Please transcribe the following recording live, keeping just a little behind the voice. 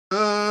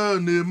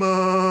any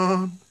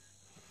man.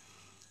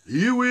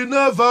 He will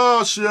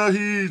never share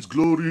his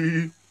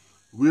glory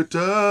with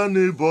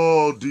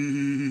anybody.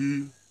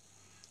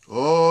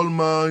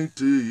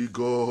 Almighty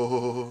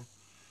God,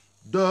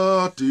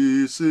 that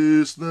is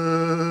his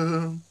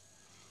name.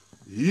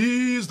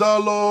 He is the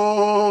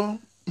Lord,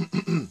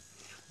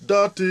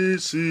 that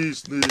is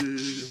his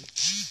name.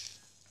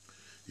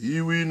 He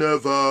will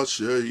never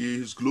share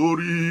his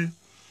glory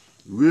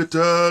with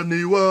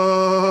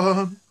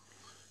anyone.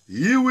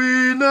 He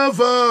will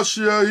never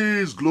share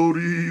his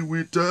glory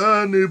with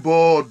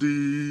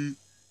anybody.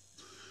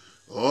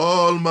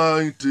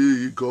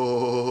 Almighty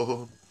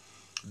God,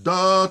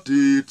 that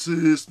is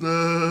his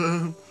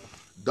name.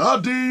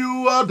 Daddy,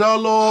 you are the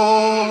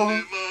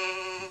Lord.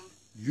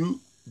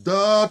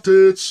 That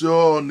is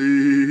your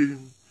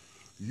name.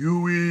 You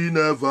will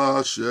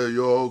never share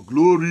your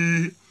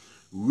glory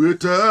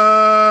with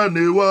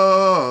anyone.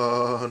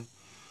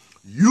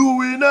 You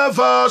will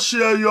never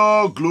share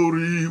your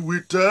glory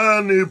with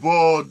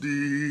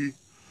anybody.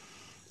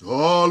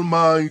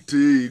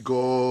 Almighty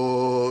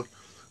God,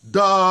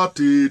 that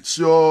is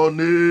your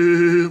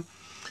name.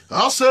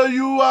 I say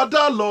you are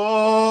the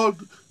Lord,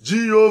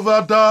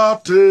 Jehovah,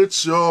 that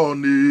is your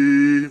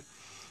name.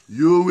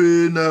 You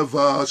will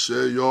never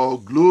share your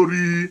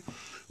glory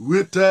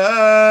with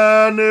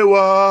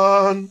anyone.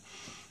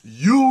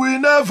 You will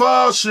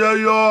never share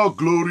your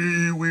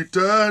glory with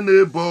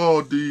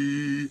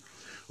anybody.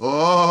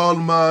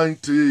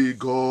 Almighty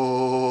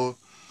God,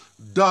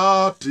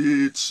 that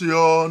is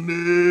your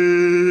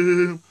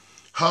name.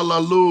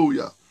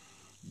 Hallelujah.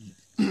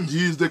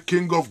 He is the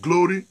King of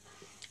glory.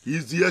 He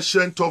is the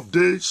Ancient of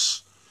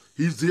Days.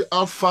 He is the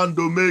Alpha and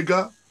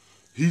Omega.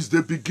 He is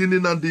the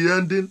beginning and the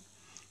ending.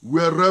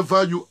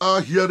 Wherever you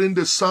are hearing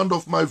the sound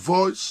of my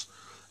voice,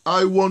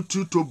 I want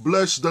you to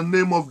bless the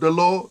name of the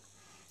Lord.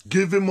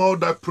 Give him all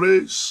the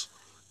praise.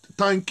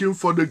 Thank him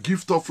for the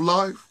gift of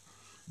life.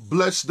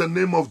 Bless the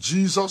name of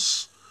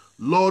Jesus.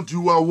 Lord,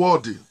 you are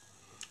worthy.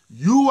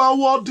 You are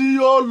worthy,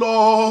 O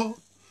Lord.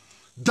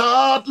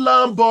 That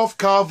Lamb of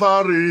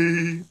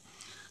Calvary,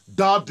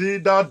 Daddy,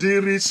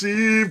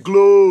 receive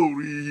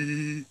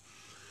glory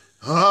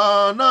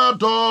and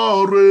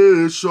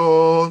adoration.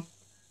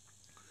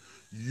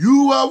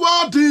 You are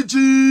worthy,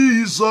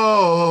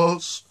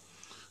 Jesus,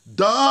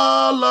 the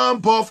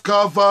Lamb of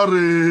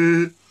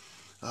Calvary.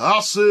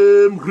 As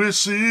him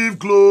receive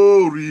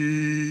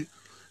glory,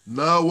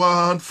 now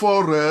and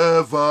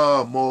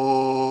forevermore.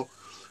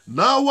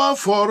 Now and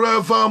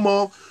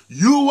forevermore.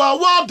 You are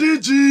worthy,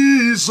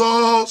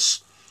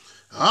 Jesus,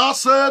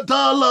 as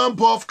the Lamb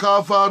of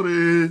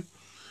Calvary.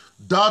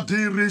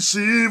 Daddy,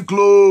 receive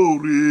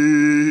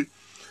glory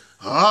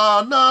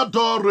and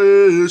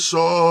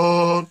adoration.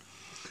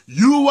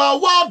 You are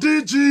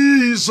worthy,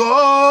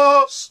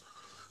 Jesus,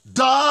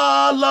 the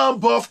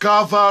Lamb of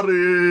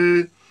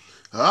Calvary.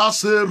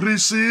 As they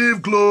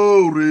receive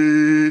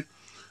glory,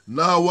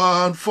 now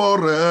and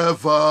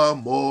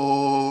forevermore.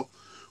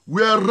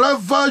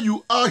 Wherever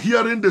you are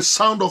hearing the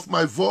sound of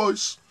my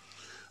voice,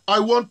 I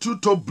want you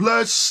to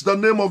bless the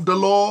name of the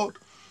Lord.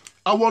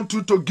 I want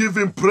you to give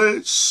him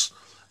praise.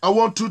 I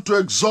want you to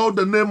exalt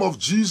the name of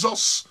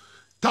Jesus.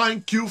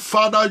 Thank you,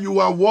 Father. You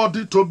are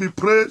worthy to be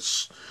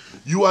praised.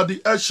 You are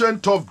the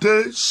Ancient of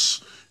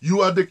Days. You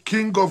are the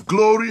King of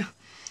glory.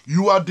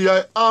 You are the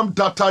I am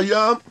that I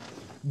am.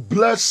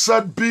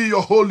 Blessed be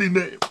your holy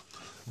name.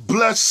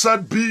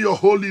 Blessed be your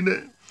holy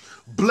name.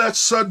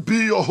 Blessed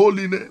be your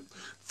holy name.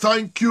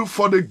 Thank you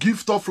for the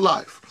gift of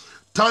life.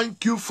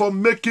 Thank you for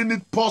making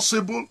it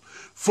possible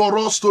for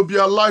us to be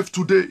alive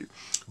today.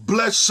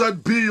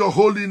 Blessed be your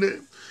holy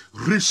name.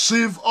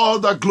 Receive all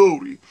the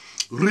glory.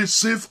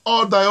 Receive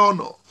all the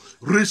honor.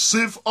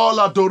 Receive all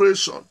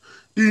adoration.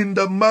 In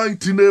the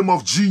mighty name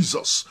of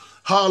Jesus.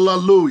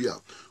 Hallelujah.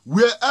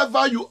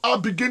 Wherever you are,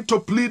 begin to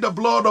plead the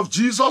blood of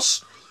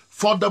Jesus.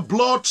 For the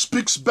blood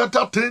speaks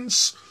better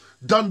things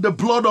than the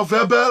blood of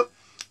Abel.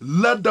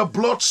 Let the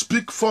blood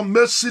speak for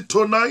mercy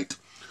tonight.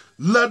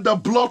 Let the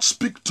blood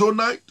speak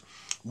tonight.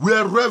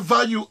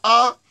 Wherever you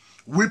are,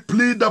 we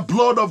plead the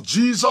blood of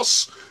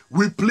Jesus.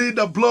 We plead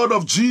the blood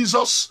of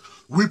Jesus.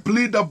 We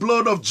plead the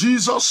blood of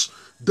Jesus.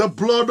 The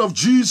blood of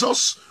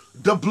Jesus.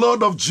 The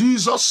blood of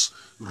Jesus.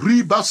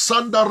 Riba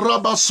sanda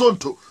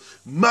rabasonto.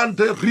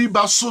 Mande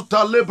riba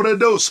suta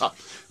lebredosa.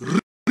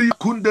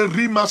 Kunde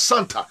rima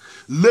santa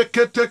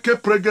leketeke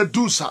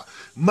pregedusa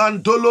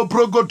mandolo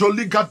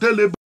brogodoliga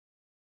dele.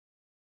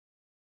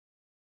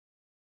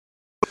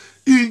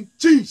 In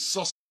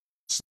Jesus'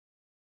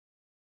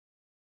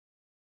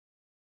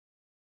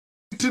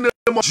 name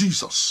of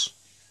Jesus,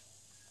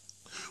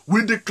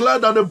 we declare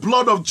that the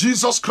blood of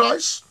Jesus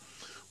Christ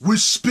will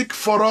speak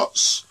for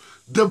us.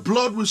 The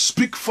blood will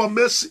speak for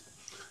mercy.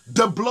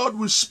 The blood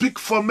will speak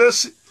for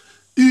mercy.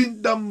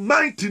 In the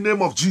mighty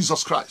name of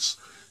Jesus Christ.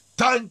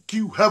 Thank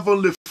you,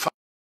 Heavenly Father,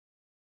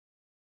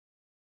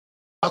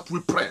 that we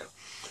pray.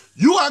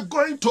 You are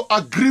going to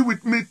agree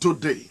with me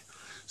today.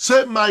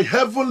 Say, my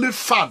Heavenly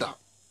Father,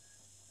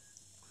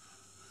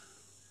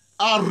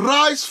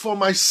 arise for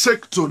my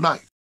sake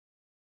tonight.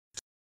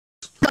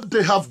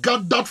 they have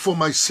gathered for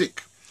my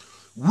sake,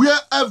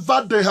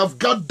 wherever they have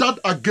gathered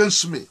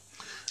against me,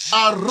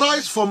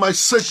 arise for my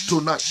sake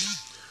tonight.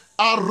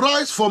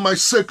 Arise for my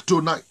sake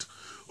tonight.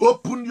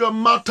 Open your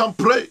mouth and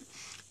pray.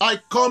 I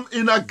come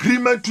in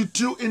agreement with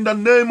you in the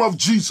name of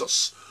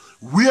Jesus.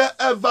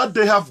 Wherever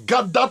they have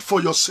gathered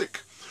for your sake,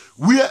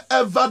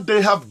 wherever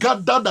they have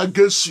gathered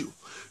against you,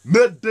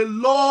 may the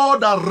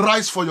Lord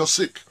arise for your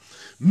sake.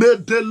 May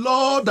the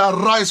Lord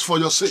arise for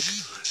your sake.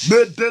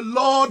 May the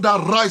Lord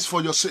arise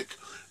for your sake.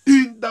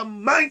 In the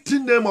mighty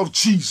name of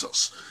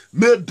Jesus,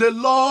 may the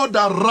Lord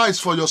arise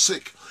for your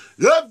sake.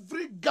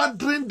 Every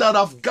gathering that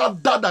have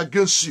gathered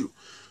against you,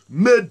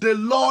 may the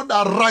Lord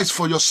arise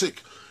for your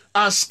sake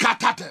and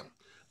scatter them.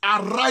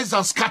 Arise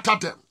and scatter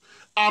them.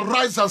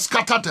 Arise and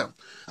scatter them.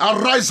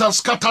 Arise and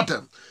scatter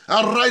them.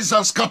 Arise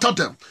and scatter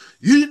them.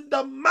 In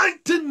the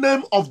mighty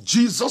name of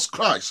Jesus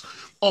Christ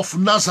of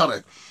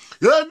Nazareth.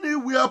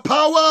 Anywhere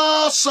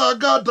powers are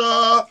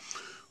gathered,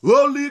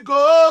 Holy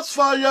Ghost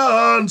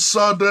fire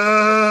answer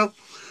them.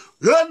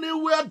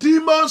 Anywhere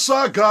demons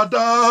are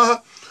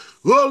gathered,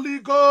 Holy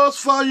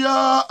Ghost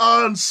fire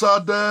answer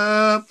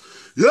them.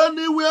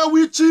 Anywhere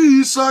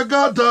witches are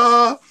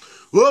gathered,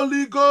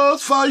 Holy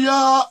Ghost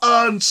fire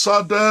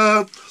answer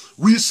them.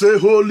 We say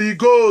Holy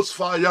Ghost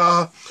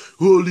fire,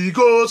 Holy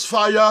Ghost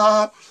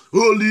fire,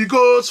 Holy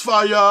Ghost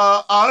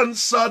fire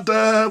answer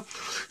them.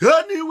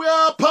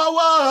 Anywhere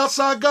powers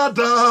are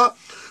gathered,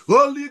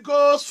 Holy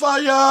Ghost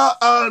fire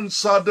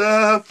answer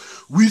them.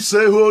 We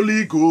say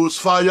Holy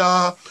Ghost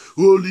fire,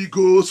 Holy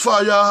Ghost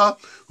fire,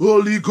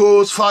 Holy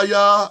Ghost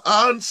fire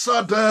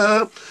answer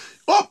them.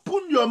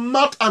 Open your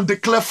mouth and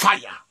declare fire.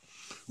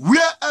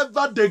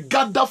 Wherever they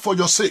gather for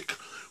your sake,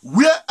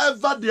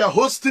 wherever they are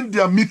hosting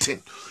their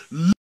meeting,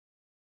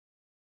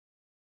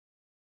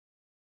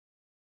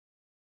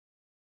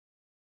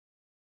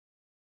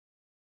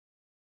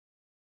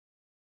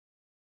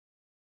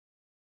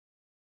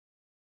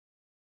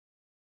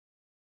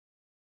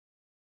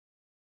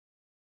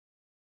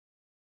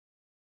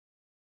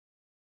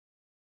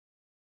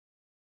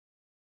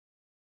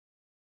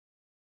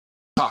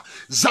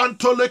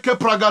 Zantoleke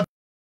Praga.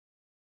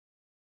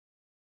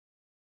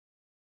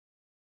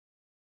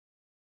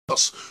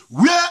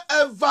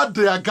 Wherever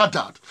they are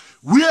gathered,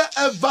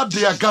 wherever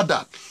they are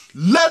gathered,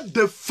 let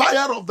the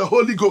fire of the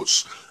Holy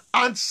Ghost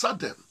answer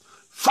them.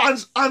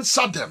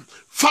 Answer them.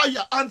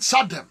 Fire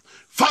answer them.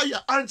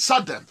 Fire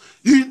answer them.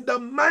 In the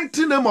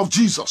mighty name of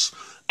Jesus,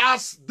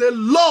 as the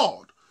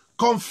Lord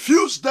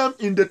confused them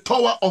in the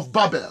Tower of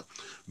Babel,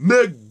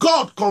 may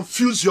God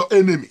confuse your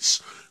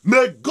enemies.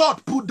 May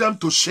God put them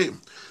to shame.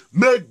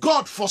 May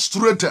God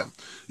frustrate them.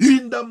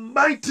 In the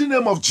mighty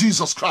name of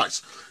Jesus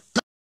Christ.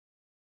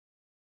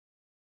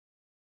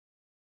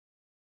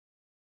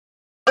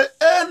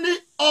 Any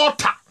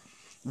altar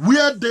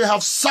where they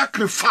have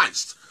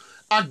sacrificed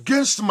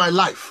against my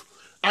life,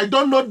 I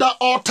don't know that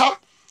altar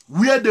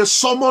where they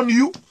summon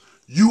you,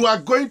 you are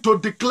going to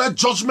declare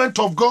judgment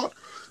of God.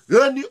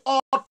 Any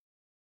altar,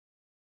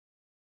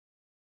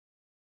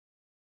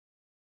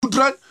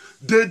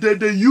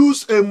 they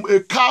use a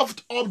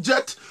carved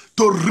object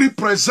to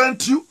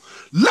represent you.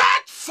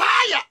 Let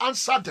fire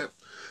answer them.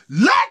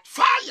 Let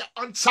fire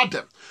answer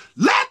them.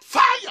 Let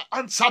fire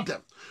answer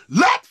them.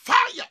 Let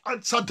fire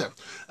answer them.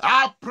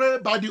 I pray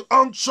by the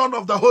unction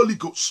of the Holy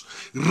Ghost.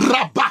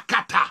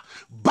 Rabakata,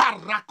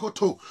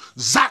 Barakoto,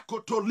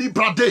 Zakoto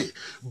Librade,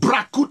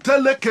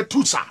 Brakutele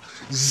Ketusa,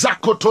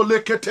 Zakoto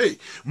Lekete,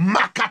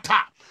 Makata,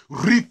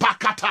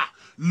 Ripakata,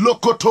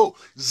 Lokoto,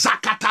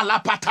 Zakata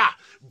Lapata,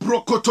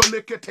 Brokoto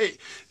Lekete.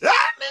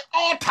 Any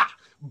altar,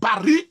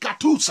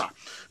 Barikatusa,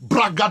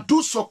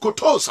 Bragaduso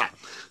Kotosa,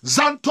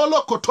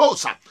 Zantolo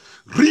Kotosa,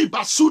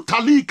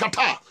 Ribasutali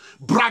Kata,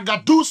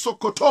 Bragaduso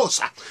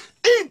Kotosa,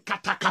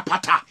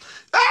 Inkatakapata.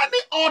 Any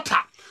altar,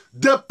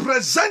 they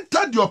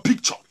presented your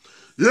picture.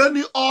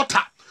 Any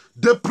altar,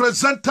 they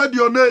presented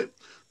your name.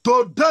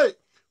 Today,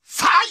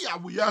 fire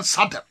will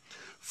answer them.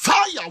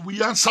 Fire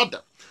will answer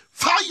them.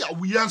 Fire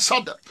will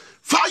answer them.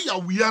 Fire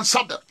will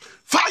answer them.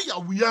 Fire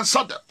will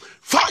answer them.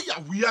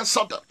 Fire will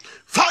answer them.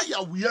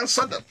 Fire will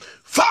answer them.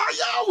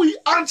 Fire will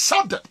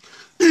answer them.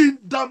 In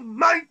the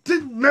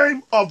mighty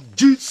name of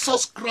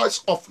Jesus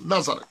Christ of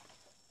Nazareth.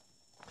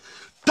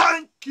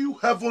 Thank you,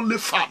 Heavenly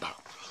Father.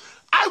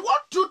 I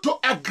want you to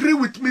agree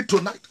with me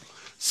tonight.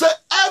 Say,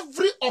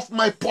 every of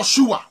my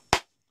pursuer,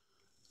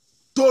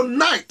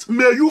 tonight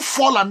may you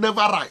fall and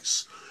never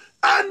rise.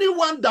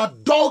 Anyone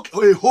that dug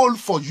a hole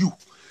for you,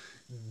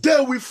 they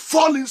will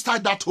fall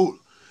inside that hole.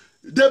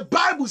 The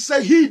Bible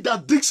says, he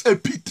that digs a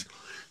pit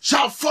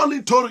shall fall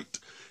into it.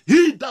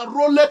 He that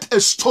rolleth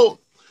a stone,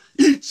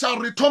 it shall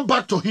return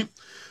back to him.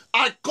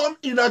 I come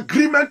in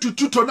agreement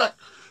with you tonight.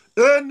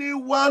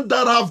 Anyone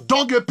that have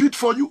dug a pit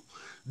for you,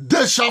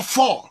 they shall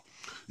fall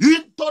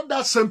into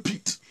that same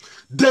pit.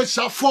 They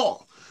shall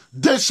fall.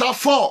 They shall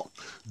fall.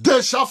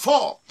 They shall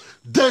fall.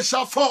 They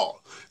shall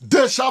fall.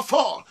 They shall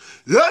fall.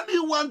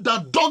 Anyone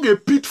that dug a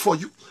pit for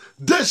you,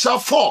 they shall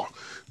fall.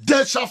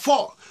 They shall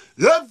fall.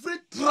 Every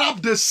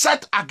trap they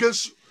set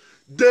against you,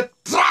 The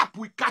trap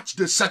we catch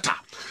the setter.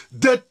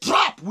 The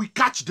trap we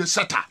catch the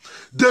setter.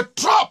 The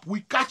trap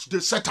we catch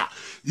the setter.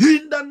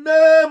 In the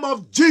name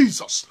of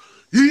Jesus.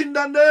 In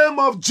the name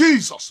of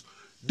Jesus.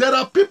 There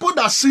are people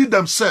that see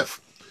themselves.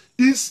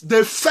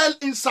 They fell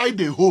inside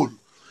a hole.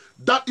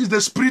 That is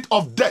the spirit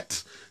of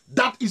death.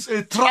 That is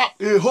a trap,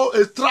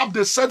 a trap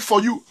they set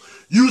for you.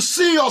 You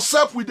see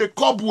yourself with a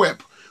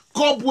cobweb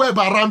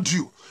around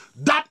you.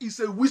 That is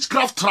a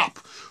witchcraft trap.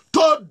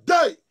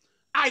 Today,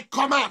 I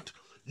command,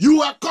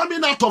 you are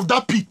coming out of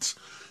that pit.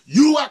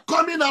 You are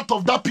coming out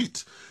of that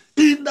pit.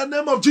 In the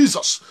name of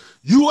Jesus.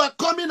 You are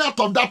coming out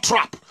of that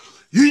trap.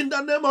 In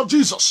the name of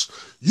Jesus.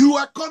 You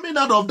are coming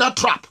out of that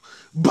trap.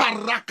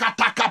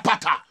 Barakata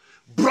kapata.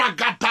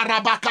 Bragata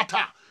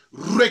rabakata.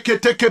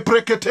 Reketeke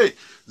prekete.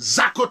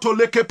 Zakoto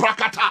leke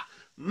prakata.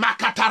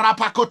 Makata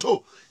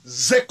rapakoto.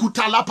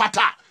 Zekuta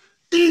lapata.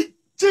 In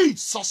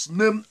Jesus'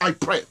 name I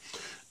pray.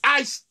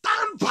 I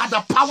stand by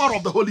the power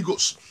of the Holy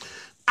Ghost.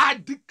 I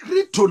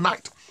decree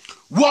tonight,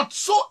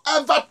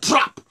 whatsoever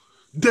trap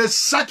they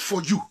set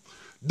for you,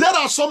 there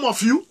are some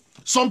of you,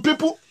 some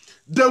people,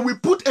 they will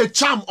put a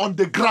charm on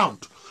the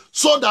ground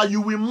so that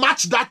you will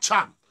match that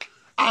charm.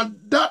 And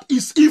that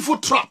is evil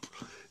trap.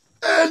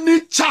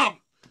 Any charm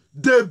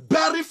they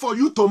bury for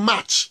you to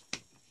match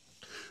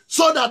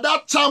so that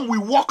that charm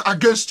will work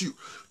against you.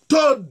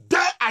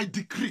 Today I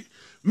decree,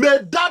 may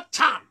that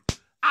charm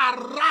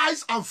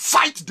arise and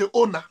fight the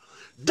owner.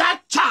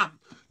 That charm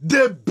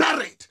they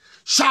buried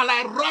shall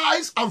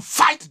arise and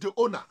fight the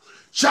owner.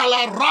 Shall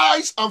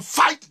arise and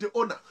fight the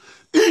owner.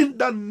 In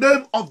the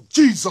name of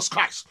Jesus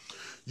Christ.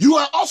 You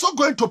are also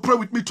going to pray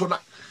with me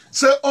tonight.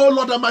 Say, oh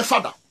Lord and my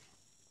Father,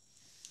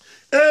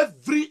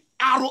 every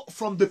arrow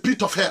from the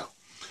pit of hell.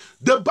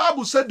 The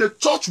Bible said the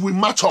church will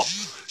march up.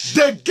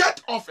 The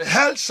gate of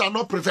hell shall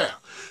not prevail.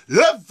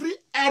 Every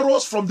arrow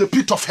from the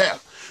pit of hell.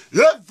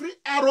 Every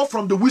arrow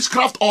from the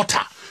witchcraft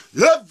altar.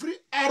 Every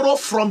arrow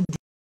from the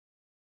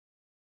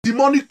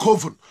demonic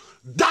coven.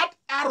 That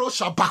arrow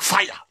shall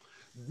backfire.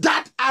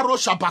 That arrow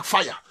shall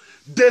backfire.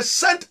 They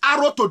sent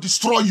arrow to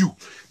destroy you.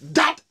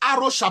 That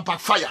arrow shall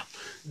backfire.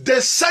 They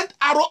sent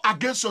arrow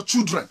against your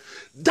children.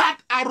 That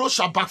arrow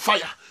shall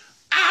backfire.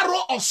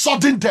 Arrow of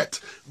sudden death.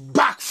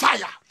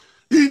 Backfire.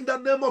 In the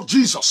name of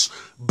Jesus.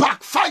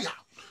 Backfire.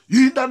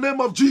 In the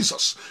name of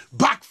Jesus.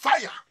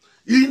 Backfire.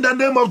 In the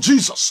name of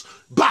Jesus.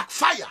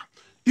 Backfire.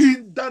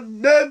 In the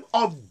name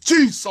of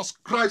Jesus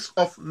Christ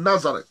of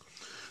Nazareth.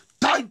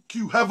 Thank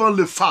you,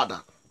 Heavenly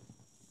Father.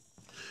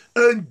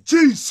 In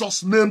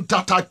Jesus' name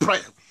that I pray.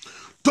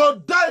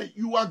 Today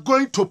you are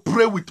going to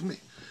pray with me.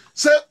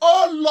 Say,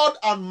 oh Lord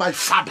and my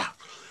Father,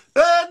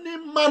 any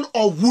man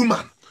or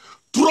woman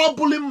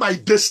troubling my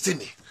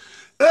destiny,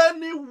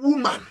 any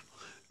woman,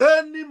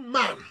 any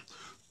man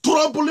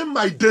troubling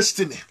my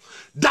destiny,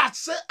 that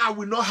say I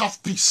will not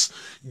have peace,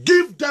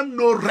 give them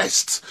no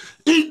rest.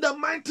 In the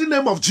mighty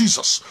name of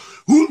Jesus,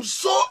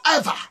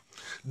 whomsoever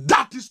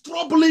that is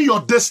troubling your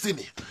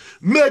destiny,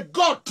 may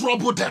God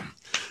trouble them.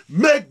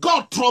 May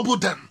God trouble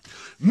them.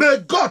 May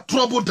God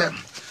trouble them.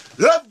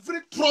 Every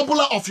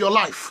troubler of your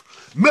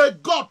life, may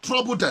God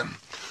trouble them.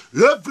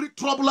 Every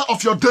troubler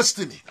of your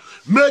destiny,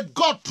 may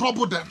God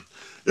trouble them.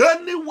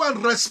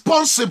 Anyone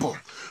responsible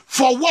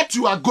for what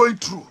you are going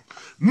through,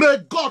 may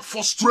God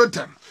frustrate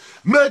them.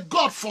 May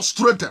God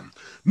frustrate them.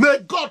 May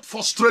God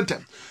frustrate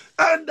them.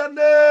 In the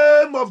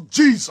name of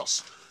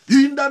Jesus.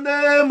 In the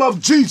name of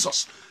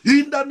Jesus.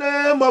 In the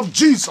name of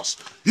Jesus.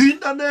 In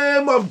the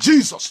name of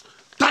Jesus.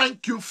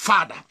 Thank you,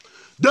 Father.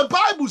 The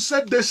Bible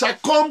said they shall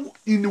come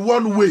in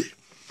one way.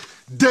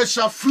 They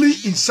shall flee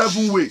in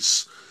 7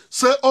 ways.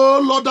 Say,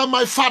 oh Lord and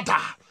my Father,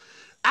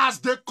 as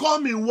they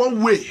come in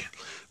one way,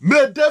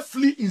 may they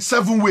flee in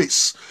 7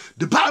 ways.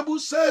 The Bible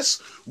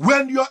says,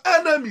 when your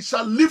enemy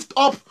shall lift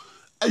up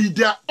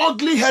their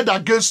ugly head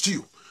against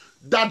you,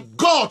 that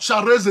God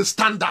shall raise a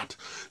standard.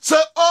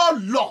 Say, oh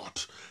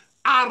Lord,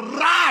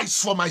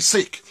 arise for my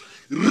sake.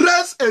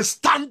 Raise a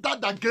standard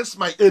against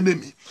my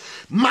enemy.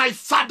 My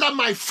Father,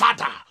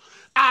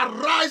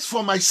 arise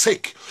for my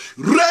sake.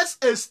 Raise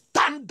a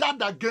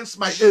standard against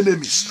my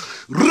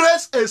enemies.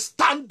 Raise a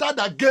standard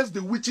against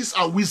the witches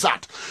and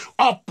wizards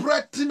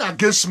operating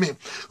against me.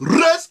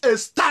 Raise a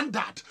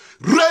standard.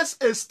 Raise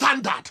a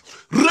standard.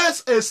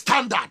 Raise a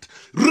standard.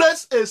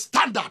 Raise a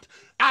standard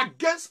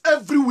against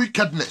every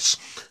wickedness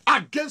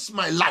against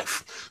my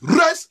life.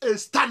 Raise a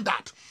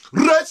standard.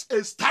 Raise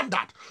a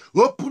standard.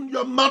 Open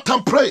your mouth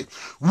and pray.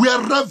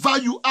 Wherever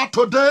you are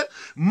today,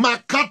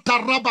 Makata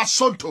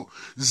Rabasonto,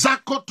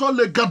 Zakoto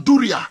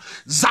Legaduria,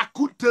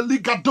 Zakute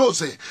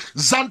Ligadoze,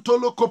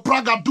 Zantoloko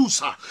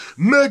Pragadusa.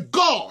 May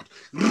God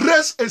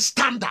raise a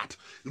standard.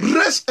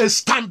 Raise a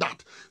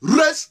standard.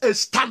 Raise a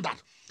standard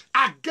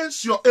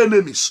against your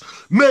enemies.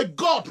 May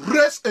God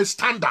raise a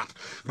standard.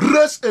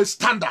 Raise a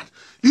standard.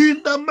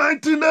 In the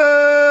mighty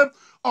name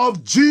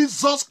of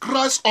Jesus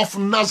Christ of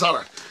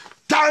Nazareth.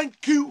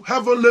 Thank you,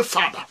 Heavenly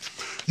Father.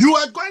 You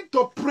are going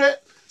to pray.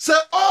 Say,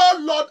 oh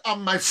Lord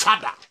and my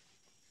Father,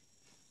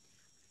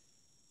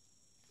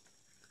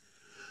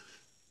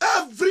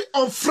 every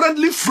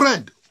unfriendly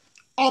friend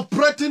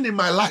operating in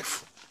my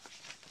life,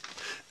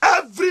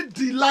 every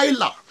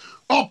Delilah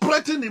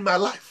operating in my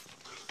life,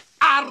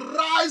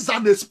 arise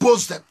and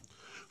expose them.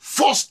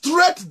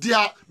 Frustrate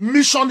their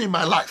mission in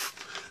my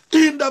life.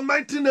 In the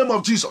mighty name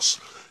of Jesus.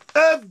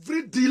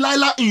 Every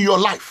Delilah in your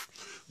life,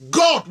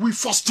 God will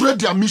frustrate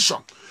their mission.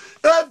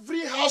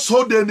 Every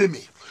household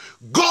enemy,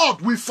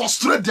 God will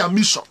frustrate their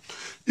mission.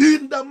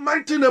 In the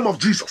mighty name of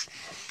Jesus.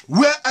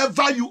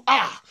 Wherever you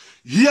are,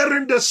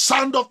 hearing the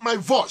sound of my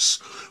voice,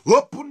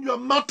 open your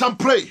mouth and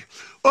pray.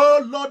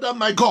 Oh Lord and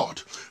my God,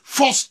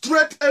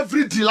 frustrate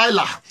every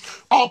Delilah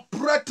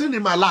operating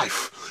in my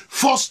life.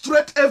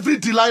 Frustrate every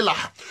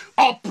Delilah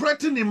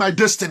operating in my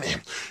destiny.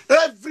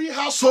 Every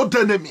household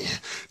enemy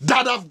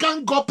that have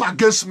ganged up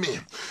against me,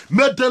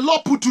 may the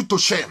Lord put you to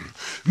shame.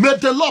 May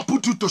the Lord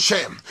put you to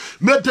shame.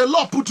 May the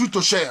Lord put you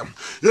to shame.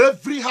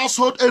 Every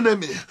household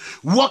enemy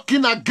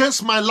working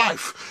against my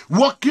life,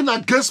 working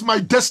against my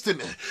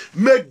destiny,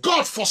 may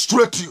God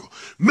frustrate you.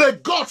 May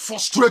God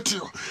frustrate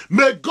you.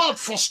 May God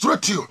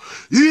frustrate you.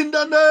 In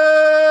the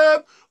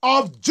name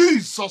of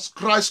Jesus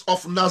Christ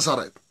of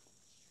Nazareth.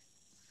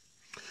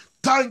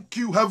 Thank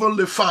you,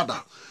 Heavenly Father.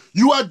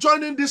 You are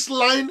joining this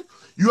line.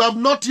 You have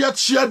not yet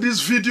shared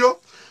this video.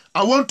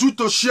 I want you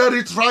to share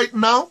it right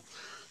now.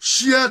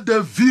 Share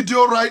the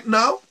video right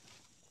now.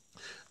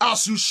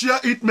 As you share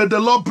it, may the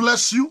Lord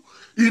bless you.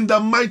 In the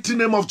mighty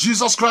name of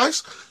Jesus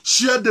Christ.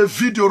 Share the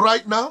video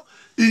right now.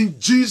 In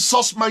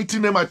Jesus' mighty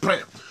name I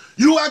pray.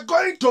 You are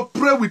going to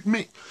pray with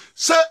me.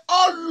 Say,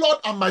 oh Lord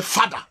and my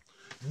Father,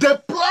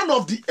 the plan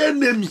of the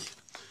enemy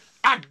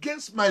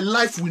against my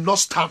life will not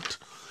stand.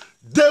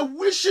 The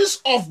wishes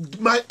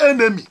of my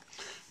enemy,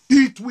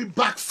 it will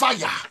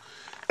backfire.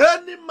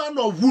 Any man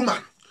or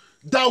woman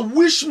that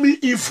wish me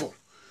evil,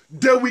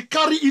 they will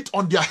carry it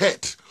on their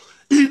head.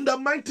 In the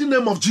mighty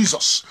name of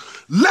Jesus,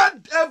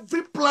 let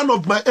every plan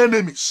of my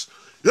enemies,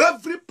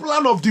 every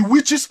plan of the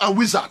witches and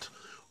wizards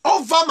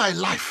over my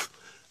life,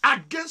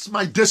 against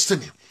my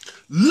destiny,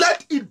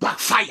 let it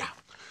backfire.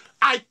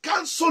 I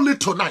cancel it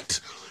tonight.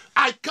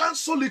 I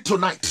cancel it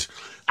tonight.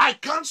 I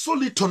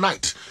cancel it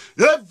tonight.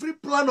 Every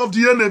plan of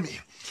the enemy,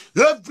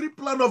 every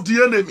plan of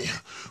the enemy,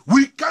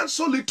 we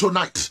cancel it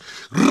tonight.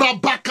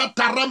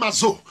 Rabakata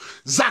Ramazo,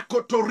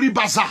 Zakoto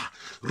Ribaza,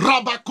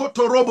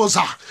 Rabakoto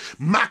Roboza,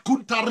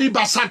 Makunta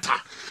Ribasanta,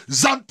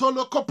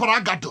 Zantoloko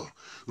Paragado,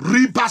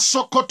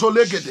 Ribasokoto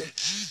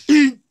Legede.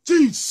 In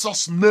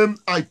Jesus' name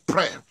I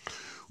pray.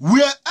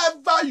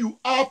 Wherever you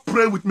are,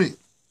 pray with me.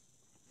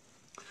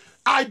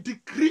 I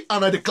decree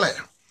and I declare,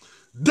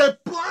 the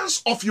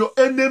plans of your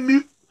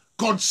enemy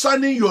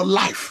concerning your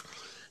life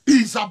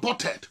is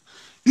aborted,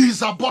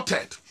 is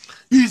aborted,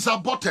 is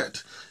aborted,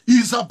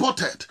 is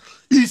aborted,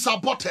 is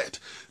aborted.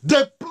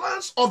 The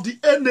plans of the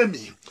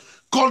enemy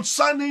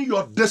concerning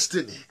your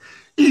destiny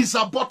is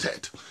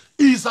aborted,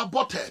 is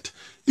aborted,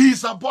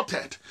 is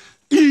aborted.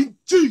 In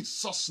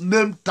Jesus'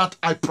 name that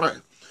I pray.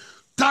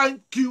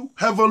 Thank you,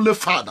 Heavenly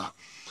Father.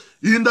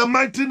 In the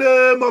mighty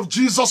name of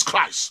Jesus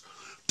Christ.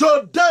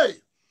 Today,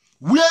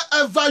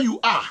 wherever you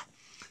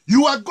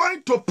are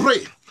going to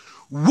pray.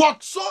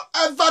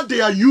 Whatsoever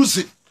they are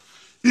using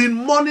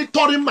in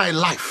monitoring my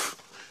life,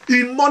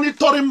 in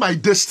monitoring my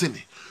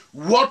destiny,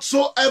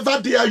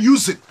 whatsoever they are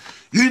using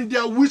in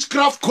their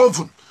witchcraft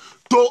coven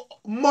to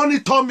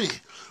monitor me,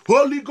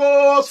 Holy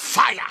Ghost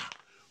fire,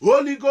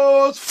 Holy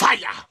Ghost fire,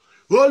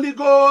 Holy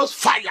Ghost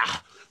fire,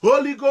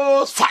 Holy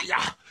Ghost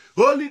fire,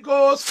 Holy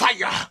Ghost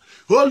fire,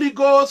 Holy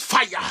Ghost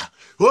fire,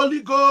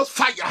 Holy Ghost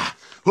fire,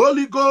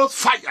 Holy Ghost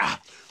fire,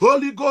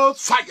 Holy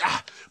Ghost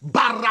fire,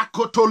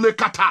 Barakoto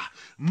lekata,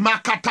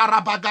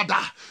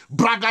 Makatarabagada,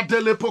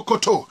 Bragadele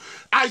pokoto.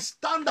 I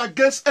stand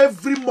against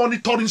every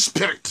monitoring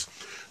spirit.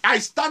 I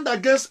stand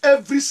against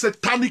every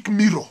satanic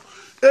mirror,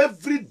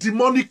 every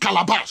demonic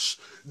calabash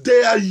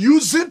they are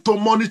using to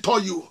monitor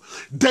you.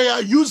 They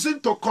are using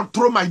to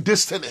control my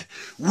destiny.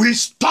 We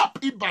stop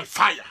it by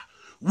fire.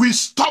 We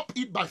stop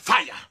it by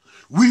fire.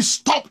 We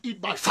stop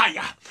it by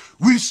fire.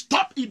 We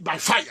stop it by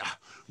fire.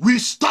 We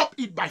stop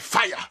it by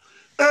fire.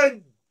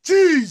 In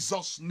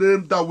Jesus'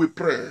 name that we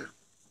pray.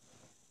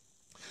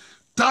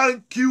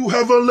 Thank you,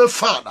 Heavenly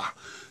Father.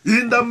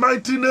 In the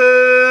mighty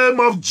name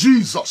of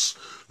Jesus.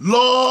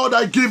 Lord,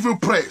 I give you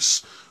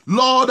praise.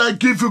 Lord, I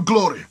give you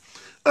glory.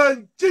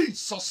 In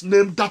Jesus'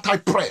 name that I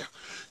pray.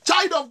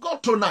 Child of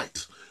God,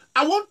 tonight,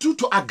 I want you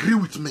to agree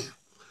with me.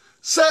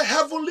 Say,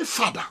 Heavenly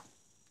Father,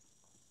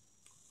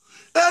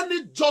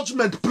 any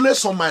judgment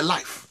placed on my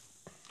life,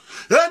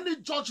 any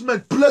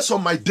judgment placed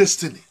on my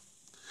destiny,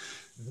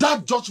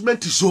 that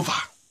judgment is over.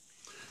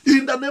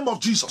 In the name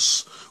of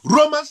Jesus.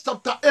 Romans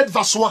chapter 8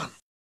 verse 1.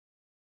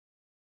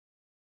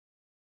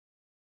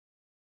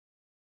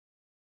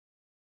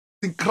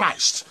 In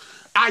Christ,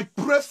 I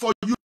pray for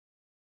you.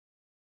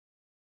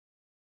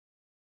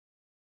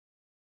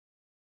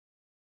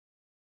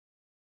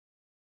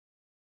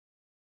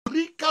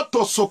 Rika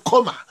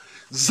tosokoma,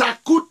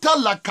 zakuta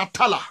la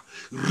katala,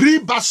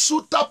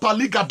 ribasuta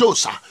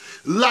paligadosa,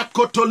 la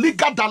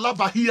kotoliga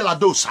dalabahia la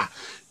dosa.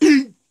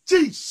 In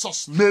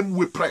Jesus' name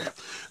we pray.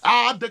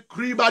 I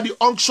decree by the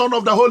unction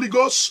of the Holy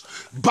Ghost,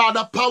 by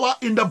the power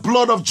in the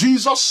blood of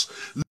Jesus,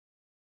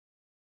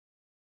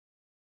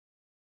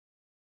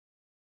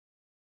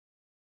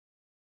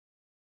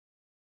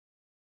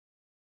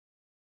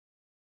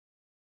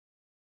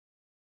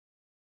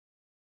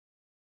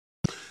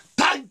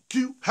 thank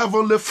you,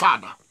 Heavenly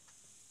Father.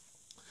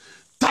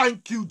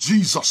 Thank you,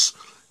 Jesus.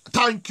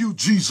 Thank you,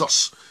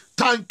 Jesus.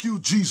 Thank you,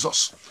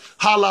 Jesus.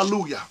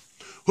 Hallelujah.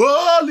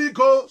 Holy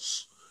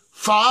Ghost,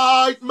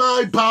 fight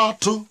my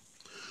battle.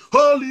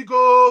 Holy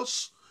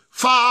Ghost,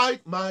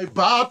 fight my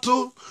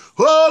battle.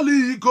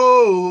 Holy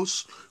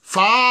Ghost,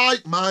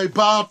 fight my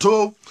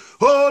battle.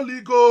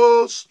 Holy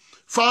Ghost,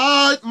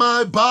 fight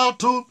my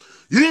battle.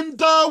 In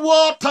the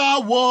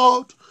water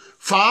world,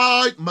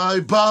 fight my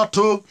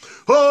battle.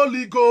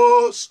 Holy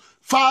Ghost,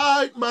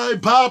 fight my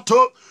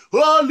battle.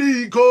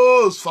 Holy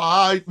Ghost,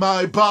 fight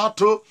my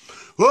battle.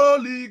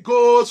 Holy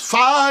Ghost,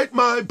 fight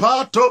my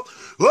battle.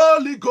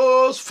 Holy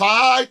Ghost,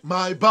 fight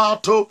my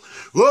battle.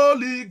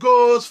 Holy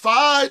Ghost,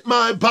 fight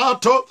my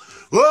battle.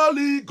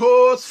 Holy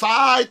Ghost,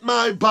 fight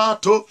my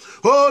battle.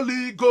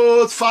 Holy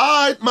Ghost,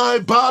 fight my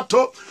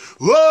battle.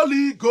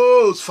 Holy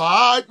Ghost,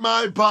 fight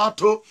my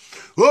battle.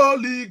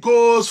 Holy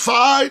Ghost,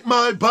 fight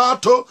my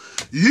battle.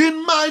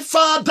 In my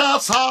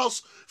Father's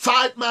house,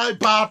 fight my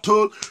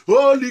battle.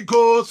 Holy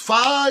Ghost,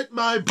 fight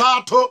my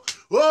battle.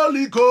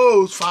 Holy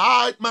Ghost,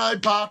 fight my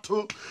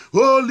battle.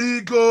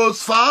 Holy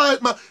Ghost,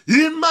 fight my...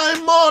 In my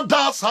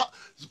mother's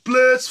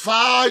place,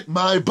 fight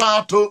my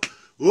battle.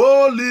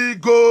 Holy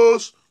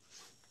Ghost,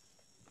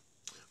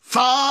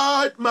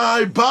 fight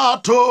my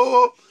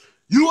battle.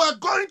 You are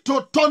going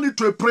to turn it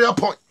to a prayer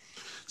point.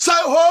 Say,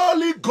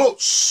 Holy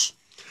Ghost,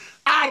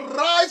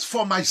 arise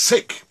for my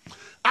sake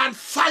and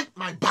fight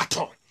my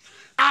battle.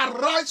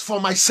 Arise for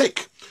my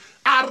sake.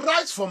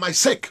 Arise for my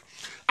sake.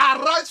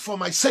 Arise for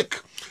my sake.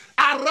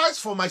 Arise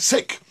for my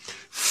sake.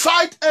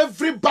 Fight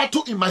every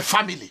battle in my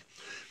family.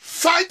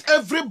 Fight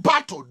every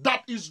battle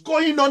that is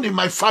going on in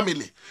my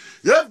family.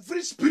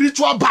 Every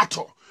spiritual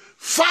battle.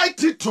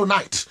 Fight it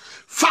tonight.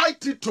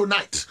 Fight it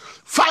tonight.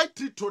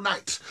 Fight it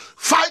tonight.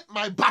 Fight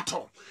my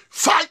battle.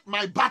 Fight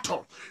my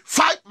battle.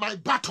 Fight my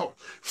battle.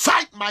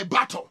 Fight my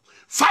battle.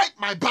 Fight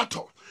my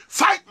battle.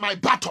 Fight my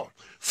battle.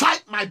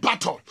 Fight my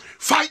battle.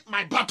 Fight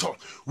my battle.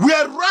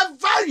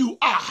 Wherever you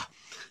are,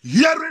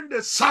 hearing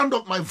the sound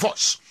of my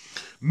voice,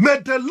 may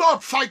the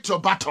Lord fight your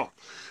battle.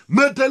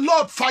 May the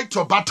Lord fight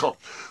your battle.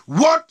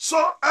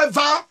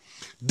 Whatsoever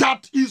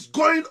that is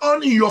going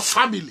on in your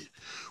family,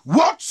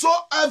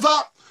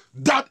 whatsoever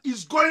that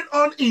is going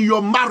on in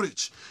your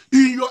marriage,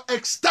 in your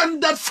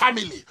extended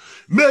family,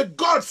 may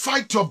God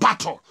fight your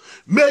battle.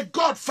 May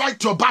God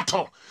fight your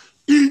battle.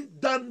 In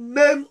the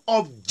name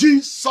of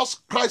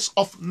Jesus Christ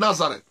of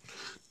Nazareth.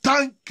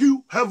 Thank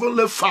you,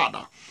 Heavenly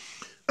Father.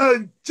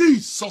 In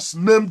Jesus'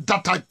 name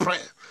that I pray.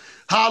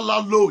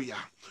 Hallelujah.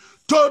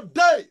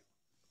 Today,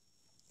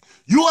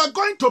 you are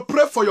going to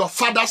pray for your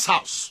father's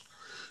house.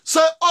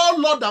 Say, oh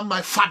Lord and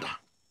my Father,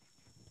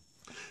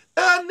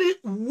 any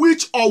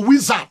witch or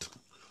wizard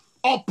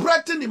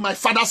operating in my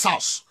father's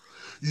house,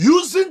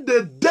 using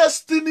the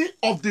destiny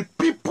of the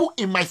people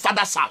in my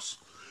father's house,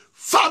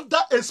 Father,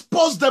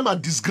 expose them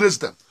and disgrace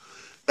them.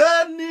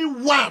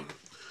 Anyone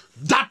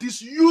that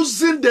is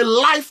using the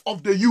life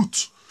of the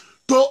youth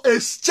to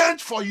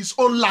exchange for his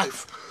own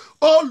life,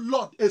 oh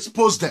Lord,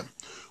 expose them.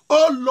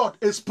 Oh Lord,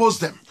 expose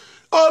them.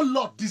 Oh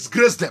Lord,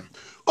 disgrace them.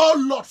 Oh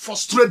Lord,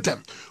 frustrate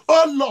them.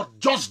 Oh Lord,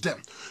 judge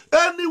them.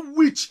 Any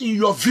witch in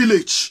your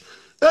village,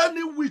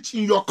 any witch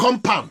in your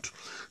compound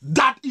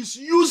that is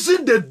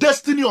using the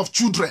destiny of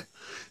children,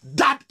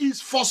 that is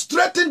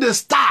frustrating the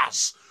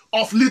stars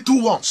of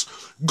little ones,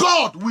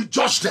 God will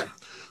judge them.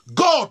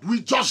 God will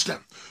judge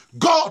them.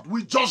 God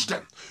will judge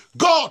them.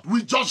 God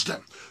will judge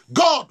them.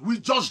 God will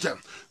judge them.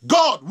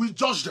 God will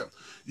judge them.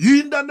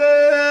 In the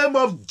name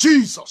of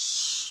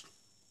Jesus.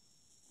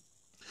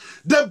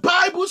 The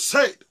Bible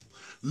said,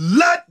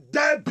 let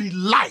there be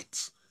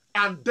light,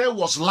 and there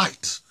was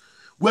light.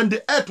 When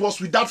the earth was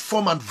without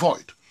form and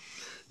void,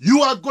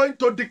 you are going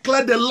to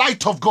declare the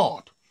light of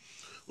God.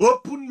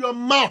 Open your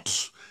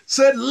mouth.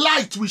 Say,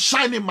 light will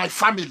shine in my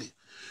family.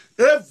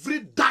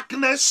 Every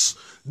darkness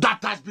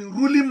that has been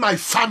ruling my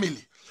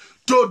family,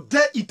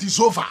 today it is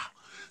over.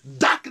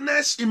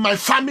 Darkness in my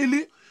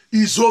family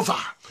is over.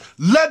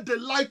 Let the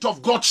light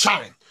of God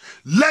shine.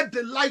 Let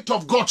the light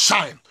of God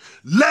shine.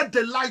 Let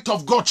the light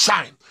of God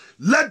shine.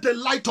 Let the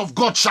light of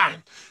God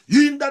shine.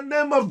 In the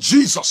name of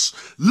Jesus,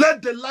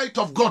 let the light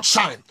of God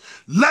shine.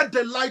 Let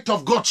the light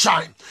of God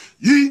shine.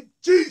 In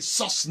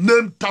Jesus'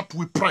 name that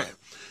we pray.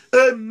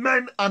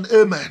 Amen and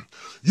amen.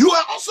 You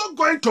are also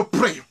going to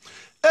pray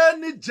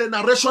any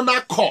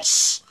generational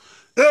curse,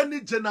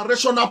 any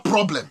generational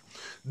problem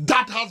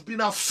that has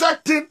been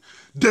affecting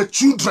the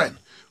children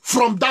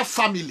from that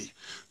family.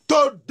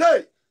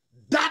 Today,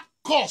 that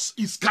curse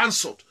is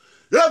cancelled.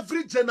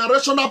 Every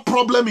generational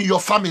problem in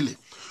your family,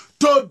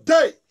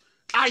 today,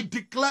 I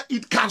declare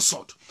it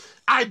cancelled.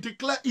 I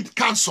declare it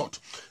cancelled.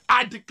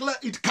 I declare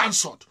it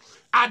cancelled.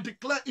 I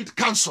declare it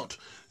cancelled.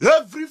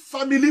 Every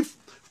family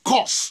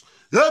curse,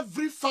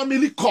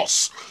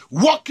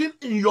 working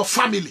in your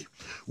family,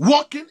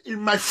 working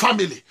in my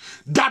family,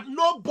 that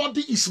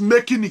nobody is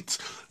making it,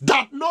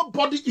 that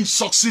nobody is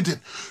succeeding.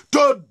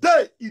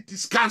 Today it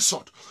is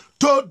cancelled.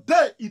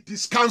 Today it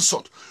is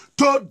cancelled.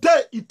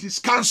 Today it is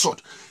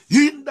cancelled.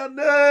 In the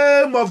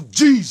name of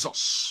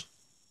Jesus.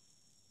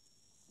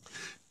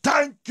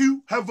 Thank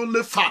you,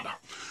 Heavenly Father.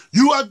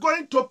 You are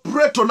going to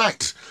pray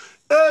tonight.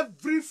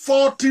 Every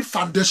faulty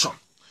foundation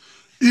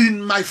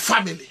in my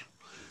family,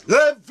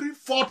 every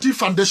faulty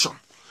foundation.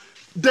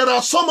 There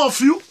are some of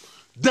you,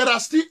 there are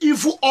still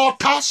evil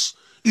altars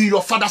in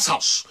your father's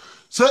house.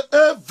 So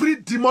every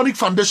demonic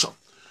foundation,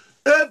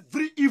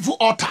 every evil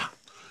altar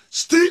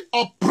still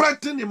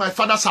operating in my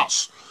father's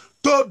house,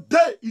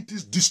 today it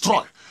is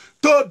destroyed.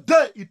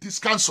 Today it is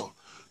cancelled.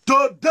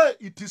 Today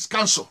it is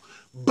cancelled.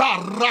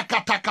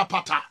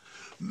 Barakatakapata.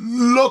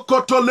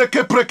 Lokoto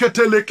leke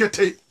prekete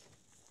lekete.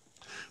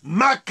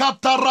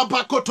 Makata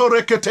rabakoto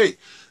rekete.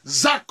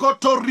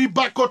 Zakoto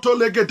ribakoto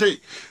legete.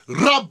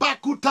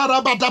 Rabakuta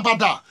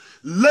rabadabada.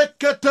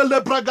 Lekete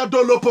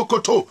lebragado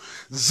lopokoto.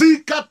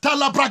 Zikata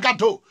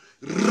labragado.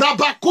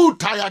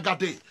 Rabakuta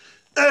yagade.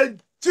 In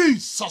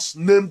Jesus'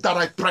 name that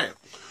I pray.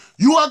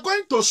 You are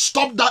going to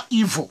stop that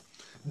evil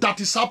that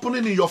is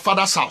happening in your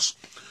father's house.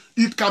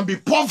 It can be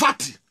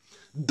poverty.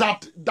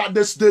 That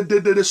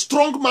the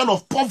strong man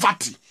of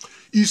poverty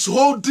is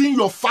holding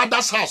your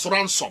father's house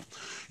ransom.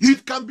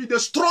 It can be the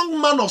strong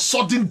man of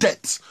sudden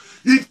death.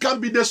 It can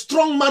be the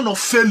strong man of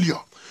failure.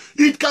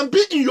 It can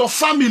be in your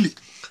family.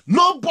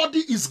 Nobody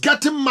is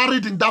getting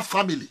married in that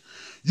family.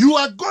 You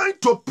are going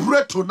to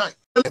pray tonight.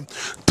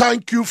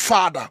 Thank you,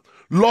 Father.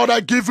 Lord, I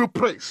give you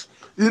praise.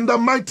 In the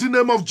mighty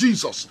name of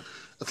Jesus.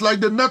 It's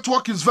like the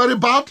network is very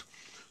bad.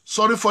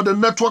 Sorry for the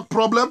network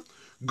problem.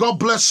 God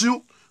bless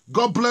you.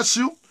 God bless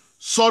you.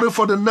 Sorry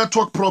for the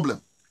network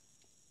problem.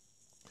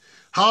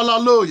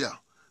 Hallelujah.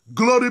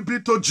 Glory be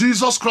to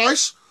Jesus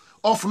Christ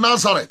of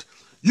Nazareth.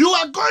 You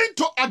are going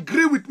to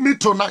agree with me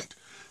tonight.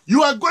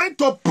 You are going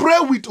to pray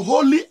with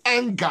holy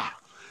anger.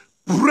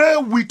 Pray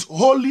with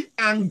holy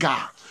anger.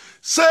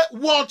 Say,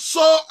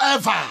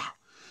 whatsoever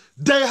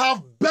they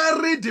have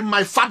buried in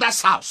my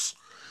father's house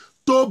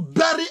to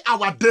bury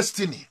our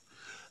destiny,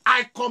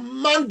 I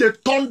command the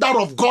thunder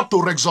of God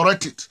to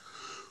resurrect it.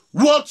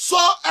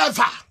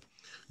 Whatsoever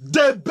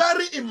they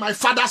bury in my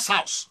father's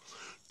house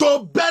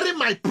to bury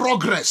my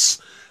progress,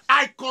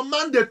 I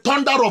command the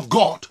thunder of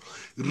God,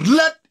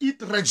 let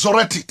it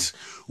resurrect it.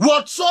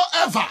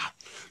 Whatsoever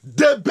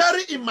they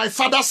bury in my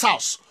father's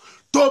house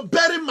to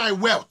bury my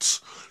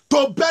wealth,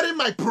 to bury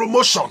my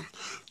promotion,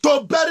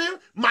 to bury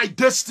my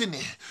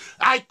destiny,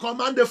 I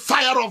command the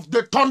fire of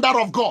the thunder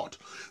of God,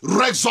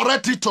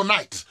 resurrect it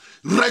tonight.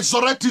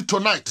 Resurrect it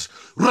tonight.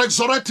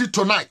 Resurrect it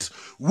tonight.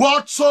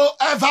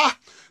 Whatsoever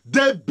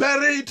they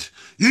buried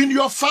in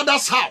your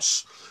father's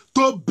house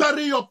to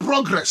bury your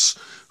progress,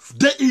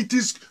 it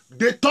is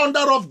the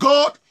thunder of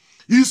God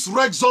is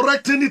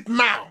resurrecting it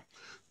now.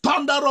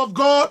 Thunder of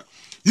God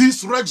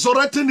is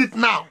resurrecting it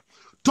now.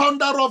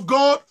 Thunder of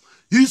God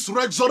is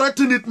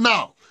resurrecting it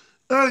now.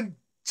 In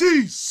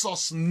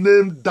Jesus'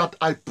 name that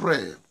I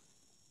pray.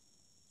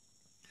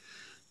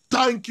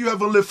 Thank you,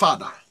 Heavenly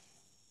Father.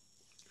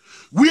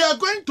 We are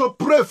going to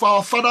pray for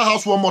our father's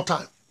house one more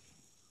time.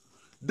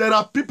 There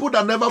are people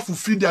that never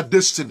fulfill their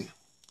destiny.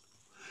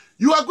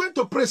 You are going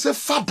to pray, say,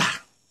 Father,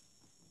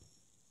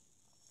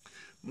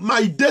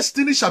 my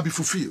destiny shall be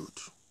fulfilled.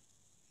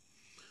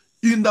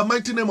 In the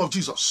mighty name of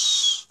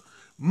Jesus,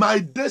 my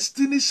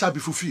destiny shall be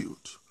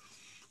fulfilled.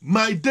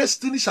 My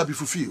destiny shall be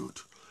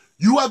fulfilled.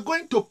 You are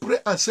going to pray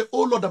and say,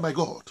 oh Lord and my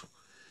God,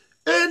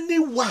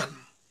 anyone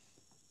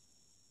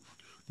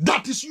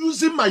that is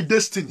using my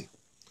destiny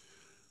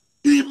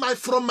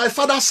from my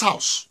father's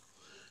house,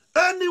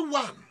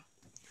 anyone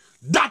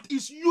that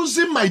is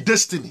using my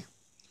destiny,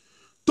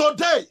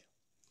 today,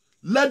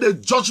 let the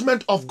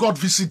judgment of God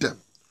visit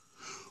them.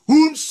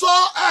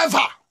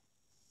 Whomsoever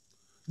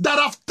that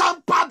have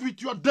tampered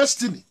with your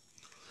destiny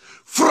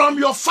from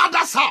your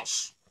father's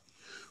house,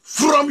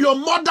 from your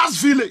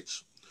mother's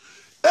village,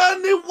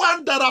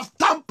 anyone that have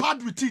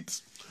tampered with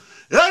it,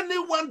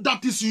 anyone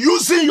that is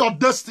using your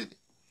destiny,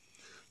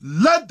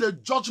 let the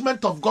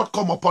judgment of God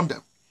come upon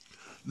them.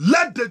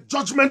 Let the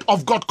judgment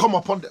of God come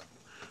upon them.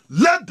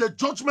 Let the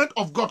judgment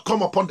of God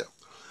come upon them.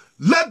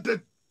 Let the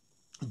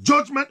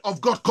judgment of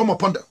God come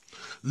upon them.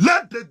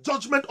 Let the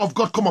judgment of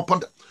God come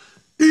upon them.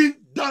 In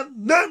the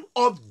name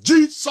of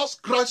Jesus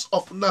Christ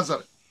of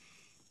Nazareth.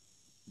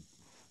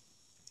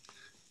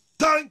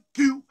 Thank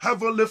you,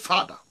 Heavenly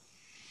Father.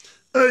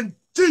 In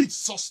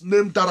Jesus'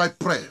 name that I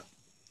pray.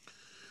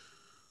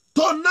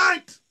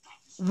 Tonight,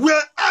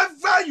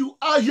 wherever you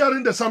are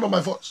hearing the sound of my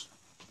voice,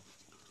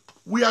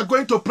 we are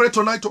going to pray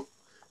tonight.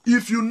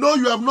 If you know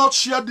you have not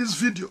shared this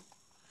video,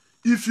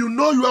 if you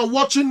know you are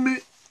watching me,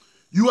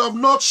 you have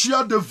not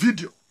shared the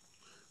video,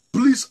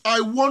 please,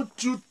 I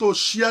want you to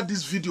share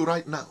this video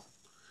right now.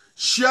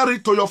 Share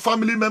it to your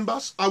family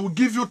members. I will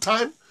give you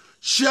time.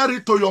 Share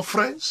it to your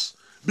friends,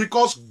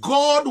 because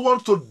God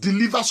wants to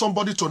deliver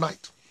somebody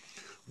tonight.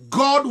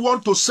 God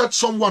wants to set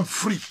someone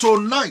free.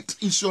 Tonight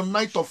is your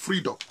night of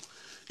freedom.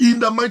 In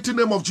the mighty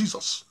name of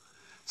Jesus.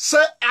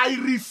 Say, I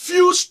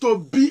refuse to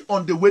be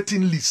on the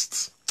waiting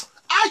list.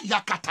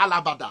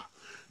 Ayakatalabada.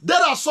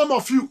 There are some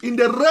of you in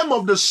the realm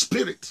of the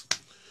spirit.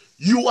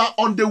 You are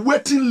on the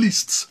waiting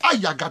list.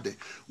 Ayagade.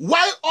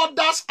 While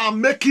others are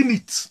making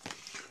it,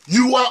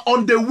 you are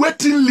on the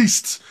waiting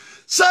list.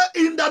 Say,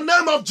 in the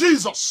name of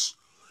Jesus,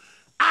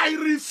 I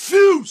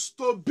refuse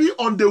to be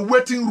on the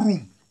waiting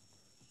room.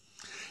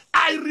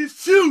 I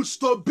refuse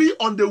to be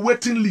on the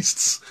waiting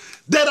lists.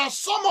 There are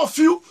some of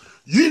you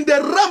in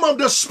the realm of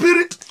the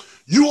spirit,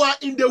 you are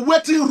in the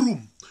waiting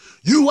room.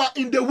 You are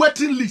in the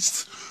waiting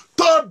list.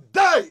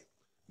 Today,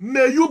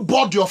 may you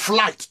board your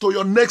flight to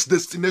your next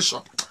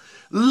destination.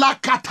 I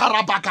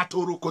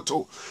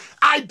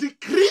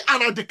decree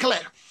and I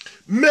declare,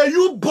 may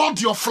you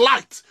board your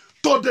flight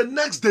to the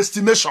next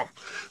destination.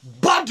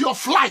 Board your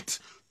flight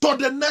to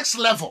the next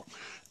level.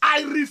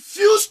 I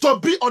refuse to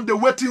be on the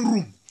waiting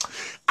room.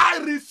 I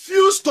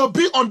refuse to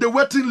be on the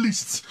waiting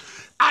list.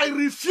 I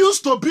refuse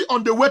to be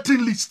on the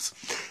waiting list.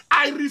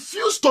 I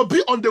refuse to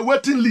be on the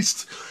waiting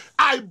list.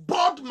 I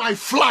board my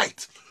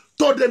flight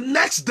to the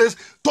next day,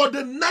 to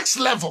the next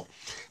level.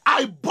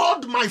 I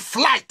board my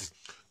flight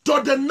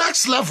to the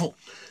next level.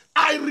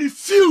 I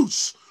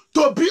refuse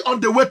to be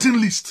on the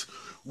waiting list.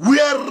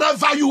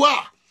 Wherever you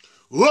are,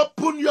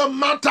 open your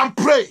mouth and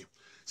pray.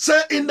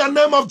 Say, in the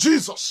name of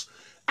Jesus,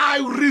 I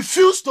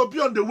refuse to be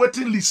on the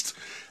waiting list.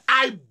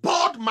 I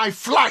board my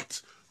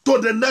flight to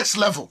the next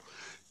level.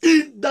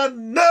 In the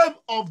name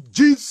of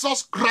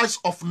Jesus Christ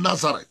of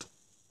Nazareth.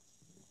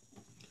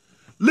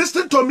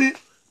 Listen to me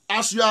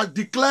as you are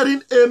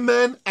declaring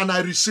amen and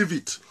I receive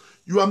it.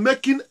 You are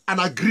making an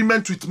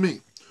agreement with me.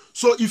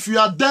 So if you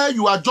are there,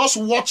 you are just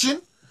watching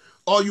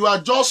or you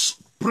are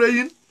just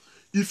praying.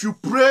 If you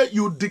pray,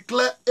 you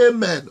declare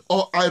amen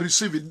or I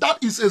receive it.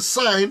 That is a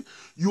sign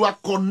you are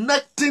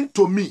connecting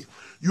to me.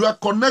 You are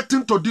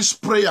connecting to this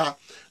prayer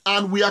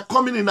and we are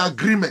coming in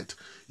agreement.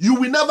 You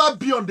will never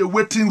be on the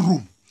waiting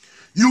room.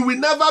 You will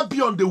never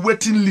be on the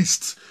waiting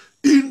list.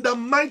 In the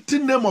mighty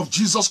name of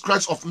Jesus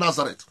Christ of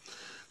Nazareth.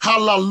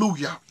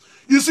 Hallelujah.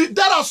 You see,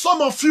 there are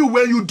some of you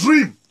when you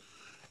dream,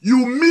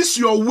 you miss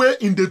your way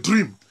in the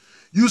dream.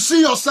 You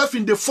see yourself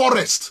in the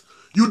forest.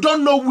 You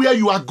don't know where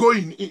you are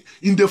going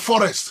in the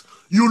forest.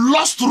 You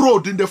lost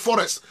road in the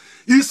forest.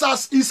 It's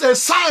a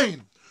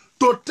sign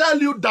to tell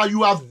you that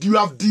you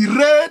have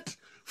derailed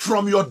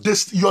from your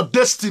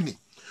destiny.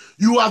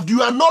 You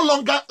are no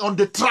longer on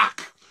the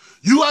track.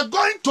 You are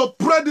going to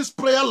pray this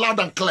prayer loud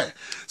and clear.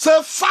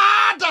 Say,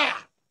 Father,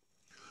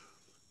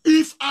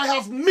 if I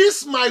have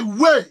missed my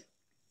way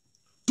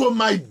to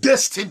my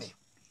destiny,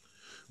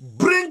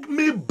 bring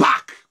me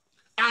back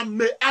and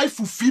may I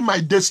fulfill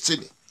my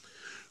destiny.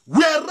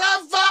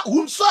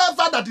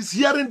 Whomsoever that is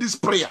hearing this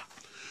prayer,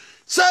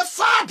 say,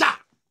 Father,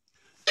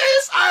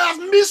 if I have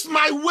missed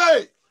my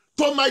way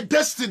to my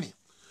destiny,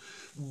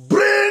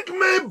 bring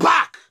me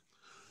back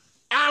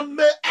and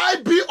may I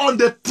be on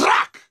the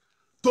track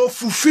to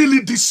fulfill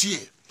it this year.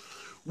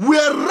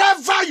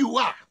 Wherever you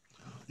are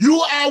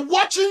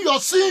watching, you're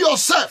seeing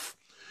yourself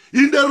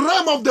in the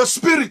realm of the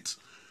spirit.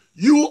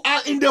 You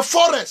are in the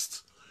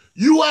forest.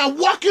 You are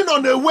walking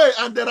on a way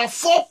and there are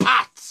 4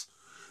 paths.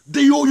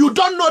 You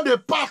don't know the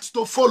path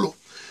to follow.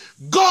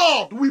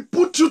 God will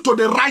put you to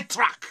the right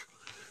track.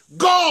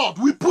 God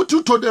will put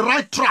you to the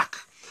right track.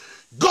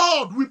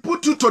 God will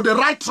put you to the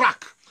right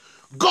track.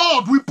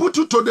 God will put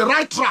you to the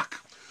right track.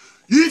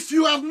 If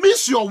you have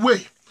missed your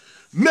way,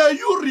 may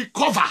you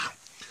recover.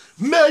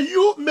 May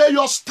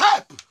your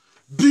step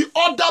be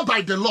ordered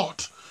by the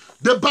Lord.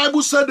 The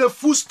Bible said the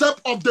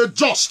footsteps of the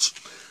just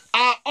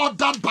are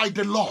ordered by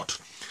the Lord.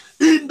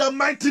 In the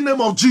mighty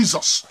name of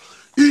Jesus.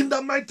 In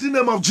the mighty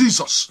name of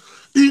Jesus.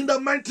 In the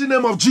mighty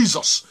name of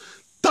Jesus.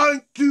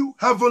 Thank you,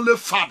 Heavenly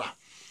Father.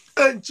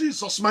 In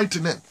Jesus'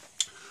 mighty name.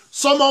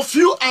 Some of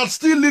you are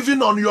still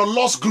living on your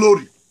lost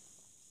glory.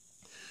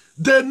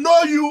 They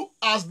know you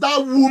as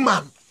that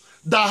woman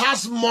that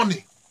has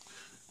money.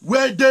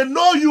 Where they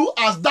know you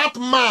as that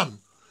man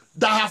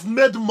that have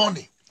made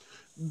money.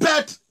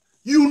 But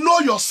you know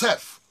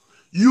yourself.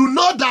 You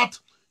know that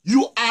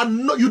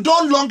you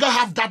don't longer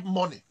have that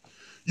money.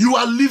 You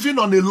are living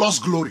on a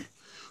lost glory.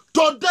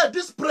 Today,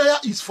 this prayer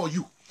is for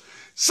you.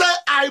 Say,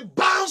 I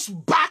bounce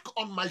back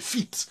on my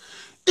feet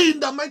in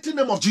the mighty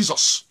name of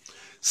Jesus.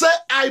 Say,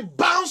 I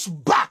bounce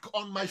back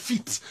on my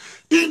feet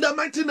in the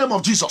mighty name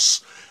of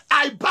Jesus.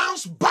 I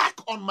bounce back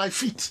on my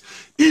feet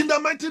in the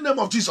mighty name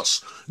of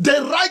Jesus.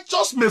 The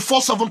righteous may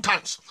fall 7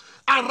 times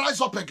and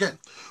rise up again.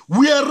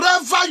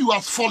 Wherever you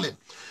have fallen,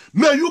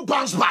 may you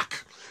bounce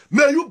back.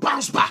 May you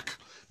bounce back.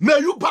 May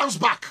you bounce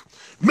back.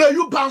 May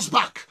you bounce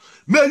back.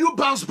 May you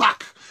bounce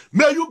back.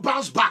 May you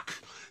bounce back.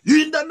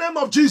 In the name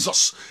of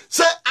Jesus,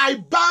 say, I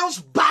bounce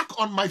back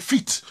on my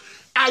feet.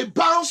 I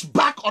bounce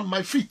back on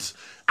my feet.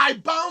 I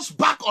bounce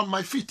back on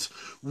my feet.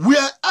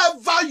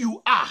 Wherever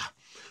you are,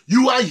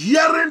 You are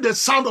hearing the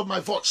sound of my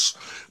voice.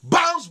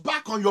 Bounce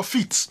back on your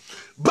feet.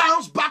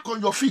 Bounce back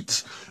on your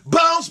feet.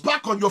 Bounce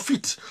back on your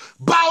feet.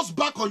 Bounce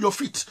back on your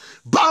feet.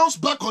 Bounce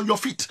back on your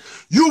feet.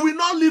 You will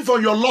not live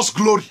on your lost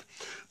glory.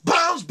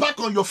 Bounce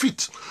back on your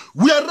feet.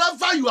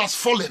 Wherever you have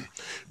fallen,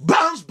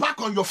 bounce back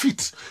on your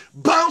feet.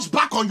 Bounce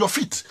back on your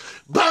feet.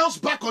 Bounce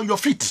back on your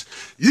feet.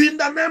 In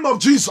the name of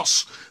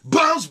Jesus,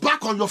 bounce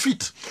back on your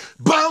feet.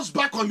 Bounce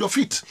back on your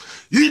feet.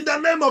 In the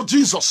name of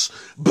Jesus,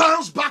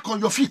 bounce back on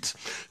your feet.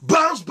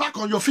 Bounce back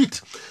on your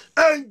feet.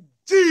 In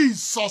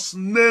Jesus'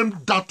 name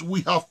that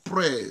we have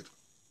prayed.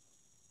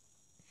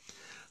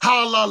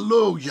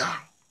 Hallelujah.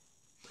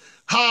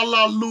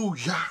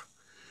 Hallelujah.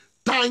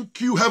 Thank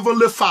you,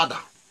 Heavenly Father.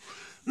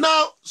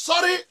 Now,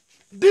 sorry,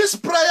 this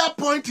prayer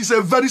point is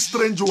a very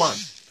strange one.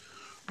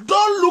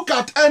 Don't look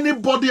at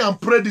anybody and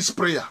pray this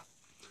prayer.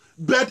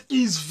 But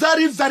it's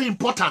very, very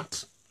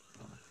important.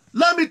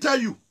 Let me tell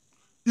you,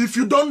 if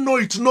you don't know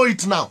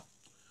it now.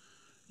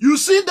 You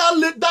see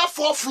that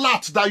 4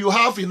 flats that you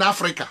have in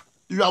Africa.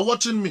 You are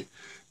watching me.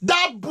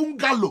 That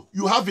bungalow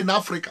you have in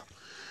Africa.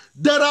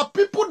 There are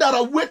people that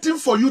are waiting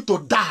for you to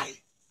die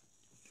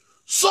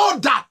so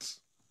that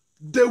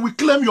they will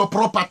claim your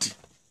property.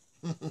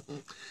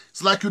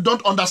 It's like you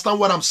don't understand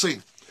what I'm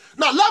saying.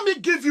 Now, let me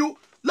tell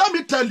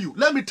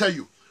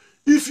you.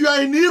 If you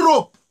are in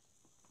Europe,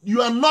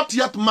 you are not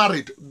yet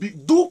married.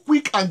 Do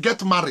quick and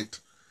get married.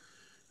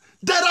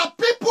 There are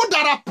people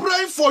that are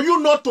praying for you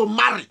not to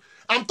marry.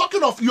 I'm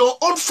talking of your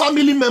own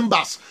family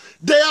members.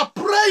 They are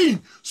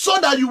praying so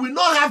that you will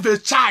not have a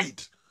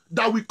child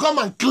that will come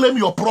and claim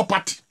your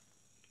property.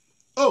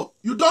 Oh,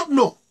 you don't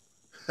know.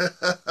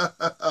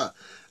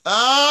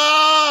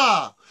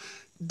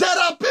 There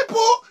are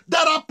people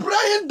that are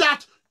praying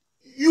that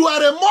you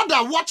are a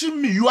mother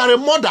watching me. You are a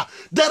mother.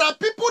 There are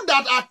people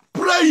that are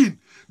praying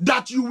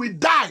that you will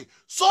die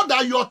so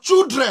that your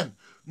children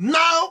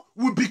now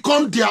will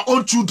become their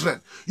own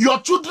children. Your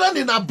children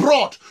in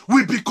abroad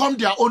will become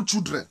their own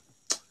children.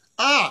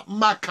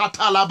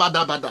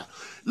 Makatalabadabada.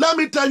 Let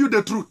me tell you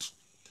the truth.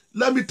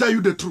 Let me tell you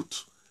the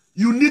truth.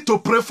 You need to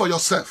pray for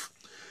yourself.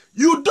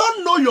 You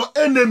don't know your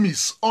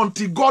enemies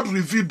until God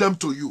reveals them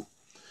to you.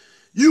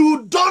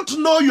 You don't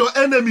know your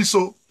enemies,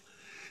 so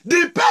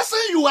the person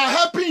you are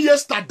helping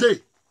yesterday,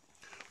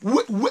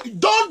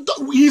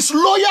 he's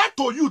loyal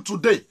to you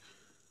today.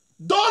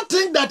 Don't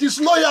think that he's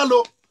loyal.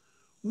 No.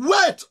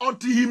 Wait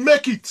until he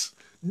make it.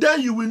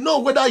 Then you will know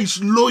whether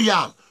he's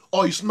loyal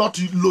or he's not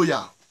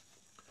loyal.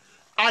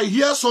 I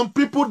hear some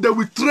people, they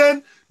will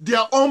train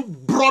their own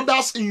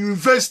brothers in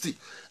university.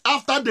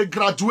 After they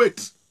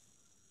graduate,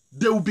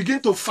 they will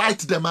begin to fight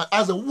them and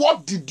ask them,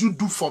 what did you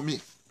do for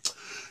me?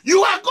 You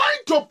are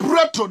going to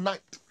pray tonight.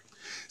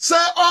 Say,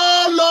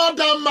 oh Lord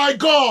and my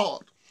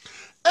God,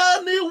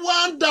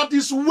 anyone that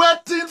is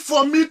waiting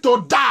for me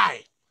to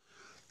die,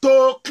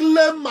 to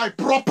claim my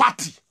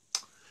property,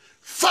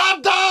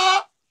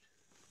 Father,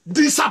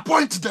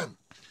 disappoint them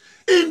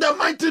in the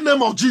mighty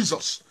name of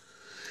Jesus.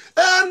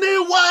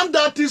 Anyone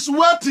that is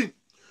waiting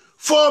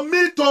for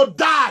me to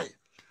die,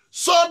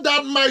 so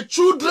that my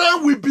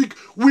children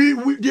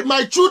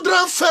my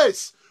children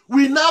face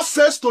will now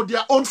face to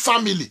their own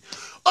family.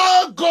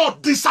 Oh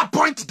God,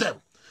 disappoint them.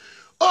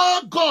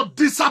 Oh God,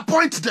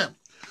 disappoint them.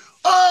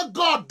 Oh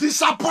God,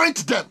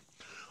 disappoint them.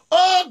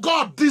 Oh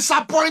God,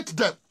 disappoint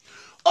them.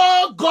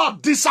 Oh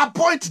God,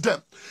 disappoint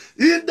them.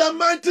 In the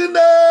mighty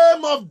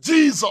name of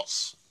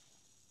Jesus.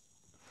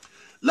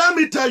 Let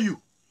me tell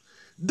you,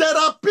 there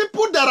are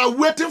people that are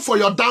waiting for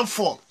your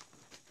downfall.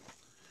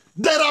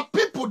 There are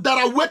people that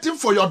are waiting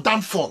for your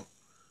downfall.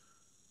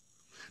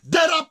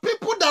 There are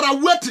people that are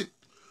waiting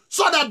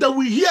so that they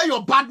will hear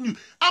your bad news.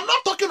 I'm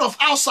not talking of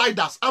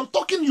outsiders. I'm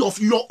talking of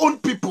your own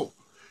people.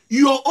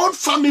 Your own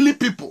family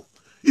people.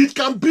 It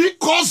can be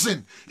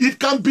cousin. It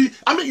can be,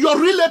 your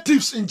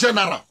relatives in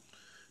general.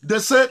 They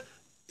said,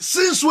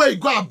 since we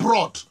go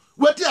abroad,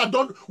 what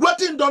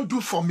don't do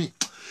for me.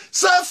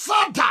 Say,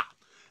 Father,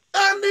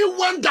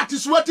 anyone that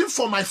is waiting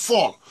for my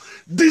fall,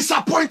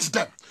 disappoint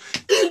them.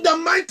 In the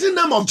mighty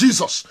name of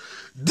Jesus,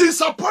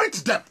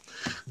 disappoint them.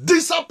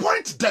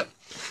 Disappoint them.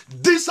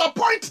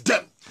 Disappoint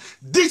them.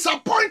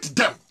 Disappoint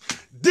them.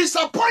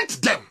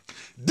 Disappoint them.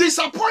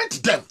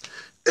 Disappoint them.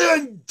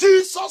 In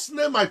Jesus'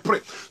 name I pray.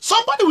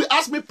 Somebody will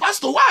ask me,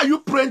 Pastor, why are you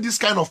praying this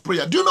kind of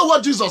prayer? Do you know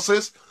what Jesus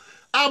says?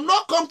 I've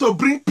not come to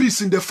bring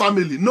peace in the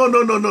family.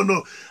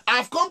 No.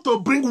 I've come to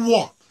bring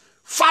war.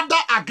 Father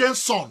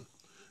against son.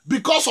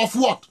 Because of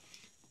what?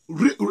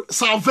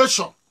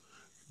 Salvation.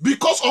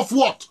 Because of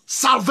what?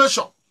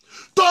 Salvation.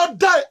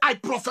 Today I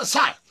prophesy.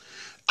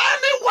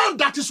 Anyone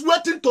that is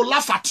waiting to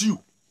laugh at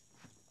you,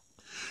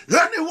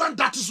 anyone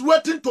that is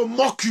waiting to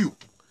mock you,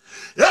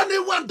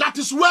 anyone that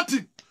is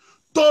waiting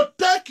to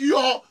take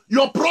your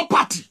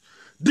property,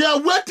 they are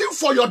waiting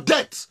for your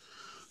death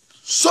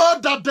so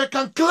that they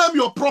can claim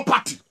your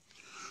property.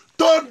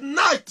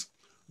 Tonight,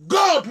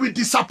 God will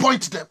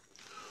disappoint them.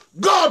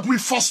 God will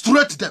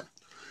frustrate them.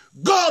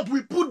 God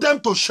will put them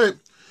to shame.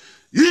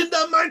 In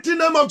the mighty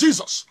name of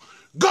Jesus,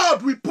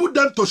 God will put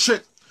them to shame.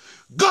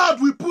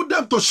 God will put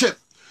them to shame.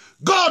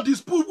 God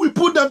is we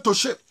put them to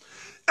shame.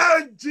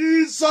 In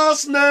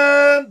Jesus'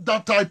 name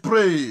that I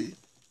pray.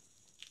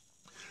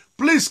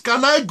 Please,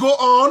 can I go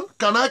on?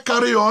 Can I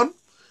carry on?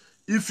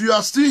 If you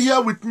are still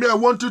here with me, I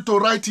want you to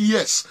write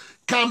yes.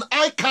 Can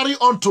I carry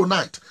on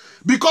tonight?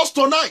 Because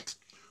tonight,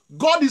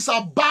 God is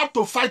about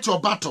to fight your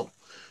battle.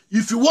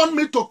 If you want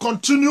me to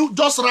continue,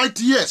 just write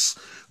yes.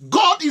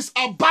 God is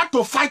about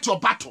to fight your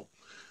battle.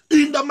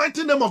 In the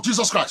mighty name of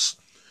Jesus Christ.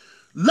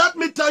 Let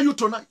me tell you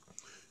tonight,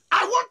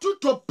 I want you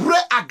to pray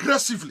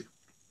aggressively.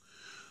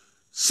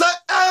 Say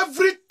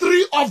every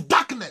tree of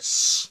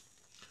darkness,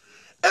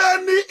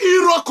 any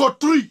iroko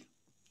tree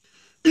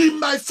in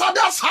my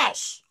father's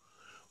house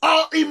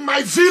or in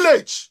my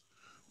village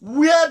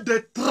where they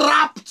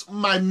trapped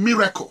my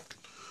miracle,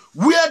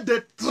 where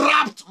they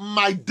trapped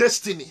my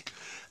destiny,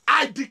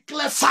 I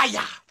declare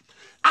fire.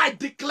 I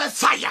declare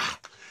fire.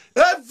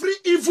 Every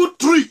evil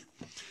tree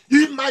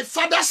in my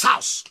father's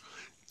house,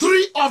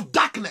 tree of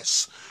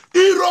darkness,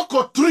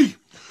 iroko tree,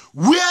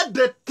 where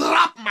they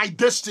trap my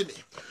destiny.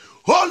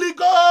 Holy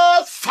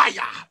Ghost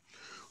fire.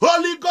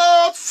 Holy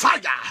Ghost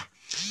fire.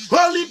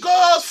 Holy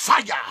Ghost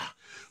fire.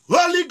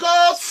 Holy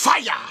Ghost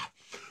fire.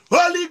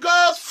 Holy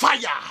Ghost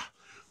fire.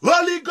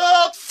 Holy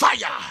Ghost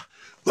fire.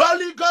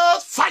 Holy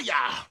Ghost fire.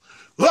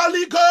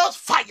 Holy Ghost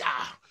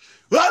fire.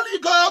 Holy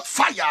Ghost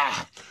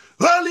fire.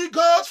 Holy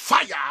Ghost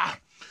fire.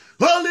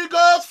 Holy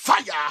Ghost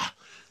fire.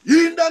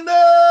 In the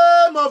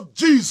name of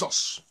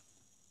Jesus.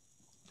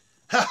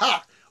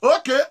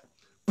 Okay.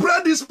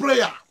 Pray this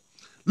prayer.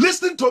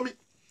 Listen to me.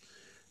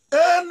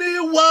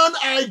 Anyone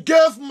I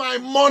gave my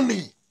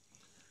money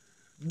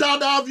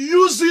that I've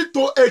used it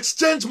to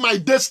exchange my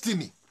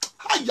destiny.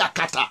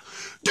 Hayakata.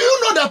 Do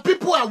you know that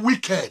people are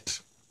wicked?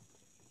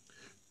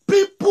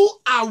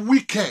 People are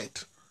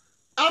wicked.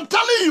 I'm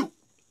telling you.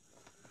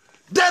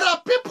 There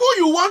are people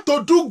you want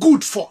to do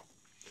good for.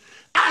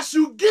 As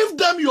you give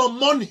them your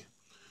money,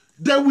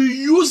 they will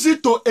use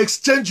it to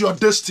exchange your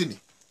destiny.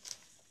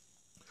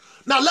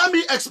 Now let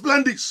me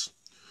explain this.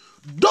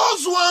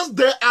 Those ones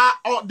they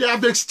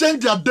have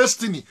exchanged their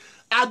destiny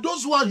are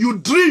those ones you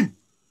dream.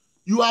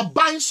 You are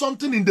buying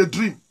something in the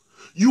dream.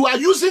 You are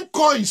using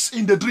coins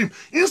in the dream.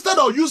 Instead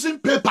of using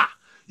paper,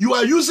 you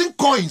are using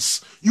coins.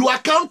 You are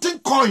counting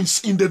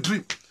coins in the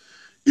dream.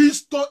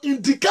 It's to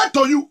indicate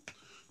to you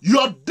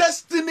your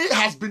destiny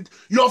has been,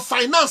 your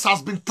finance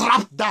has been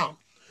trapped down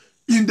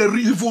in the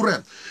evil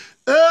realm.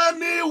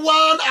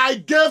 Anyone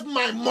I gave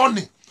my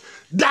money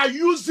that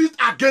used it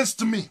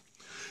against me,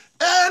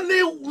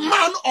 any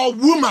man or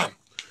woman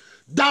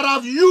that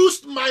have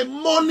used my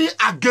money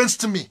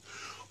against me,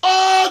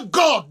 oh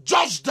God,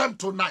 judge them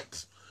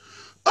tonight.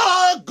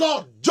 Oh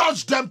God,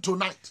 judge them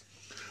tonight.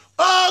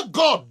 Oh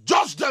God,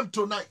 judge them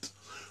tonight.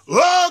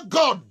 Oh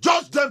God,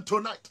 judge them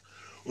tonight.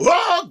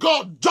 Oh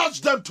God,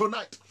 judge them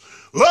tonight.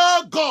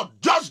 Oh God,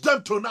 judge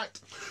them tonight.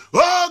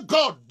 Oh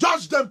God,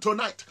 judge them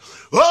tonight.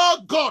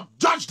 Oh God,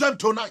 judge them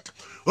tonight.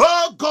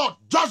 Oh God,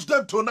 judge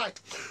them tonight.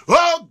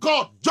 Oh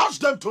God, judge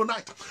them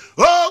tonight.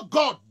 Oh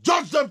God,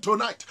 judge them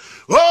tonight.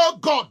 Oh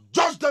God,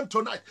 judge them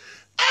tonight.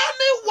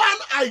 Anyone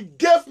I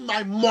gave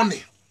my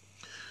money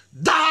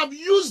that have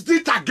used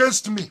it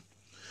against me,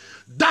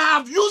 that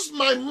have used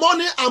my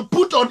money and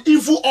put on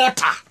evil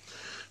altar,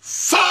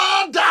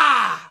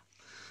 Father,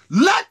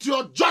 let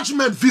your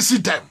judgment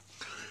visit them.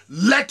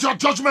 Let your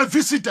judgment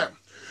visit them.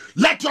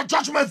 Let your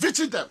judgment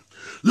visit them.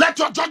 Let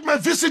your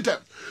judgment visit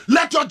them.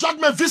 Let your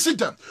judgment visit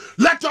them.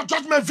 Let your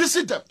judgment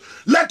visit them.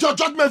 Let your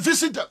judgment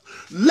visit them.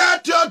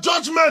 Let your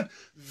judgment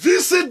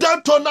visit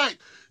them tonight.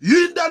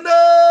 In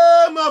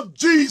the name of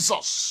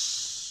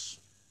Jesus.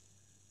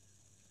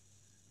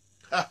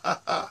 Now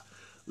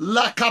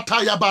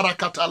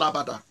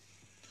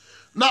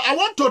I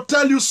want to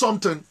tell you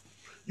something.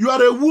 You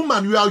are a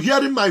woman. You are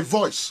hearing my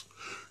voice.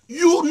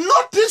 You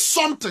notice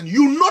something.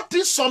 You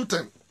notice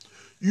something.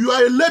 You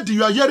are a lady.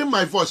 You are hearing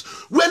my voice.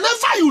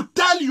 Whenever you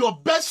tell your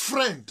best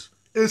friend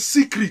a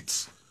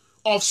secret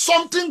of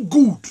something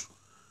good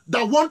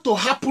that want to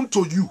happen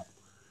to you,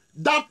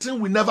 that thing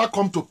will never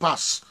come to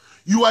pass.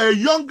 You are a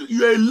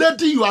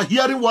lady. You are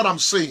hearing what I'm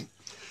saying.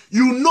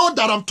 You know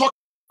that I'm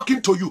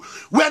talking to you.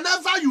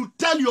 Whenever you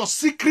tell your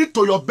secret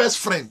to your best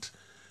friend,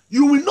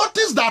 you will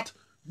notice that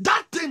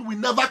that thing will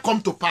never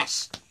come to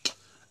pass.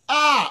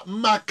 Ah,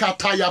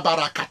 makataya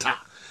barakata.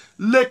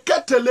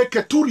 Lekete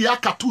leketuria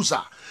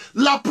katuza.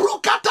 La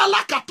prokata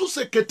la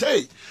katuse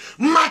kete.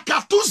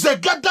 Makatuze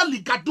gada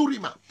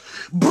ligadurima.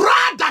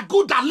 Brada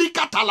guda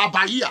likata la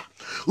bahia.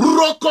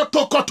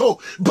 Rokotokoto.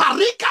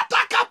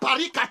 Barikataka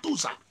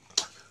parikatuza.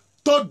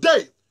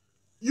 Today,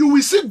 you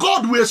will see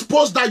God will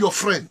expose that your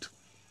friend.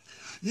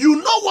 You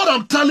know what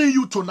I'm telling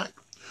you tonight.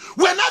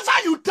 Whenever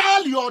you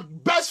tell your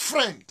best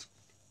friend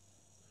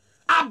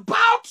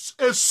about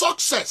a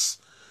success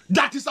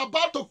that is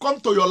about to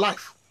come to your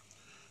life,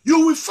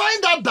 you will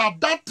find out that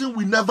that thing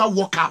will never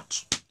work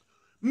out.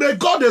 May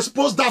God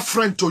expose that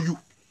friend to you.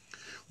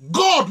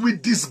 God will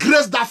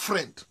disgrace that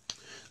friend.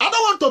 I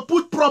don't want to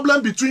put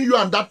problem between you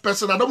and that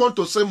person. I don't want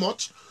to say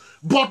much.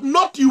 But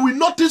you will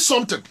notice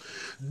something.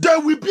 There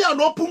will be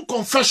an open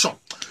confession.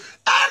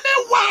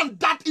 Anyone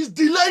that is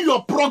delaying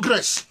your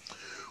progress,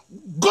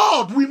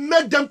 God will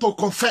make them to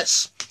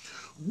confess.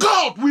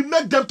 God will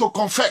make them to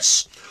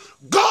confess.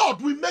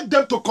 God will make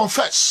them to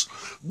confess.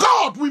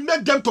 God will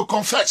make them to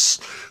confess.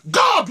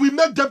 God will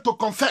make them to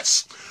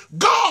confess.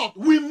 God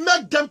will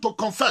make them to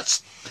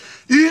confess.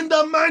 In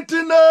the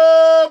mighty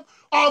name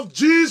of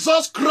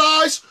Jesus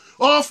Christ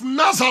of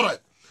Nazareth.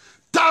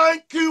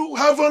 Thank you,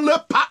 Heavenly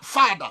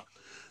Father.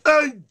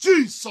 In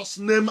Jesus'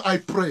 name I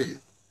pray.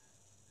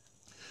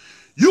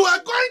 You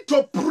are going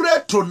to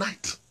pray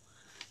tonight.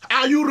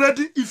 Are you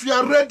ready? If you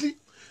are ready,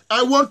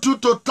 I want you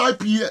to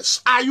type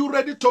yes. Are you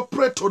ready to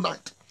pray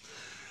tonight?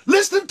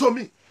 Listen to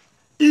me.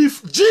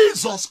 If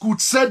Jesus could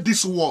say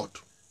this word,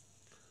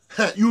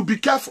 you be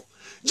careful.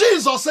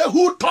 Jesus said,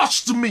 who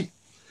touched me?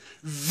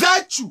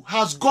 Virtue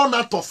has gone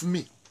out of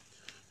me.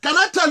 Can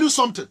I tell you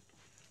something?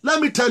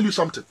 Let me tell you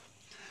something.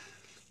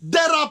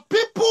 There are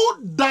people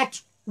that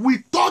will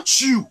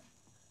touch you.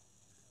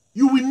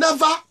 You will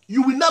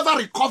never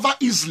recover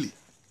easily.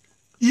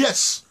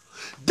 Yes.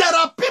 There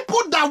are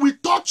people that will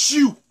touch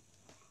you.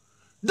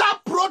 That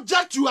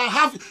project you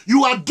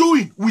are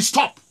doing will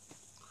stop.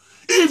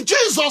 If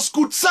Jesus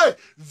could say,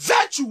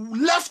 virtue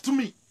left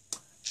me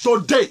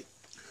today,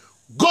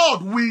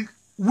 God will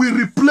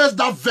replace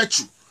that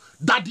virtue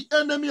that the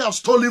enemy has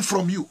stolen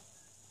from you.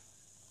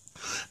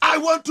 I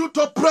want you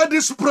to pray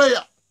this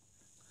prayer.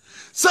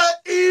 Say,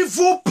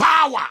 evil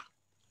power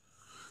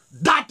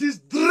that is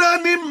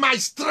draining my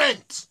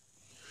strength,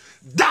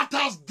 that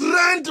has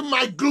drained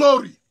my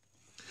glory,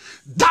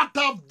 that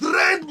have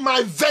drained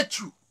my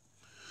virtue,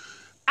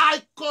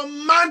 I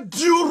command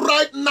you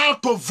right now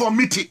to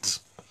vomit it.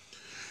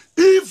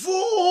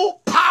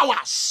 Evil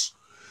powers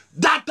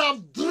that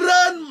have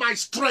drained my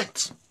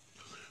strength.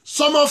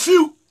 Some of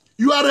you,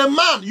 you are a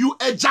man, you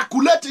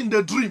ejaculate in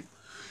the dream.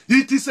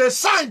 It is a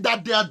sign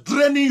that they are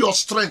draining your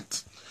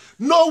strength.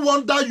 No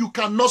wonder you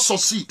cannot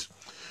succeed.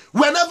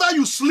 Whenever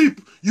you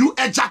sleep, you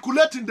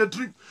ejaculate in the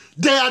dream.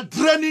 They are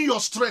draining your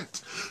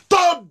strength.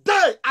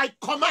 Today, I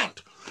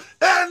command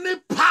any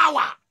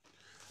power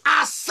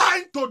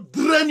assigned to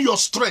drain your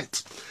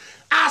strength,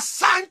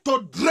 assigned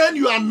to drain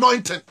your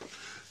anointing,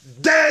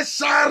 they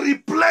shall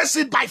replace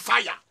it by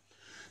fire.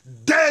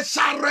 They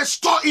shall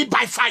restore it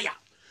by fire.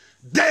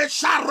 They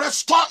shall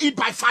restore it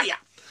by fire.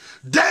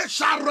 They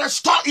shall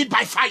restore it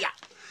by fire.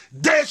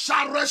 They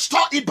shall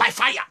restore it by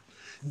fire.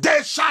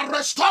 They shall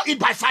restore it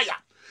by fire.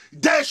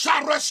 They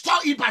shall restore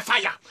it by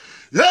fire.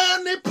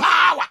 Any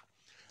power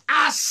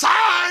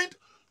assigned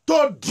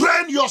to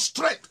drain your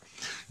strength,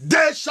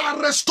 they shall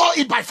restore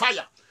it by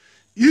fire.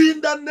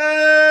 In the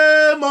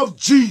name of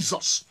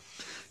Jesus.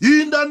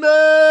 In the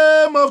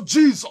name of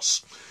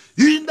Jesus.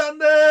 In the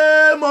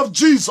name of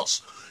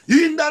Jesus.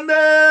 In the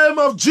name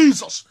of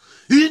Jesus.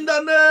 In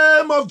the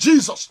name of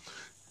Jesus.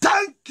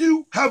 Thank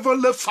you,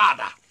 Heavenly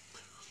Father.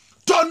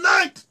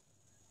 Tonight,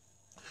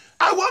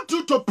 I want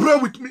you to pray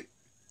with me.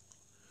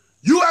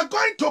 You are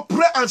going to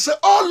pray and say,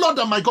 oh Lord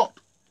and my God.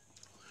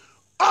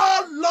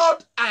 Oh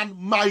Lord and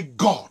my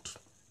God.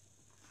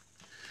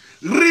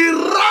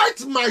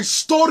 Rewrite my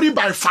story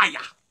by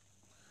fire.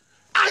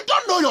 I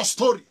don't know your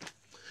story.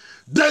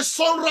 The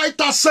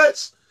songwriter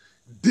says,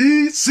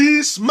 this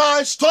is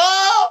my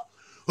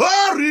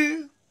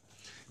story.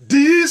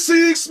 This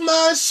is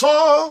my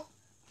song.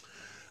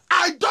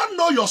 I don't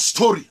know your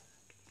story.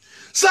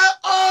 Say,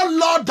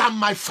 oh Lord and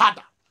my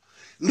Father,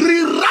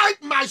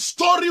 rewrite my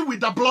story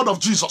with the blood of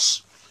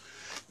Jesus.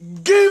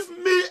 Give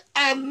me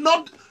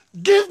another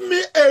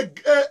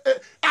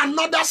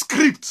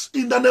script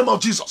in the name of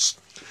Jesus.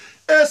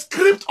 A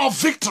script of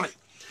victory.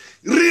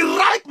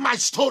 Rewrite my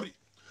story.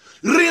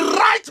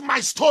 Rewrite my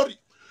story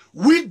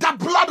with the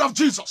blood of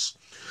Jesus.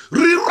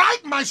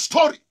 Rewrite my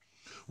story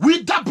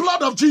with the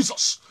blood of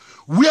Jesus.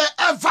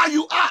 Wherever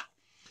you are,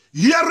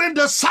 hearing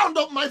the sound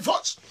of my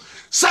voice,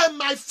 say,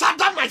 my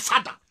Father,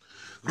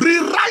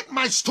 rewrite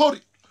my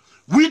story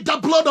with the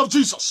blood of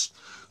Jesus.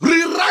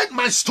 Rewrite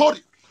my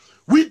story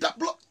with the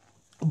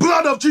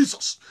blood of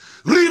Jesus.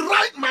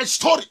 Rewrite my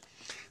story.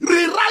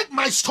 Rewrite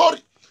my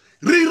story.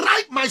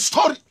 Rewrite my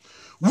story.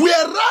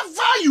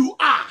 Wherever you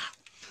are,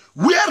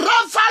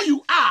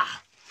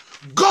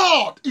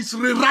 God is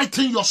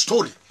rewriting your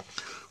story.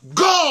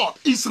 God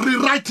is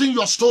rewriting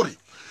your story.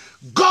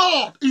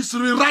 God is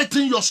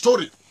rewriting your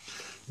story.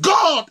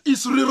 God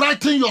is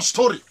rewriting your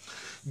story.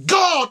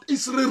 God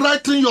is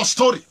rewriting your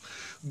story.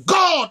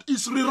 God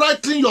is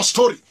rewriting your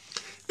story.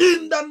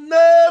 In the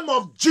name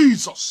of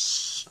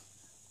Jesus.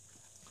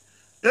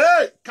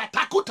 Hey,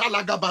 katakuta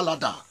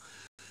lagabalada.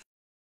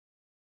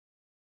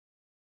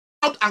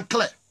 Out and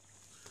clear.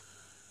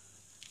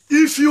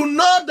 If you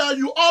know that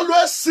you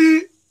always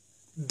see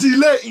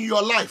delay in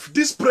your life,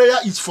 this prayer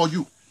is for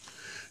you.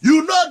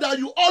 You know that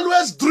you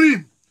always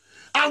dream,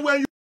 and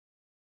when you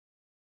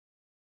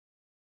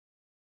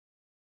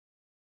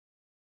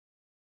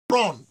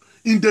run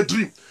in the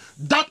dream,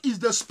 that is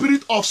the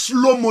spirit of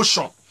slow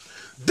motion.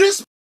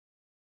 This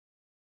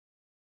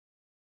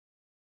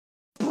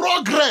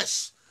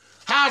progress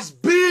has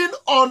been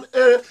on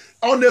a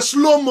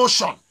slow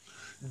motion.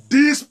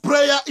 This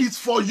prayer is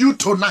for you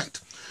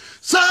tonight.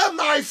 Say,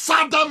 my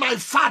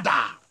Father,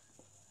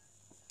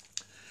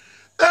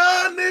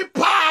 any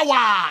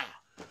power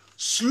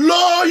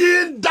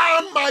slowing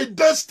down my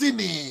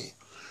destiny,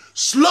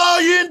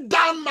 slowing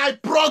down my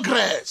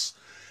progress,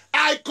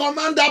 I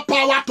command that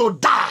power to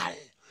die.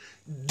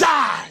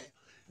 Die.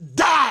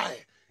 Die.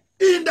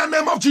 In the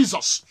name of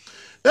Jesus.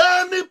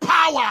 Any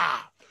power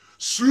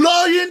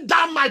slowing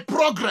down my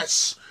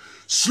progress,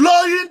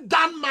 slowing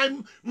down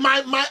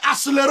my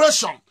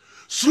acceleration,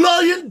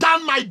 slowing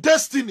down my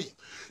destiny,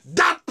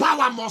 that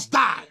power must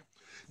die.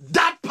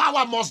 That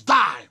power must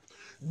die.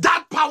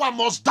 That power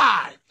must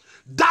die.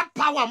 That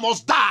power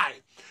must die.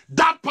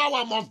 That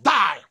power must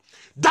die.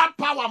 That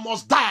power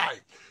must die.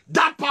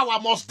 That power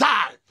must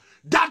die.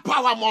 That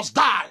power must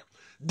die.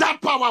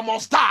 That power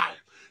must die.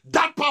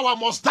 That power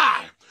must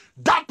die.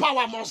 That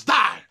power must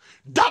die.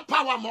 That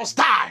power must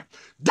die.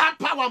 That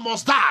power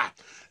must die.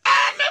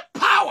 Any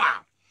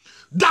power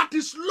that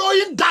is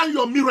slowing down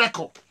your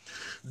miracle,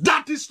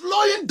 that is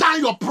slowing down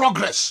your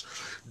progress,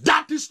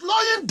 that is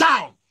slowing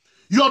down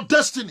your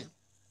destiny,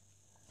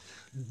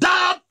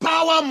 that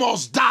power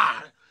must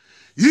die.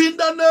 In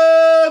the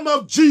name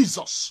of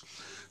Jesus,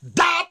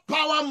 that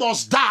power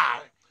must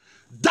die.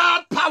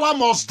 That power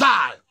must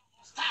die.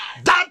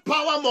 That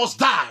power must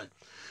die.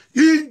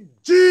 In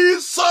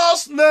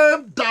Jesus'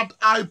 name that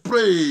I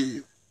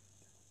pray.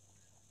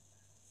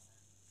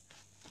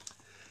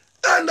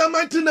 In the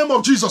mighty name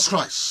of Jesus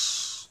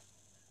Christ.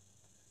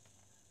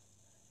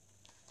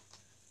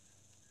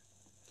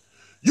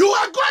 You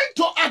are going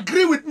to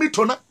agree with me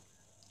tonight.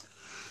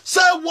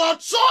 Say,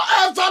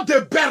 whatsoever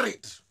they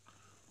buried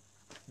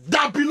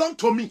that belong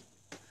to me.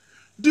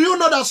 Do you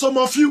know that some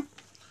of you,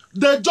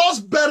 they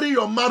just bury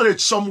your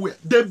marriage somewhere.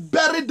 They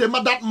bury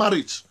that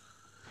marriage.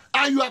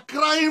 And you are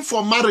crying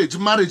for marriage.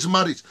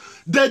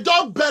 They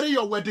just bury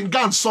your wedding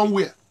gown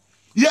somewhere.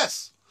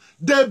 Yes.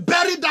 They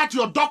bury that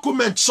your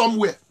document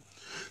somewhere.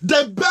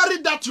 They bury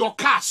that your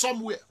car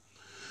somewhere.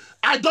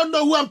 I don't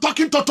know who I'm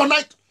talking to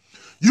tonight.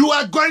 You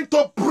are going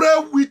to pray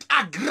with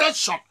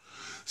aggression.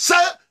 Say,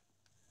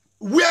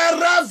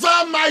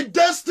 wherever my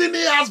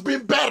destiny has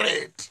been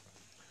buried,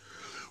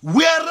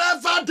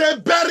 wherever they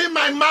bury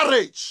my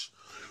marriage,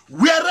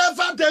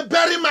 wherever they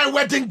bury my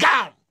wedding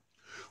gown,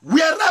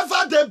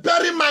 wherever they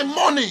bury my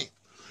money,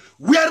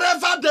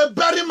 wherever they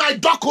bury my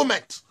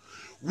document,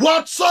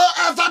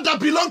 whatsoever that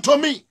belong to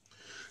me,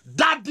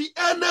 that the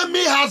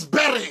enemy has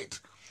buried,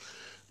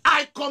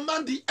 I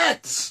command the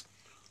earth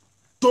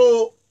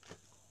to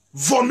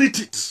vomit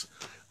it.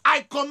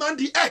 I command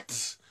the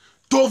earth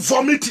to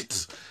vomit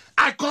it.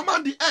 I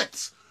command the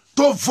earth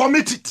to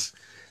vomit it.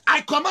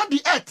 I command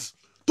the earth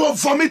to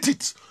vomit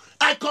it.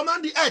 I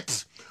command the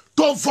earth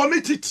to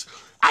vomit it.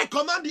 I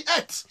command the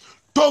earth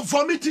to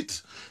vomit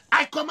it.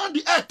 I command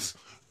the earth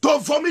to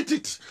vomit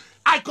it.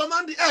 I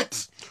command the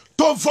earth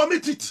to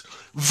vomit it.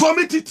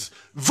 Vomit it.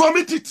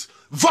 Vomit it.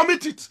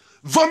 Vomit it.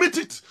 Vomit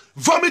it.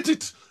 Vomit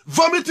it.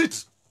 Vomit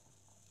it.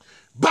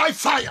 By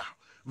fire.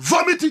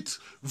 Vomit it.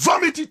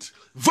 Vomit it.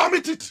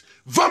 Vomit it.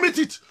 Vomit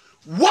it.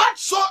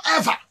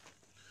 Whatsoever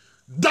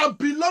that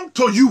belong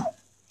to you,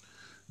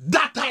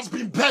 that has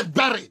been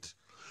buried,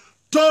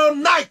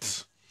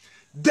 tonight,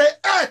 the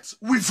earth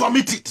will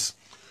vomit it.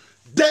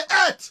 The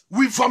earth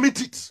will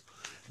vomit it.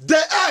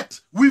 The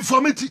earth will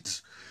vomit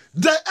it.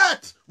 The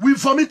earth will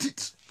vomit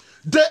it.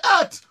 The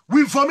earth will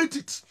vomit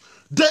it.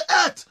 The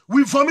earth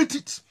will vomit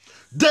it.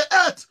 The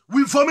earth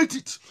will vomit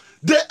it.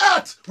 The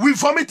earth will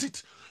vomit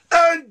it.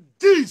 In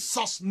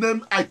Jesus'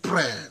 name I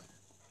pray.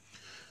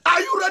 Are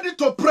you ready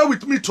to pray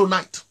with me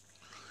tonight?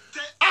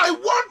 I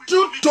want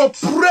you to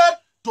pray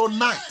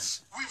tonight.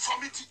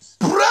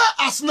 Pray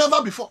as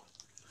never before.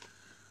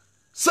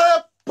 Say,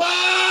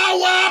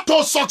 power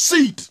to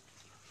succeed.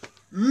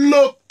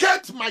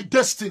 Locate my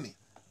destiny.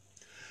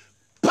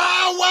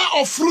 Power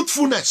of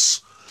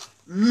fruitfulness.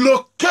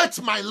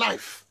 Locate my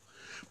life.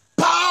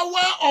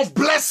 Power of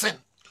blessing.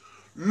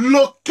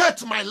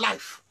 Locate my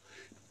life.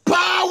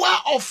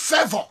 Power of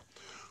favor.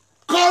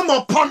 Come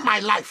upon my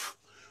life.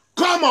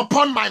 Come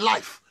upon my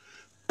life.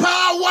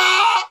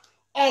 Power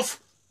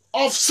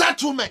of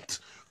settlement.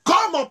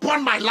 Come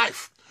upon my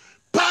life.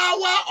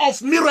 Power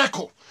of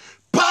miracle.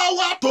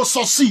 Power to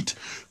succeed.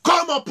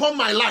 Come upon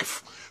my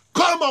life.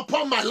 Come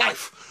upon my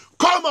life.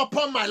 Come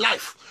upon my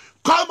life.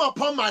 Come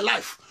upon my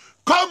life.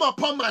 Come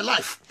upon my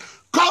life.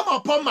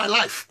 Come upon my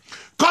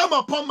life. Come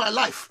upon my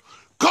life.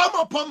 Come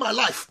upon my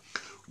life.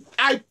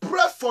 I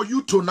pray for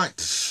you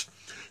tonight.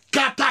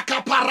 Kata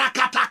kapara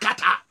kata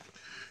kata.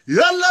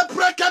 Yele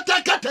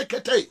prekete kete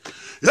kete.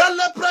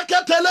 Yele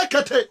prekete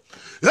lekete.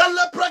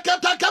 Yele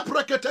prekete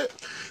kaprekete.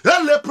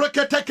 Yele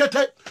prekete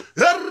kete.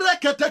 Yele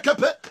kete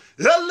kepe.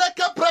 Yele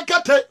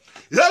kaprekete.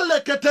 Yele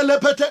kete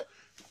lepete.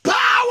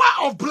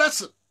 Power of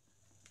blessing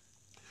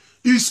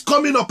is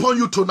coming upon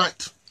you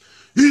tonight.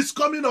 Is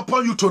coming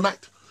upon you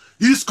tonight.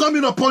 Is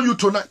coming upon you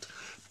tonight.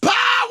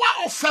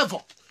 Power of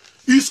favor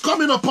is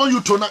coming upon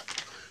you tonight.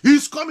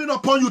 Is coming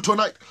upon you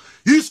tonight.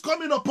 Is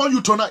coming upon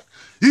you tonight.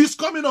 Is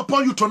coming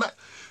upon you tonight.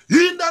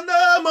 In the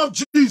name of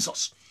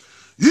Jesus.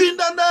 In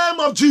the name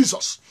of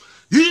Jesus.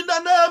 In the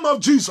name of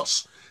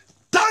Jesus.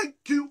 Thank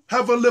you,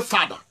 Heavenly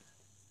Father.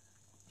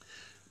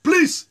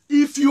 Please,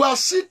 if you are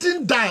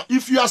sitting down,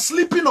 if you are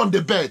sleeping on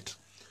the bed,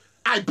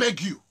 I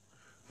beg you,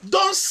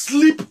 don't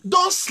sleep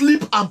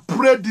and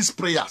pray these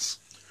prayers.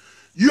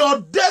 Your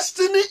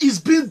destiny is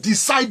being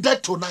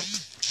decided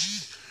tonight.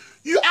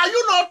 Are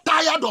you not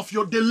tired of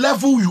the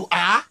level you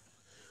are?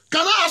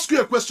 Can I ask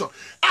you a question?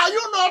 Are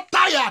you not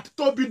tired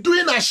to be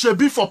doing a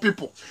shebi for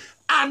people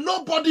and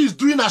nobody is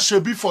doing a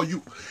shebi for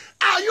you?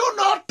 Are you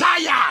not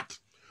tired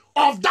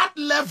of that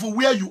level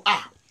where you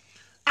are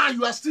and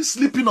you are still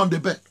sleeping on the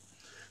bed?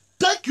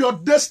 Take your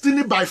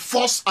destiny by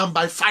force and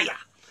by fire.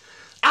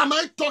 Am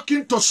I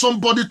talking to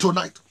somebody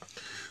tonight?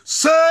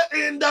 Say,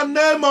 in the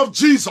name of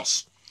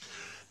Jesus,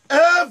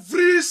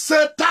 every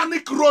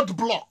satanic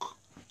roadblock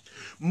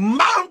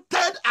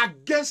mounted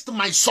against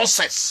my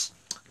success,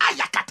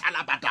 every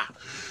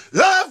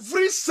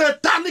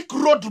satanic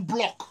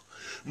roadblock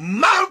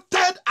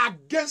mounted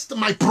against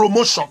my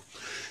promotion,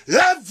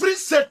 every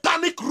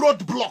satanic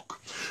roadblock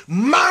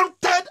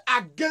mounted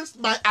against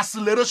my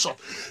acceleration,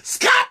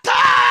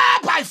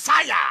 scatter by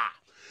fire,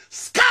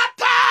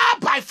 scatter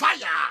by fire.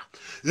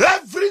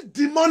 Every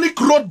demonic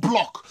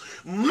roadblock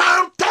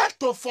mounted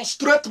to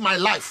frustrate my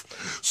life,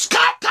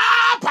 scatter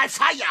by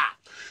fire,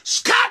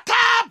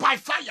 scatter by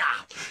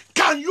fire.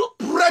 Can you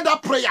pray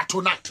that prayer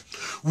tonight?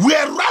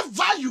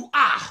 Wherever you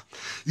are,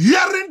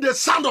 hearing the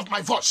sound of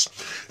my voice,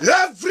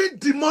 every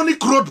demonic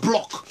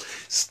roadblock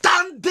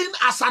standing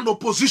as an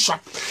opposition,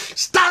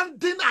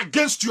 standing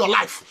against your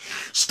life,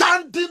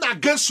 standing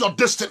against your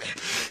destiny,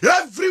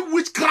 every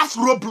witchcraft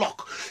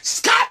roadblock,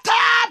 scatter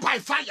by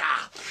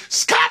fire,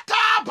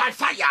 scatter by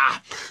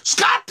fire,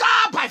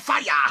 scatter by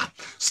fire,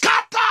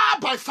 scatter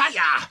by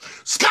fire,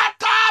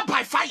 scatter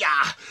by fire,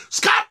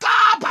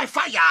 scatter by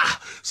fire,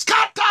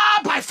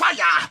 scatter by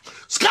fire,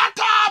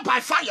 scatter by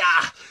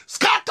fire,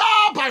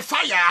 scatter by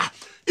fire,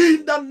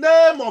 in the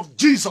name of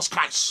Jesus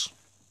Christ.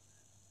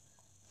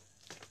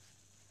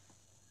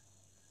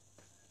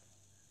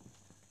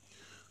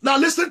 Now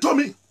listen to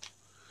me.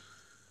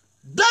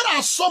 There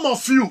are some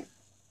of you,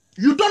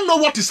 you don't know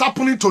what is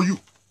happening to you.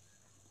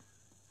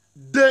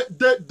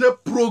 The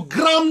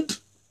programmed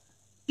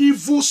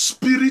evil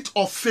spirit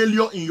of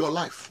failure in your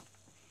life.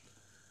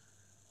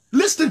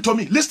 Listen to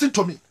me, listen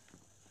to me.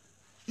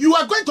 You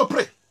are going to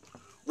pray.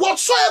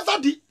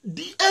 Whatsoever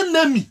the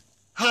enemy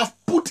have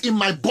put in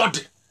my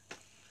body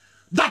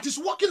that is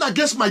working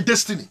against my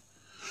destiny,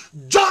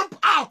 jump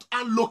out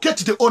and locate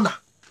the owner.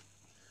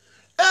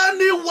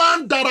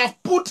 Anyone that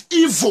have put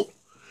evil,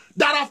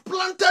 that have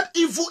planted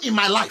evil in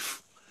my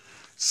life,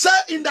 say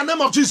in the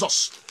name of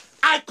Jesus,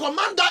 I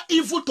command that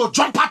evil to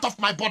jump out of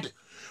my body.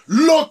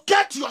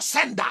 Locate your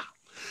sender.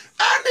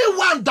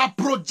 Anyone that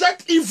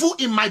project evil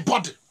in my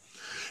body,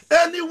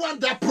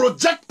 anyone that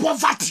project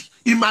poverty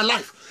in my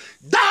life,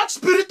 that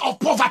spirit of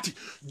poverty,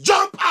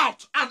 jump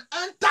out and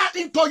enter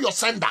into your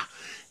sender.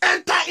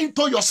 Enter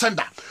into your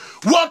sender.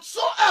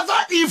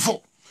 Whatsoever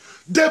evil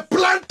they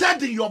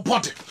planted in your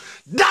body,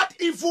 that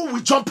evil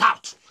will jump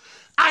out.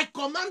 I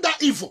command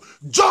that evil,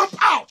 jump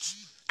out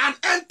and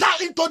enter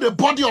into the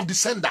body of the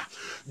sender.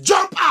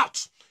 Jump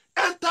out,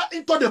 enter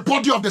into the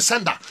body of the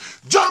sender.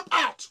 Jump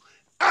out,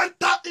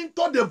 enter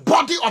into the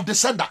body of the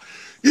sender.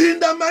 In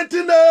the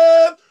mighty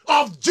name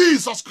of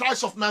Jesus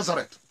Christ of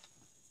Nazareth.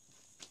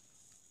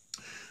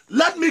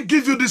 Let me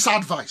give you this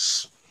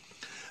advice.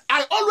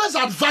 I always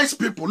advise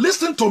people,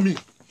 listen to me.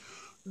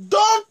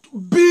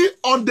 Don't be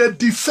on the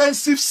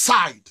defensive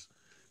side.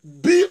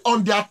 Be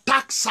on the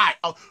attack side,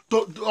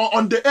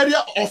 on the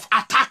area of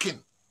attacking.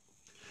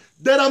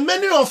 There are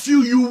many of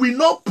you, you will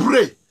not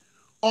pray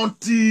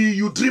until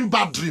you dream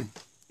bad dream.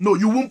 No,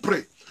 you won't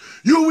pray.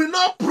 You will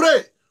not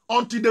pray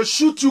until they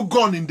shoot you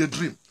gun in the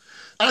dream.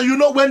 And you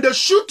know, when they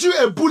shoot you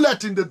a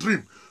bullet in the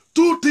dream,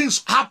 two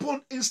things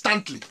happen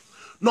instantly.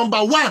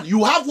 Number one,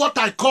 you have what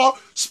I call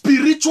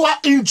spiritual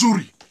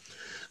injury.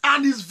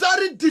 And it's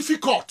very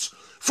difficult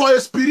for a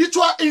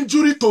spiritual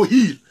injury to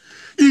heal.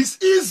 It's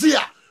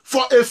easier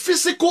for a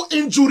physical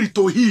injury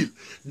to heal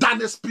than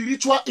a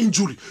spiritual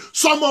injury.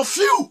 Some of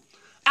you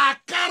are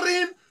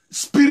carrying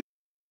spiritual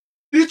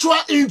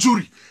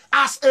injury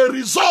as a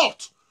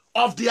result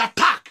of the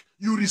attack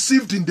you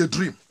received in the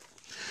dream.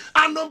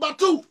 And number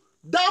two,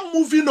 that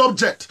moving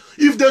object,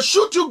 if they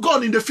shoot you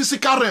gun in the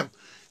physical realm,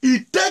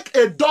 it take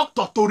a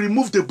doctor to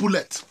remove the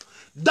bullet.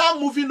 That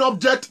moving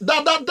object,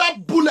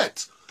 that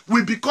bullet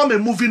will become a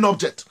moving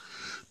object.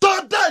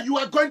 Today you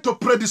are going to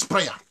pray this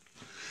prayer.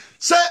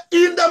 Say,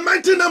 in the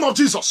mighty name of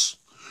Jesus,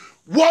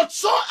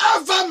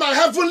 whatsoever my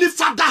heavenly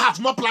Father has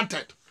not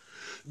planted,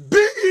 be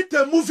it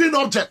a moving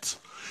object,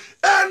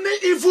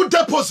 any evil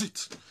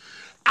deposit,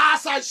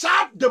 as I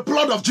shout the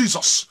blood of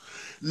Jesus,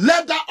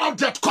 let that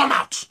object come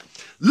out.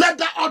 Let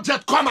that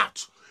object come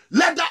out.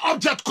 Let that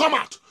object come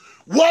out.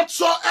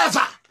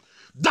 Whatsoever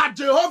that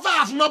Jehovah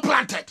has not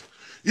planted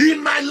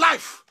in my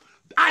life,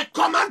 I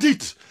command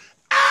it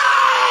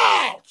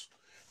out.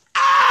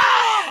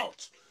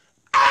 Out.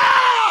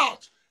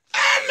 Out.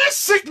 Any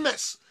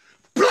sickness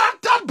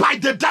planted by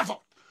the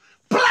devil,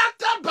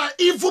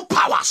 evil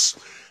powers,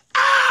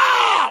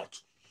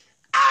 out,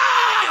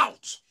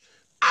 out,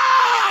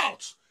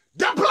 out.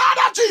 The blood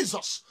of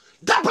Jesus,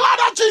 the blood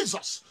of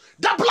Jesus,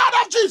 the blood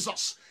of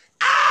Jesus,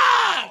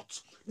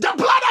 out. The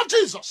blood of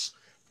Jesus,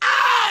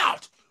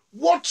 out.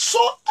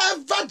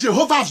 Whatsoever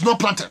Jehovah has not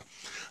planted,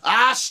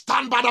 I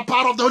stand by the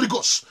power of the Holy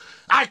Ghost.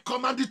 I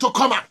command it to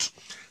come out.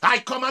 I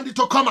command it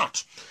to come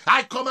out.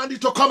 I command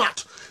it to come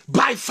out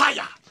by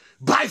fire,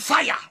 by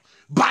fire,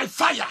 by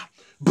fire,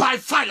 by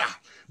fire,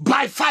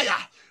 by fire,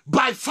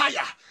 by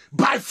fire,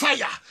 by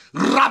fire.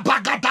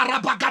 Rabagada,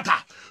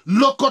 rabagada,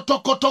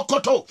 lokoto koto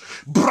koto,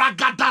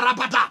 bragada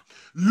rabada,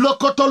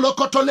 lokoto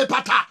lokoto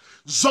lepata,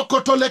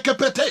 zokoto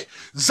lekepete,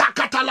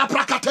 zakata la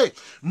prakate,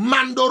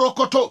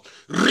 mandorokoto,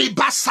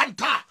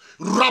 ribasanta,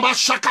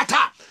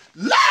 rabashakata,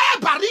 le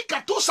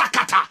barikatu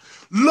sakata,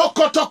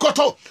 lokoto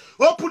koto.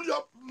 Open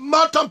your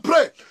mouth and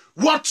pray.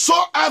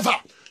 Whatsoever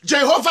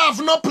Jehovah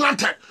have not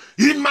planted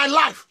in my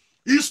life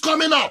is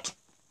coming out.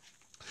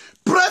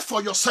 Pray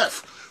for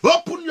yourself.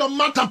 Open your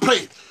mouth and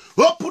pray.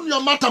 Open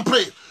your mouth and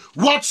pray.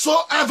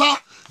 Whatsoever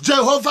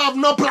Jehovah have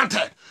not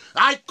planted,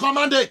 I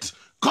command it.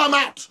 Come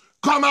out.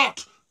 Come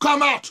out.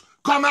 Come out.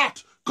 Come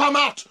out. Come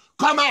out.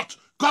 Come out.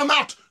 Come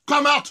out.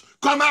 Come out.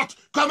 Come out.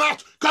 Come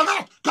out. Come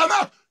out. Come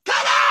out.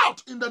 Come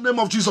out in the name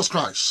of Jesus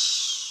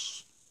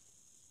Christ.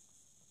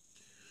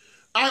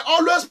 I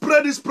always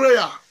pray this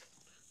prayer.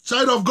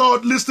 Child of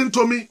God, listen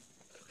to me.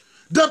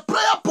 The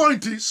prayer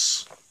point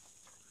is,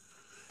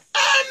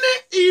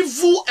 any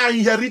evil I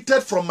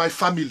inherited from my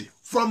family,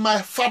 from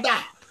my father,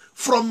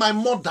 from my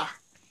mother.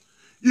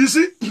 You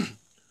see,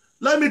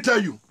 let me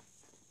tell you,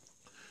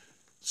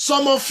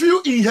 some of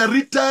you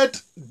inherited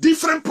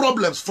different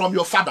problems from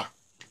your father.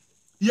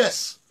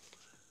 Yes.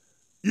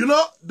 You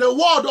know, the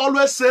word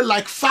always say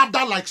like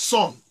father, like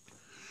son.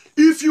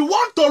 If you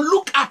want to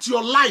look at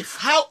your life,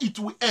 how it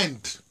will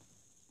end,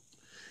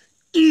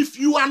 if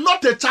you are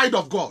not a child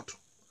of God,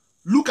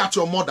 look at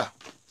your mother.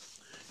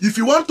 If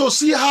you want to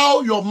see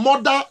how your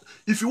mother,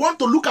 if you want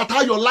to look at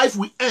how your life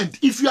will end,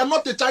 if you are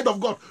not a child of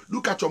God,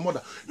 look at your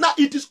mother. Now,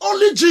 it is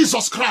only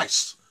Jesus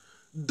Christ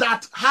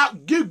that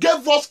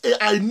gave us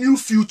a new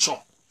future.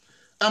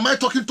 Am I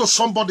talking to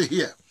somebody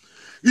here?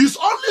 It's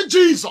only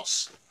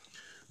Jesus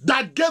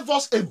that gave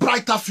us a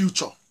brighter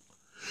future.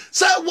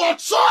 Say,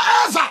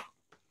 whatsoever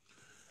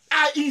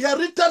I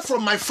inherited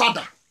from my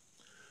father,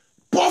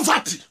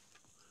 poverty,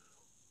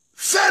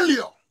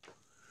 failure,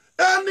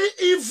 any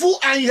evil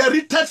I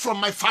inherited from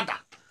my father,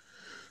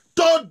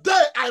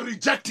 today I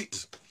reject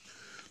it.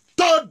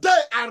 Today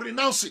I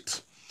renounce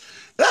it.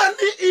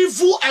 Any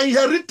evil I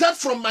inherited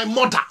from my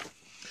mother,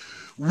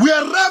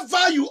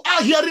 wherever you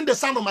are hearing the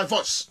sound of my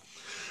voice,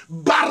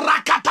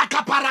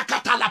 barakataka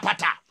parakata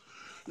lapata,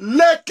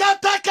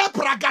 lekataka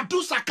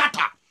pragadu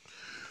sakata.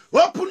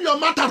 Open your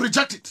mouth and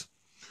reject it.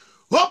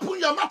 Open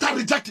your mouth and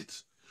reject it.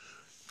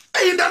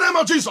 In the name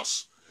of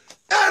Jesus,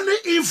 any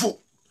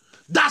evil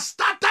that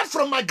started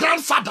from my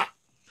grandfather,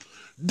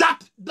 that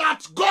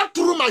got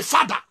through my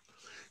father,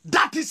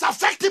 that is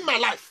affecting my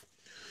life,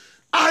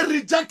 I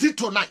reject it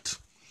tonight.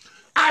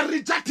 I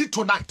reject it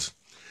tonight.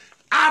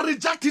 I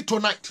reject it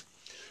tonight.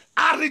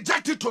 I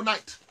reject it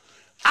tonight.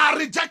 I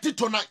reject it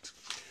tonight.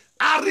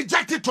 I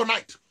reject it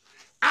tonight.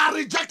 I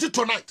reject it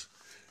tonight.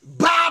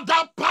 By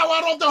the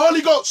power of the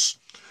Holy Ghost.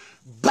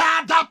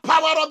 By the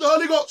power of the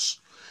Holy Ghost.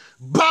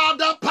 By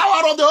the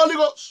power of the Holy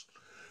Ghost.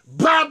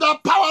 By the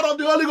power of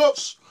the Holy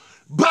Ghost.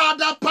 By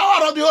the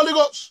power of the Holy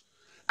Ghost.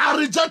 I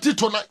reject it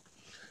tonight.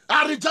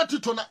 I reject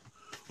it tonight.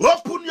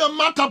 Open your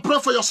mouth and pray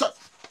for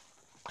yourself.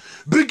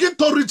 Begin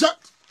to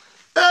reject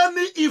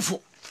any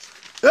evil.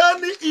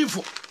 Any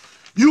evil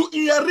you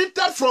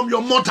inherited from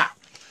your mother.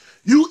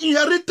 You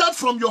inherited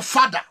from your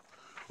father.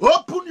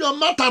 Open your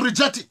mouth and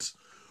reject it.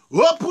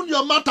 Open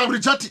your mouth and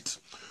reject it.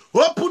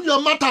 Open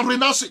your mouth and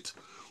renounce it.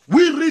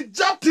 We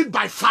reject it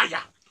by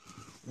fire.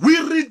 We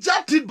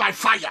reject it by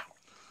fire.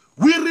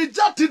 We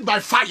reject it by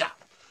fire.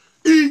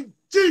 In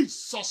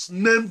Jesus'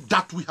 name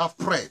that we have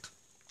prayed.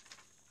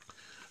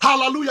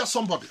 Hallelujah,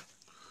 somebody.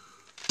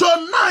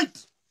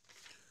 Tonight,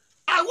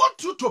 I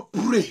want you to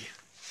pray.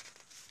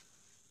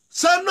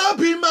 Say, no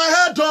be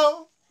my head,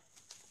 oh.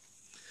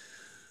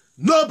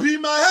 No be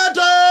my head,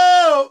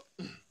 oh.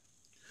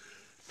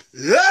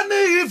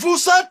 Any evil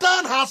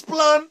Satan has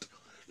planned,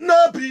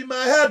 no be my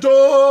head,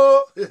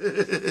 oh.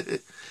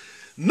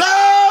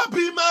 No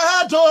be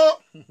my head,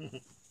 oh.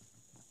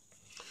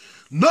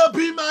 No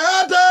be my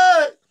head,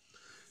 eh.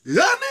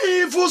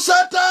 Any evil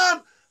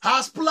Satan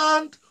has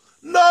planned,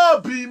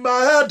 no be my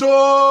head,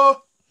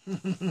 oh.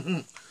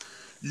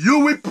 You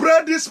will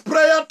pray this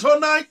prayer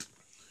tonight.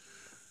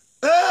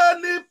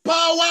 Any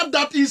power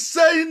that is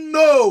saying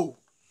no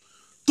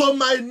to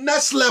my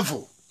next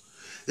level,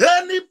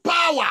 any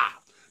power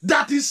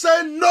that is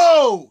saying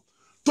no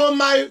to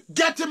my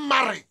getting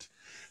married,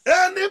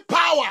 any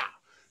power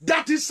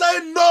that is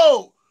saying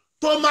no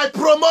to my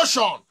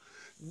promotion,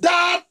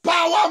 that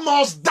power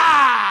must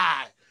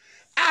die.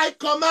 I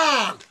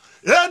command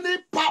any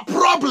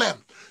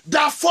problem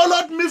that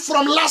followed me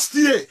from last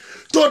year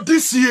to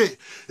this year,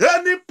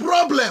 any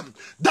problem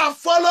that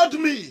followed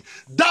me,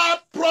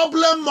 that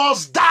problem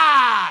must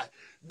die.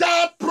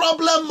 That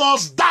problem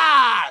must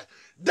die.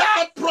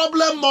 That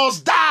problem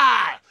must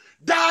die.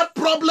 That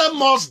problem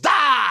must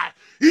die.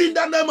 In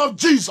the name of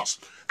Jesus,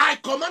 I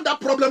command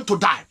that problem to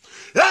die.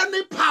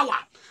 Any power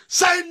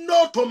say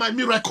no to my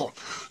miracle,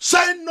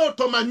 say no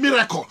to my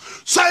miracle,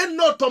 say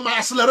no to my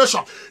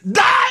acceleration,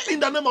 die in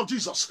the name of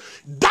Jesus.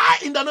 Die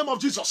in the name of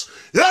Jesus.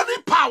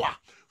 Any power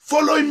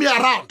following me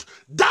around,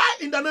 die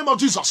in the name of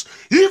Jesus.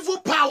 Evil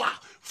power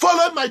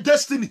following my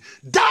destiny,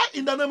 die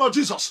in the name of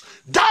Jesus.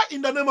 Die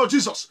in the name of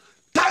Jesus.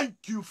 Thank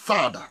you,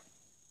 Father.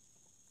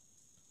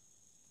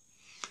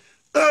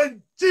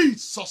 In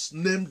Jesus'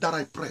 name that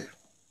I pray.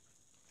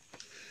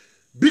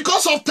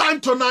 Because of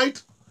time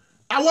tonight,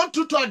 I want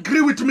you to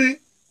agree with me.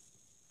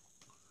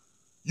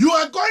 You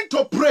are going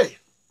to pray,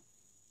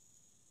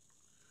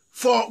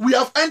 for we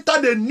have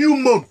entered a new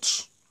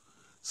month.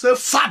 Say,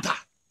 Father,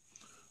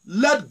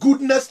 let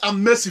goodness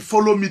and mercy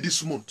follow me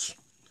this month.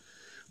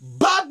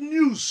 Bad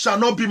news shall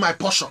not be my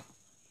portion.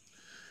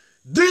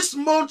 This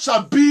month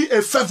shall be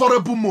a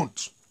favorable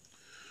month.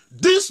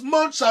 This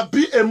month shall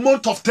be a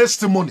month of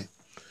testimony.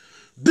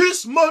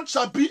 This month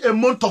shall be a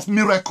month of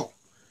miracle.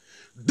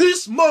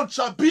 This month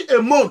shall be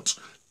a month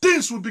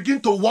things will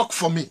begin to work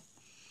for me.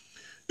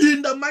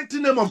 In the mighty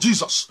name of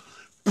Jesus,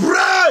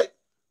 pray.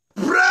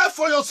 Pray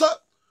for yourself.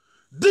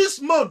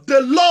 This month, the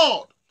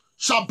Lord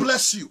shall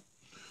bless you.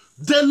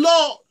 The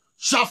Lord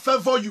shall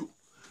favor you.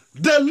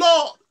 The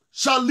Lord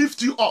shall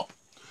lift you up.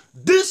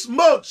 This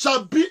month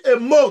shall be a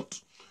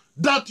month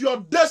that your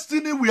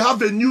destiny will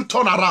have a new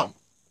turnaround.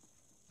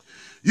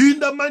 In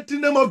the mighty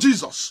name of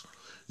Jesus.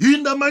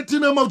 In the mighty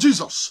name of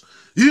Jesus.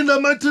 In the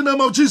mighty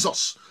name of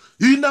Jesus.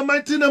 In the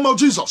mighty name of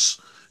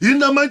Jesus. In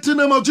the mighty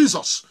name of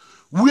Jesus.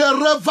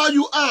 Wherever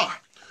you are,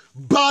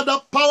 by the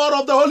power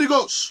of the Holy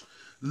Ghost,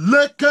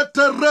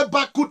 lekete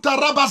rebakuta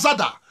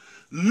rabazada,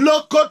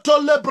 lokoto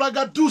le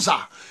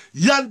bragaduza,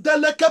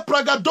 yandeleke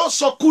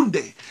pragadoso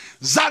kunde,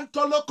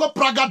 zantoloko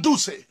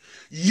pragaduse,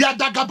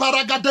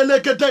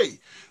 yadagabaragadelegede,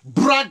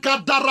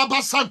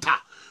 bragadarabasanta,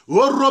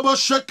 orobo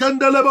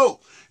shekendelebo,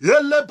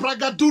 ele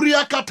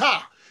bragaduria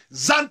kata,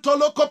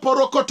 zantoloko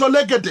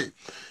porokotolegede.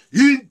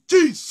 In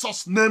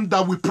Jesus' name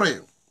that we pray.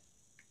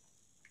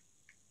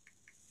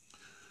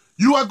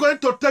 You are going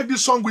to take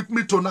this song with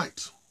me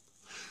tonight.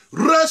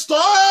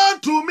 Restore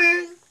to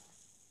me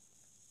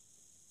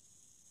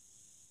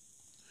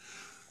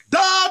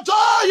the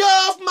joy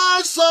of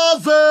my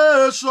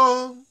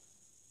salvation.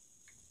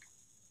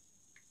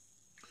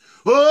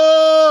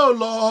 Oh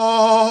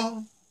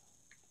Lord,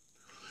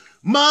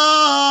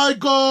 my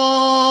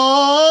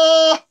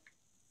God,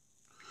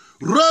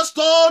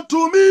 restore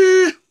to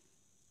me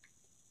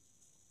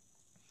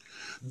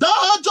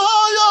the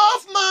joy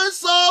of my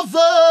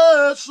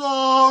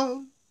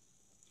salvation.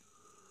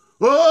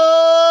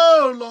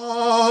 Oh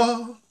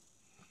Lord,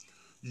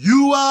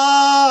 you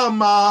are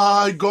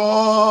my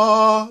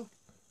God.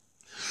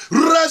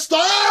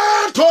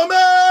 Restore to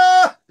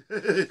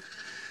me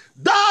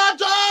the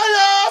joy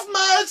of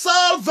my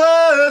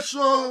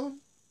salvation.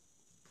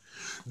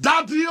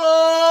 Daddy,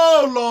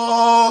 oh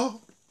Lord,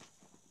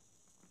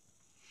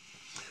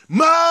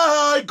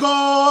 my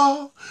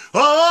God,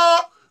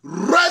 oh,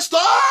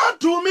 restore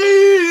to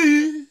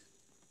me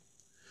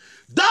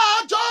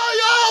the joy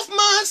of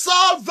my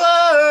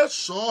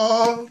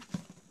salvation.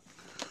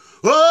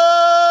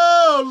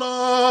 Oh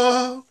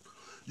Lord,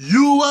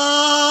 you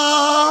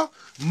are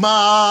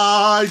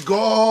my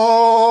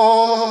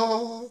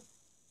God.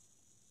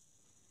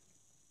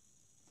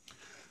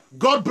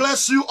 God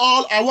bless you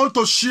all. I want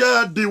to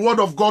share the word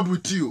of God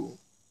with you.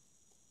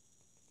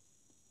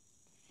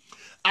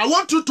 I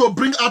want you to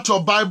bring out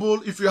your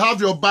Bible. If you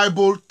have your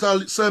Bible,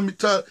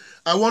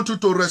 I want you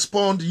to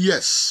respond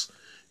yes.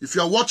 If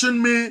you are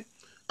watching me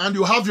and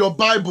you have your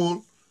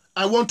Bible,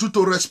 I want you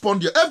to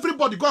respond yes.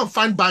 Everybody go and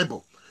find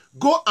Bible.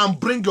 Go and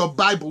bring your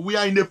Bible. We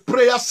are in a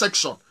prayer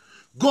section.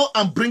 Go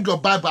and bring your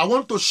Bible. I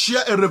want to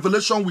share a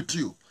revelation with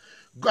you.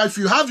 If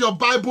you have your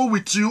Bible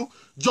with you,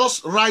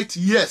 just write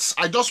yes.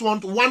 I just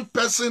want one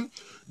person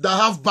that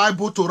have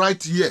Bible to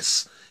write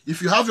yes.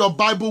 If you have your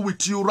Bible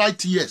with you,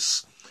 write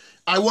yes.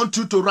 I want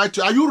you to write.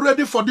 Are you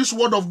ready for this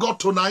word of God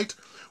tonight?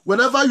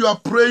 Whenever you are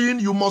praying,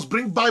 you must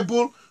bring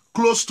Bible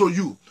close to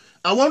you.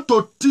 I want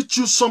to teach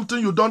you something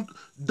you don't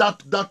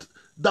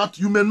that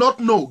you may not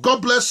know.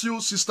 God bless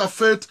you, Sister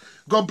Faith.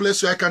 God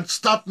bless you. I can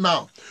start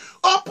now.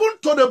 Open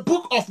to the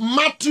book of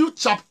Matthew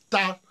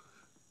chapter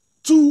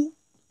 2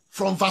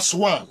 from verse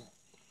 1.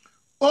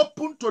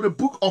 Open to the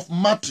book of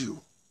Matthew.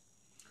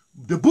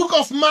 The book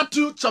of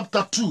Matthew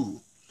chapter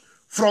 2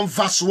 from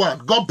verse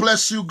 1. God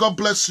bless you. God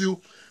bless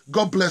you.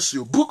 God bless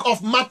you. Book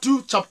of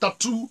Matthew chapter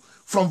 2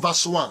 from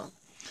verse 1.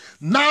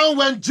 Now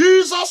when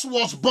Jesus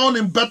was born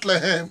in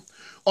Bethlehem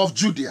of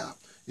Judea,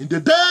 in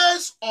the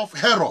days of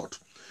Herod,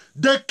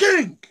 the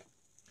king,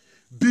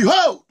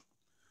 behold,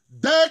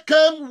 there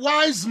came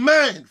wise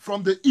men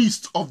from the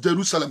east of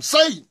Jerusalem,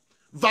 saying,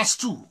 verse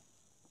 2,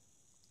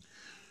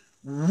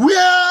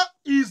 where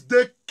is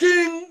the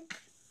king?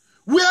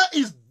 Where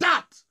is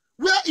that?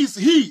 Where is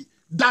he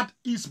that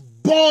is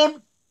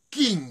born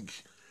king?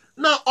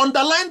 Now,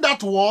 underline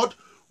that word.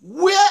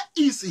 Where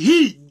is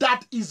he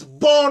that is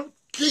born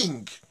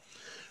king?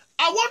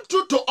 I want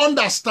you to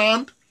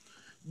understand,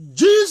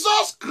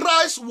 Jesus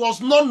Christ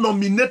was not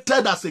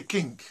nominated as a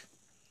king.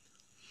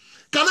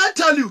 Can I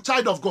tell you,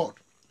 child of God,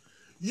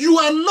 you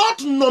are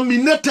not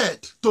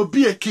nominated to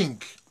be a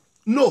king.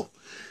 No.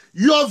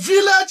 Your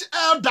village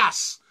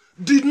elders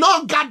did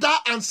not gather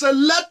and say,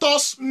 let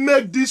us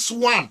make this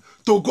one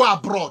to go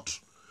abroad.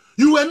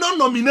 You were not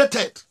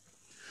nominated.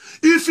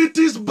 If it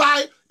is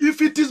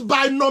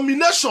by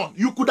nomination,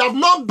 you could have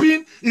not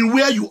been in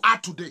where you are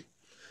today.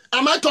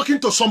 Am I talking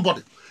to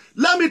somebody?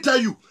 Let me tell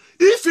you,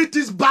 if it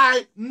is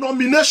by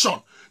nomination,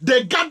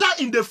 they gather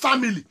in the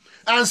family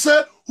and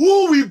say,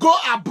 who will go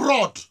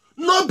abroad?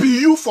 Not be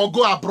you for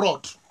go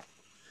abroad.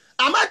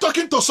 Am I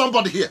talking to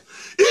somebody here?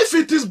 If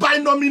it is by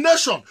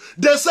nomination,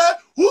 they say,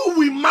 who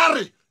will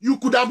marry? You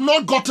could have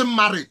not gotten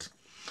married.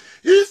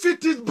 If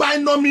it is by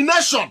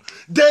nomination,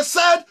 they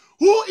said,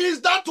 who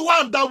is that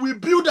one that will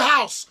build a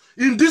house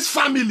in this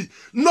family?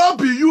 Not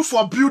be you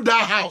for build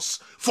that house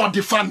for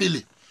the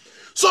family.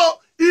 So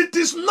it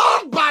is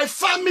not by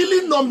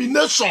family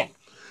nomination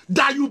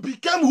that you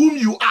became whom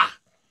you are.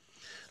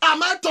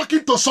 Am I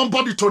talking to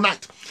somebody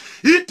tonight?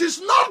 It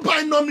is not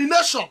by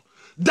nomination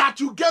that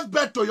you gave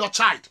birth to your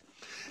child.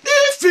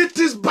 If it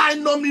is by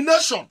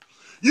nomination,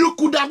 you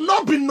could have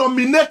not been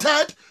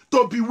nominated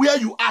to be where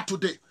you are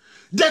today.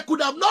 They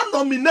could have not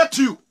nominated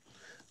you.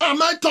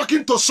 Am I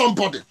talking to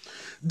somebody?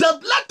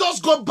 Let us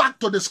go back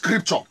to the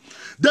scripture.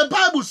 The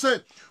Bible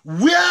says,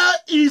 where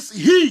is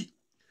he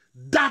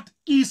that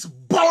is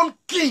born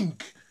king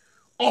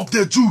of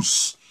the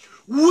Jews?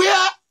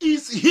 Where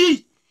is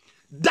he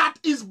that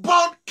is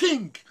born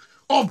king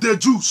of the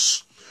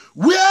Jews?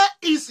 Where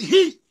is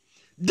he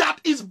that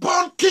is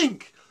born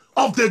king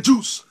of the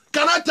Jews?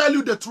 Can I tell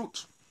you the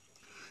truth?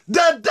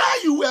 The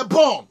day you were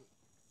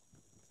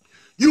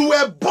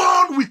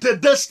born with a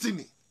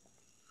destiny.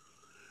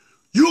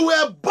 You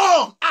were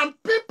born and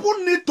people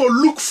need to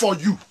look for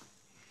you.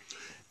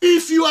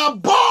 If you are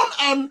born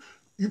and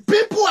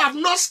people have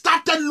not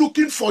started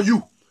looking for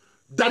you,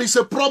 there is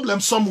a problem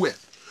somewhere.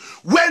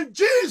 When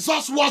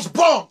Jesus was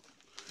born,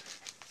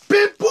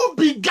 people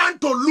began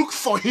to look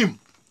for him.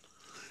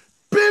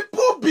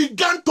 People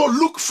began to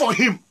look for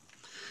him.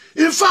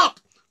 In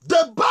fact,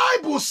 the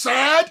Bible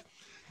said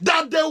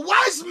that the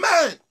wise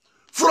men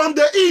from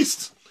the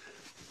east,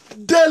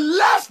 they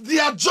left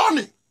their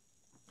journey.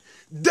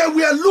 They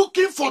were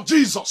looking for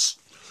Jesus.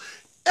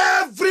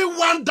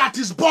 Everyone that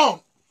is born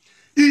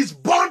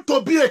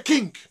to be a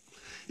king.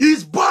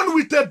 Is born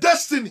with a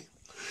destiny.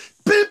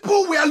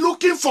 People were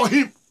looking for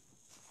him.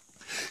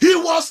 He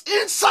was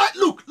inside.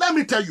 Look, let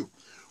me tell you.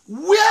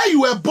 Where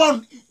you were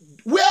born,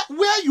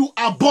 where you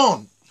are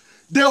born,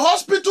 the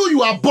hospital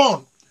you are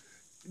born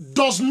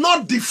does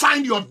not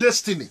define your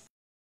destiny.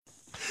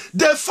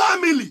 The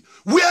family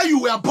where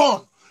you were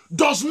born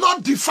does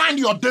not define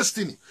your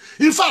destiny.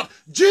 In fact,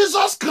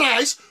 Jesus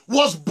Christ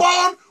was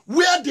born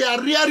where they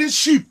are rearing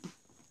sheep.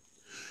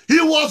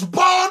 He was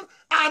born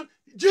and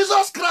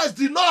Jesus Christ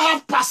did not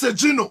have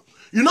Passagino.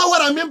 You know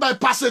what I mean by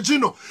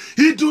Passagino?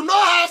 He do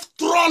not have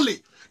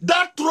trolley.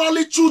 That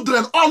trolley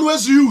children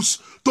always use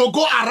to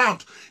go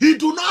around. He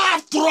do not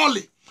have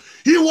trolley.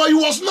 He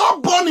was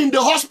not born in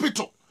the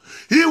hospital.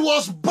 He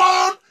was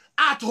born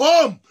at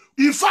home.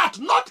 In fact,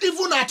 not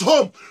even at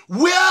home.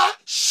 Where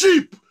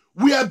sheep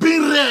were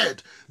being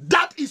reared.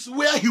 That is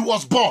where he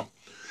was born.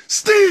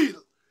 Still,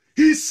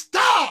 his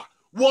star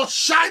was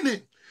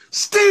shining.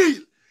 Still,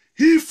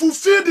 he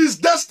fulfilled his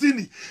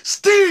destiny.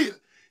 Still,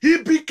 he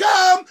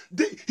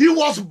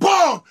was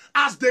born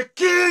as the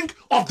king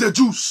of the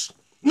Jews.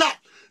 Now,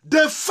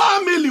 the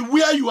family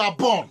where you are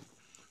born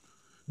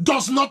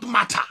does not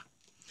matter.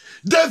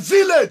 The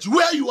village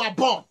where you are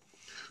born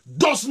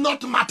does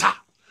not matter.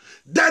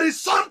 There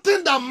is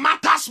something that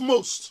matters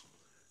most.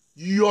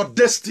 Your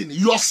destiny,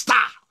 your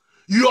star,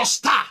 your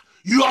star,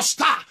 your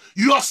star,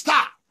 your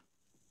star.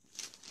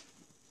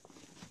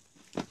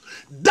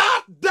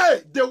 That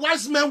day, the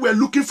wise men were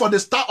looking for the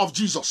star of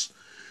Jesus.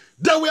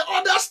 There were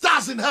other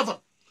stars in heaven.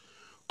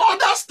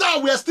 Other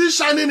stars were still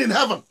shining in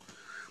heaven.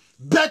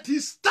 But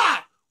his star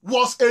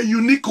was a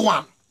unique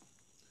one.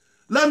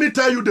 Let me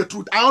tell you the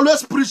truth. I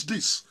always preach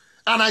this.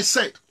 And I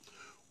said,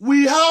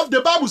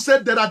 the Bible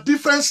said there are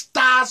different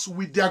stars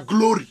with their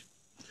glory.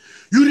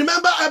 You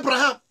remember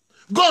Abraham?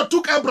 God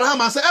took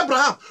Abraham and said,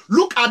 Abraham,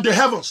 look at the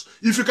heavens.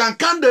 If you can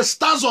count the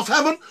stars of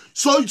heaven,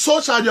 so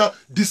shall your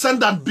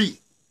descendant be.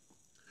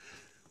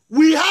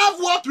 We have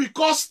what we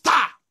call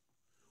star.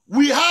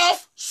 We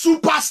have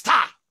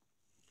superstar.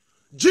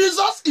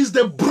 Jesus is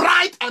the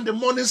bright and the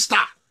morning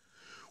star.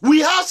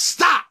 We have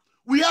star.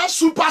 We have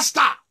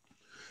superstar.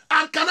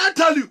 And can I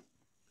tell you,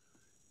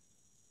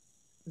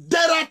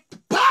 there are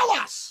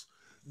powers,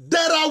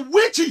 there are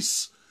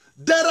witches,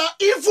 there are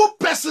evil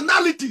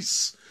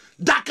personalities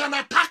that can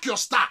attack your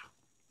star.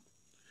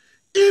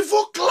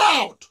 Evil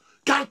cloud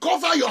can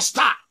cover your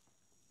star.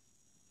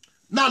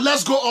 Now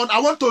let's go on. I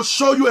want to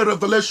show you a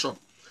revelation.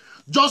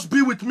 Just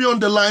be with me on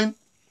the line.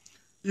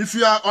 If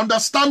you are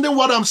understanding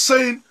what I'm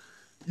saying,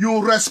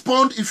 you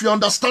respond if you're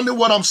understanding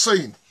what I'm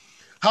saying.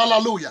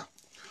 Hallelujah.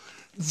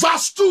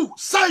 Verse 2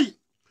 saying,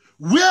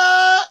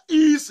 where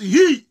is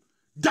he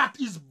that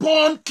is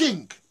born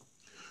king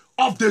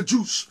of the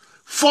Jews?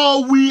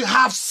 For we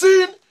have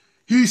seen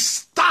his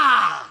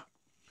star.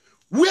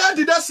 Where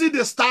did I see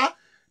the star?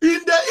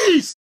 In the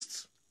east.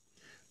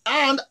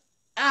 And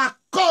are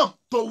come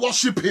to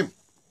worship him.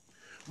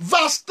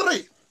 Verse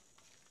 3.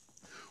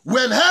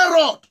 When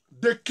Herod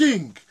the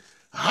king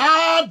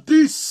heard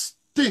these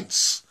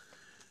things,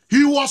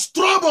 he was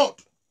troubled,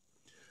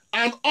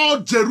 and all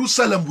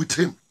Jerusalem with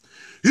him.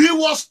 He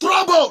was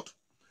troubled,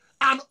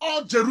 and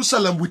all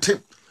Jerusalem with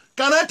him.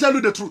 Can I tell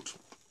you the truth?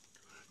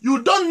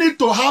 You don't need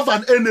to have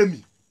an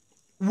enemy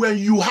when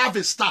you have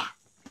a star.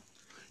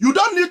 You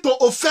don't need to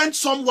offend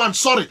someone,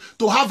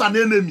 to have an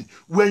enemy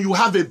when you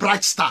have a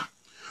bright star.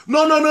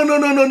 No.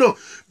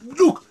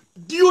 Look,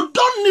 you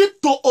don't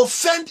need to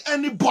offend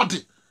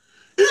anybody.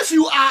 If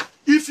you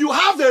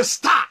have a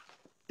star,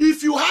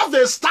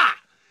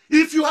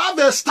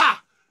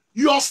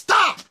 your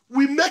star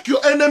will make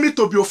your enemy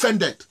to be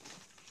offended.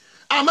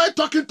 Am I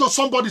talking to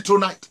somebody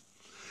tonight?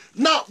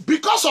 Now,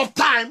 because of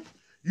time,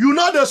 you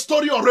know the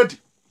story already.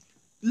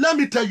 Let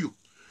me tell you.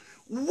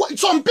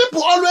 Some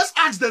people always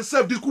ask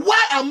themselves this,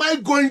 why am I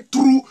going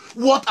through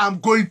what I'm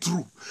going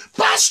through?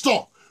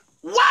 Pastor,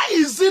 why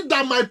is it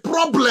that my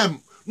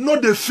problem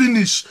not the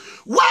finish?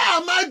 Why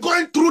am I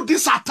going through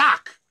this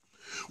attack?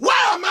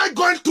 Why am I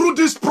going through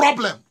this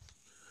problem?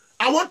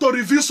 I want to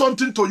reveal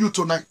something to you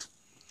tonight.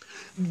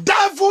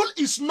 Devil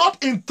is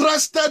not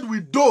interested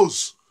with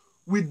those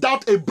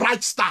without a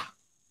bright star.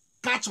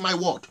 Catch my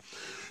word.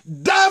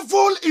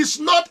 Devil is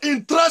not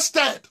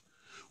interested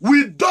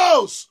with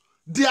those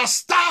their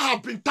star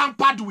have been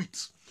tampered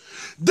with.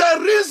 The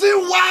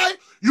reason why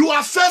you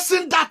are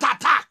facing that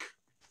attack,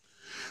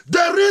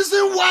 the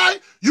reason why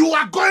you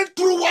are going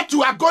through what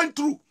you are going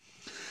through,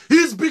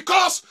 is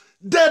because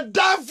the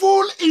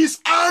devil is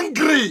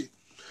angry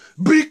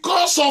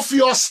because of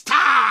your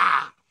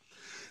star.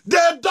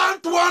 They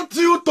don't want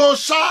you to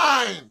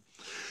shine.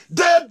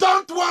 They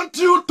don't want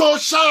you to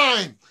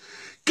shine.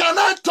 Can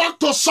I talk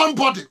to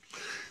somebody?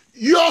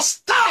 Your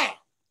star,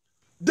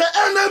 the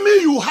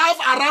enemy you have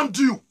around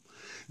you,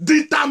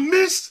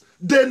 determines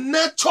the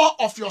nature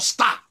of your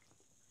star.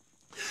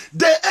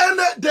 The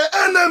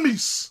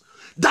enemies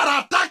that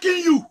are attacking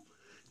you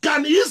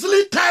can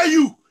easily tell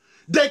you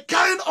the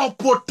kind of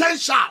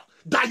potential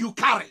that you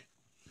carry.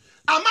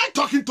 Am I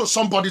talking to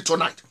somebody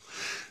tonight?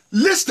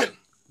 Listen,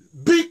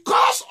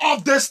 because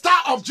of the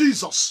star of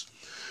Jesus,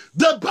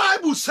 the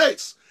Bible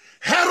says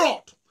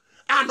Herod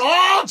and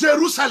all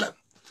Jerusalem,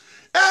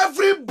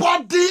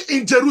 everybody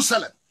in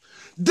Jerusalem,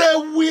 they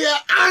were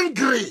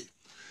angry.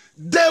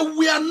 They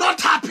were not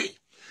happy.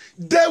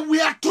 They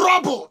were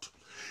troubled.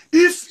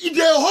 If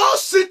the whole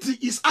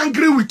city is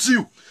angry with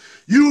you,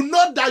 you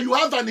know that you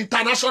have an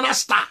international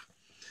star.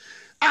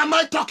 Am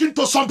I talking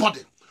to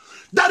somebody?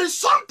 There is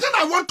something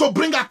I want to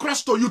bring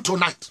across to you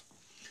tonight.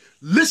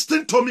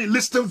 Listen to me.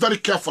 Listen very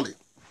carefully.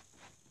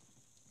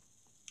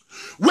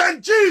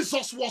 When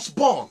Jesus was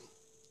born,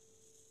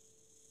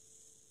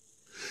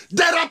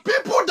 there are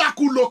people that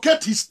could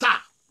locate his star.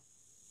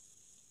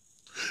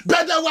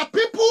 But there were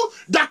people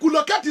that could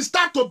locate his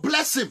star to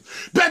bless him.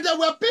 But there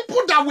were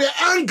people that were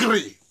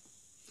angry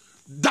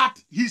that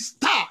his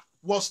star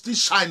was still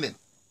shining.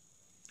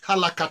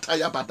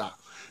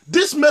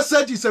 This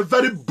message is a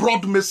very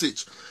broad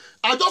message.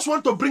 I just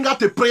want to bring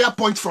out a prayer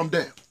point from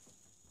there.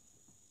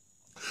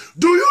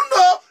 Do you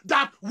know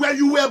that when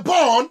you were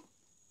born,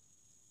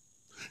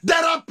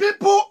 there are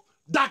people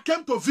that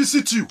came to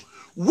visit you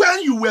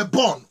when you were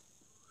born?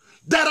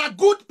 There are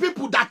good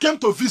people that came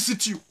to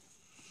visit you.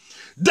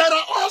 There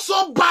are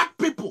also bad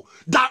people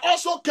that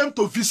also came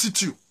to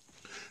visit you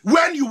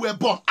when you were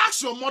born.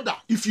 Ask your mother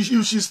if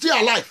she's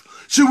still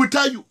alive. She will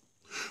tell you.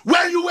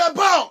 When you were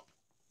born,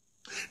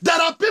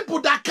 there are people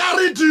that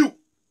carried you.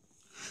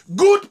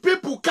 Good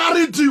people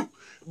carried you.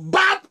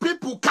 Bad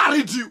people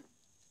carried you.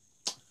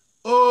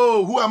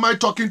 Oh, who am I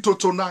talking to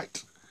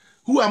tonight?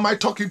 Who am I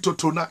talking to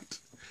tonight?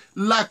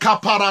 La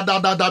kapara da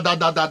da da da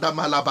da da da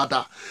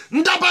malabada.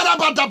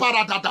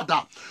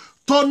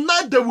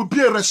 Tonight there will be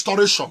a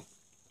restoration.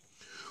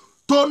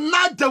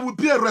 Tonight there will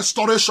be a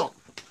restoration.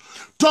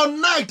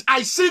 Tonight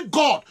I see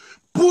God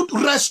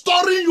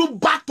restoring you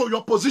back to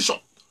your position.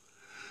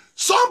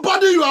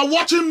 Somebody, you are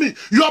watching me,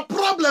 your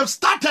problem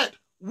started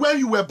when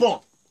you were born.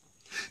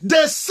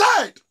 They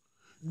said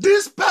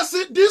this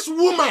person, this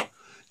woman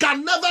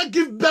can never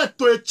give birth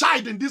to a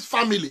child in this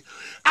family.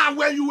 And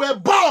when you were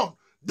born,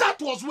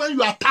 that was when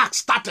your attack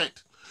started.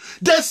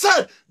 They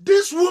said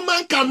this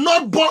woman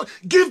cannot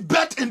give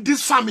birth in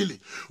this family.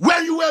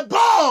 When you were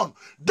born,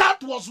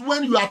 that was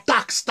when your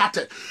attack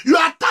started. Your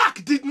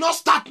attack did not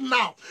start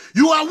now.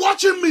 You are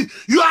watching me.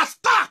 Your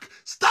attack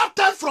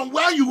started from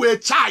when you were a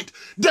child.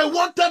 They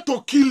wanted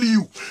to kill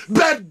you,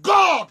 but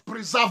God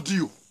preserved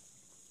you.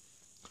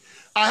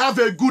 I have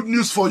a good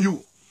news for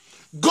you.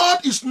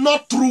 God is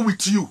not through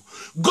with you.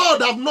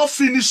 God have not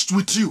finished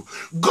with you.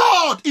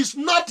 God is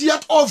not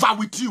yet over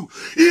with you.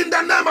 In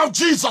the name of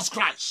Jesus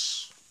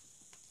Christ.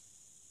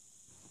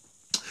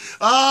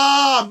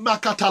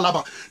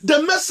 Makatalaba.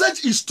 The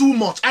message is too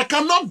much. I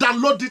cannot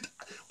download it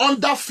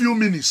under few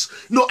minutes.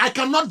 No, I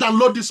cannot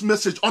download this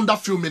message under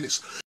few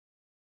minutes.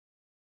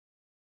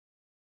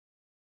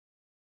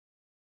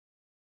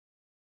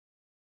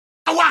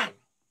 One.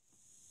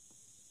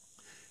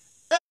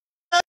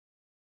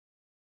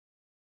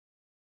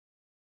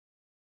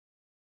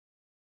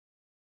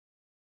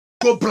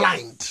 Go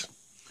blind.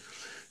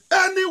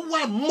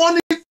 Anyone money.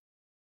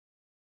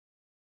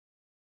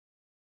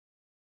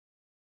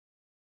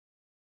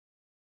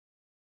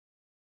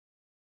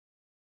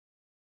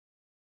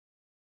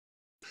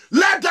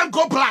 Let them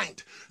go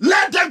blind.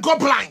 Let them go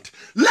blind.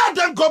 Let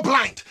them go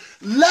blind.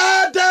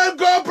 Let them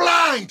go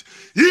blind.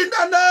 In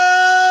the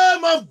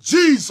name of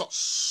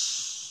Jesus.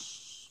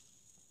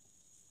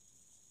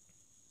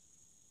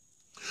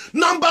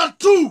 Number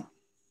 2.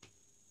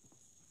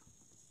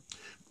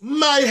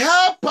 My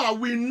helper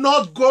will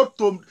not go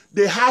to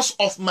the house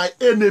of my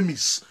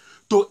enemies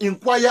to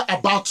inquire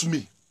about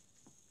me.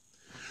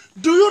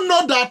 Do you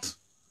know that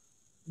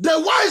the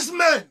wise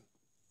men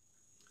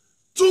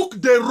took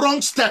the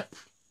wrong step?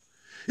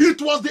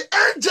 It was the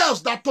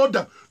angels that told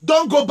them,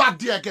 don't go back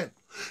there again.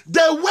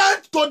 They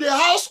went to the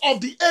house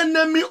of the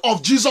enemy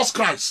of Jesus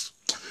Christ.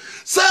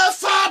 Say,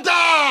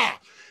 Father,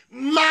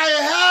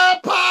 my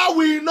helper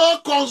will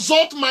not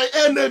consult my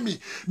enemy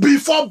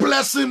before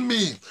blessing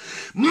me.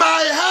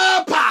 My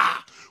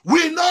helper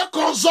will not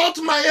consult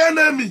my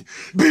enemy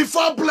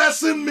before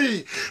blessing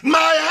me.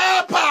 My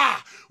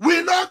helper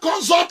will not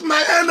consult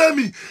my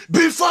enemy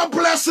before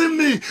blessing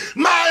me.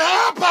 My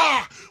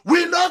helper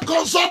will not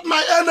consult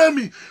my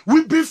enemy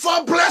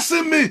before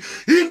blessing me.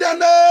 In the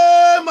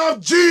name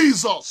of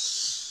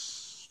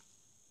Jesus.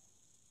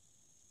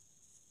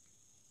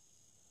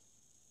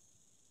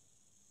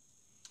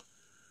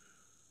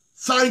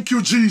 Thank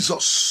you,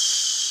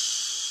 Jesus.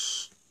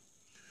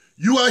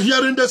 You are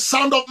hearing the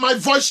sound of my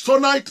voice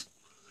tonight.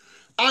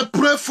 I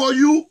pray for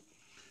you.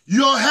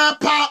 Your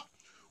helper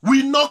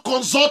will not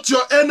consult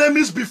your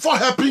enemies before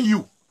helping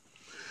you.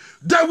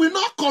 They will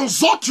not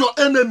consult your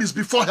enemies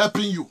before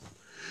helping you.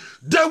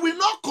 They will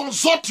not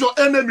consult your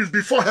enemies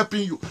before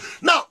helping you.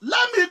 Now,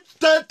 let me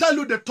tell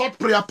you the third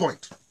prayer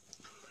point.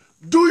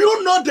 Do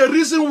you know the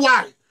reason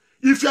why,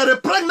 if you are a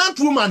pregnant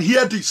woman,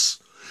 hear this.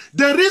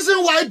 The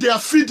reason why they are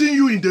feeding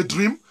you in the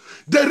dream,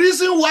 the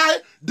reason why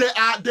they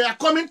are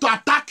coming to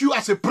attack you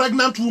as a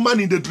pregnant woman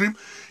in the dream,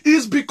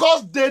 is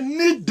because they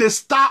need the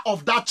star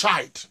of that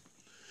child.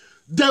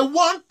 They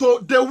want to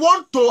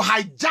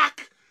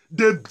hijack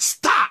the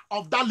star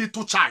of that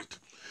little child.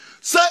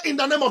 Say in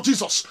the name of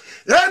Jesus,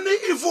 any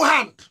evil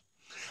hand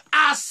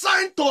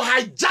assigned to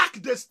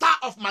hijack the star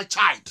of my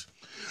child,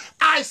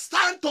 I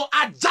stand to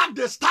hijack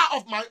the star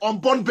of my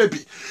unborn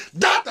baby.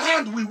 That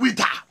hand will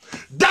wither.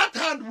 That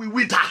hand will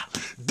wither.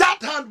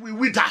 That hand will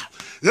wither.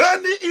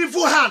 Any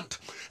evil hand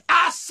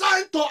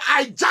assigned to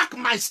hijack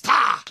my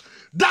star,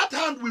 that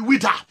hand will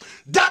wither.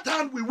 That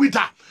hand will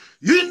wither.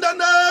 In the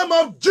name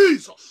of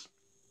Jesus.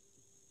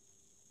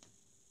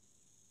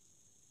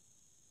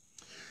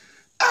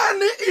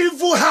 Any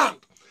evil hand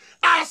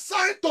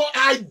assigned to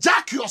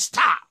hijack your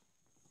star,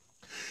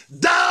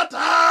 that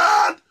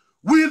hand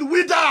will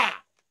wither.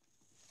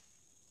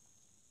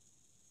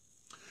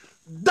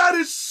 There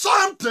is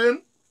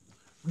something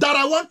that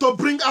I want to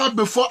bring out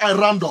before I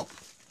round up.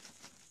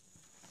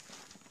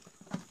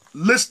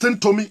 Listen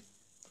to me.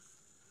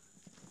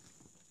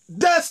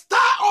 The star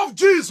of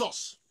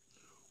Jesus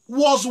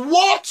was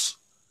what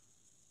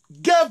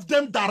gave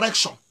them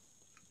direction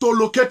to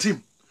locate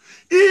him.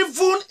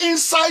 Even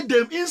inside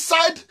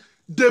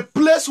the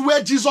place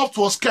where Jesus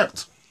was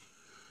kept,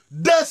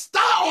 the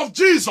star of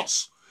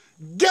Jesus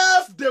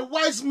gave the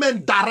wise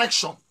men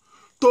direction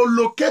to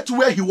locate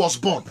where he was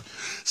born.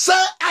 Say,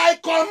 I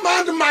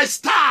command my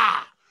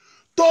star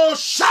to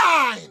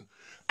shine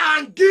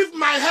and give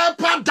my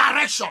helper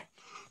direction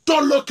to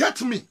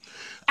locate me.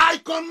 I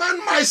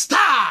command my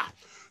star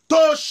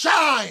to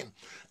shine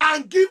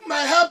and give my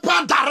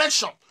helper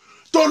direction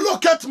to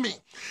locate me.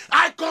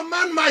 I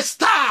command my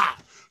star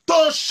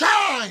to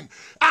shine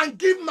and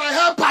give my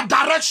helper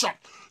direction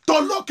to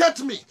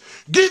locate me.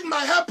 Give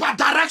my helper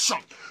direction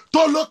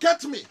to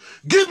locate me.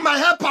 Give my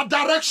helper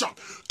direction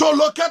to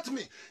locate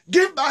me.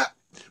 Give my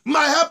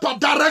helper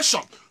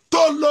direction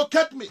to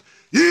locate me.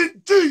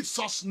 In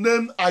Jesus'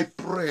 name I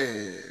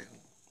pray.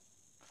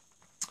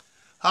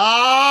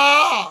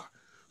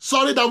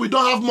 Sorry that we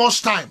don't have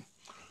much time.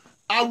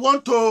 I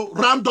want to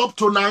round up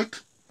tonight.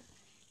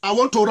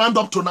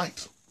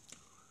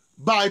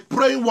 By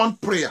praying one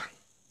prayer.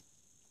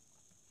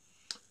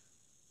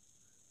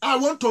 I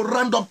want to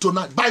round up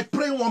tonight by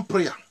praying one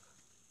prayer.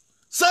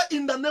 Say,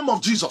 in the name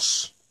of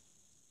Jesus,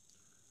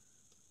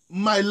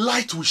 my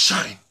light will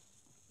shine.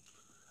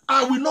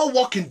 I will not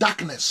walk in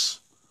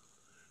darkness.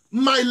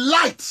 My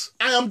light,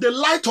 I am the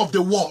light of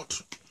the world.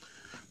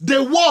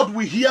 The world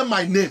will hear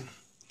my name.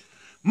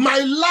 My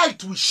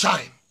light will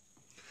shine.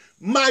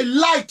 My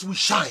light will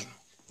shine.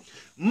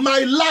 My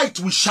light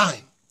will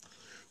shine.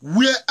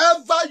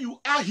 Wherever you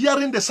are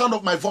hearing the sound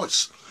of my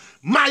voice,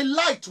 my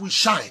light will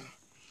shine.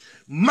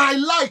 My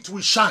light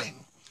will shine.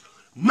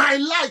 My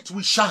light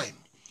will shine.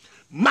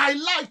 My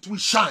light will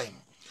shine.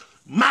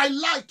 My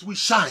light will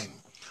shine.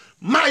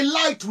 My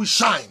light will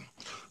shine.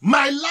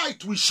 My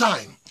light will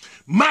shine.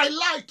 My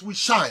light will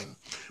shine.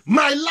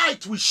 My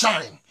light will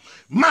shine.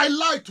 My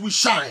light will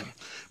shine.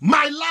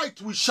 My light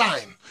will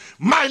shine.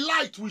 My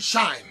light will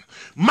shine.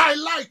 My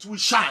light will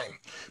shine.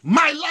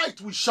 My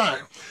light will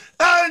shine.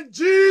 In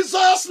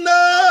Jesus'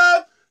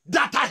 name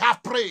that I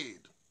have prayed.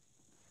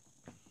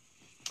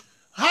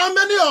 How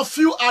many of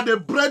you are the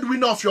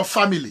breadwinner of your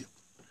family?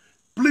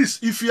 Please,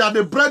 if you are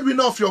the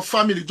breadwinner of your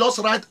family, just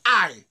write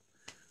I.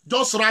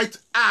 Just write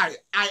I.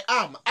 I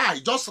am. I.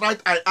 Just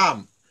write I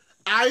am.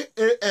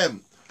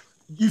 I-A-M.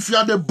 If you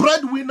are the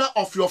breadwinner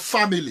of your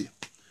family,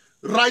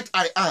 write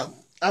I am.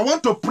 I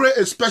want to pray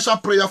a special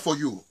prayer for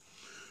you.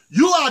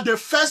 You are the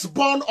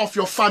firstborn of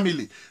your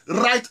family.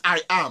 Write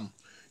I am.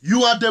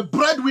 You are the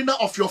breadwinner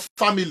of your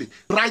family.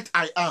 Write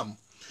I am.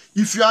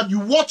 If you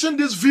watching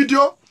this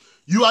video,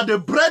 you are the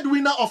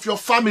breadwinner of your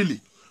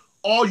family,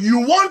 or you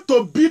want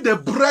to be the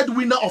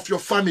breadwinner of your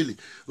family,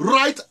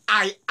 write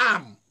I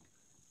am.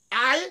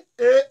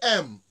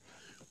 I-A-M.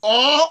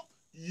 Or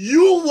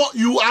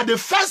you are the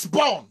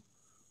firstborn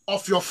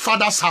of your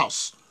father's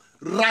house.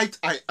 Write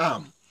I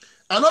am.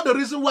 Another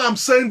reason why I'm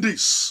saying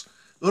this,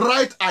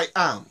 write I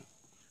am.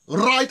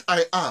 Write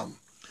I am.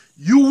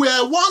 You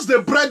were once the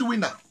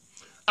breadwinner,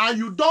 and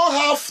you don't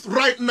have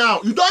right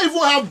now, you don't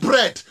even have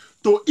bread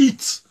to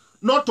eat,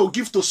 not to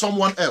give to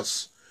someone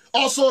else.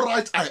 Also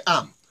write I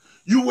am.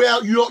 You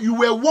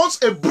were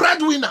once a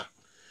breadwinner,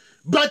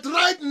 but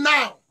right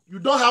now you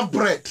don't have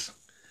bread.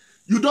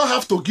 You don't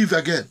have to give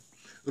again.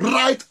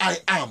 Write I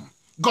am.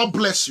 God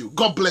bless you.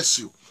 God bless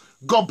you.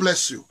 God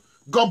bless you.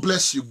 God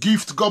bless you.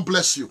 Gift, God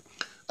bless you.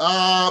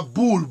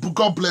 Bull,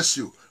 God bless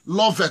you.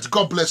 Love it,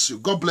 God bless you.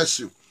 God bless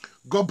you.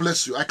 God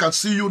bless you. I can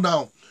see you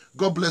now.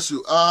 God bless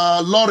you.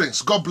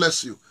 Lawrence, God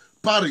bless you.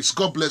 Paris,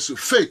 God bless you.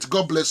 Faith,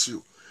 God bless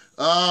you.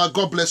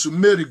 God bless you.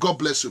 Mary, God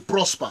bless you.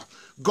 Prosper,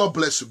 God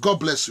bless you. God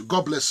bless you.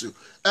 God bless you.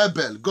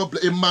 Abel, God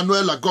bless you.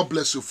 Emanuela, God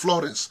bless you.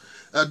 Florence,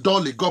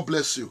 Dolly, God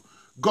bless you.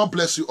 God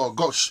bless you. Oh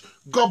gosh,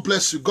 God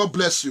bless you. God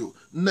bless you.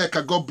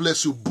 Neka, God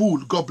bless you. Bull,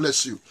 God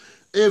bless you.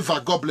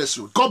 Eva, God bless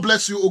you. God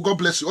bless you. Oh, God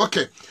bless you.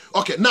 Okay.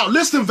 Okay. Now,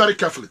 listen very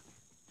carefully.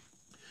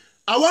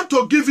 I want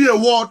to give you a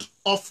word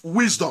of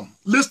wisdom.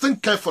 Listen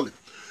carefully.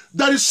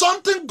 There is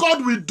something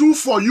God will do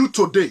for you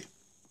today,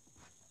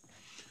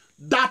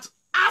 that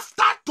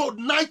after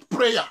tonight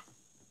prayer,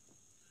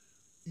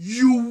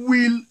 you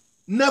will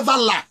never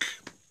lack.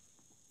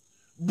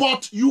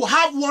 But you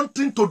have one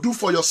thing to do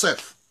for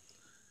yourself,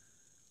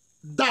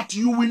 that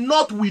you will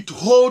not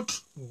withhold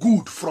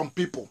good from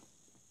people.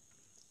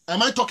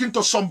 Am I talking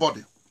to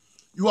somebody?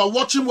 You are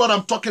watching what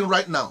I'm talking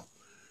right now.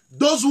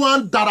 Those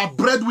ones that are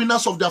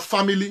breadwinners of their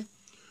family,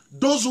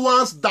 those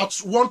ones that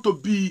want to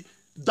be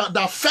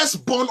the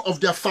firstborn of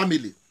their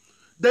family.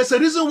 There's a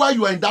reason why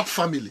you are in that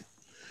family.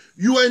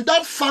 You are in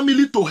that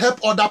family to help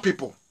other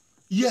people.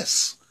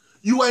 Yes,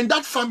 you are in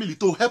that family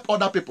to help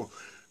other people.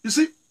 You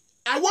see,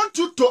 I want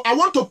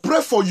to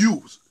pray for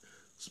you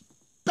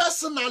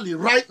personally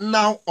right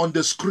now on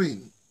the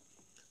screen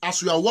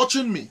as you are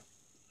watching me.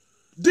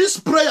 This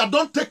prayer,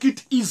 don't take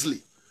it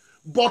easily,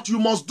 but you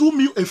must do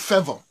me a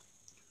favor.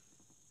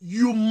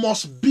 You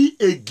must be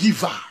a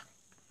giver.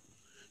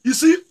 You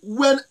see,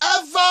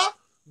 whenever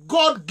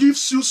God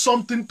gives you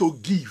something to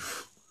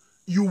give,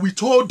 you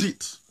withhold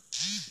it.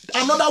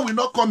 Another will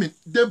not come in.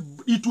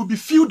 It will be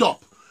filled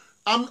up.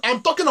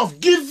 I'm talking of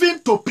giving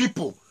to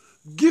people.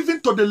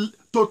 Giving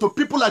to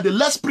people like the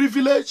less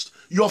privileged,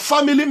 your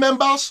family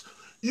members.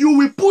 You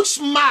will put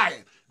smile.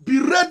 Be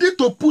ready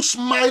to put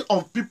smile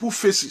on people's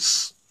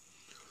faces.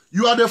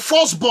 You are the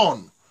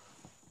firstborn.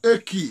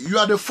 Eki, you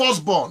are the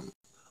firstborn.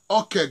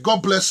 Okay,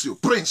 God bless you.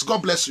 Prince,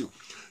 God bless you.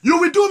 You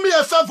will do me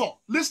a favor.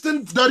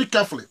 Listen very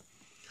carefully.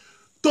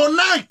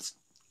 Tonight,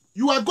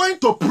 you are going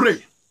to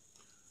pray.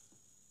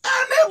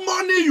 Any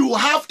money you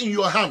have in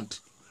your hand,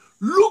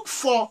 look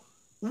for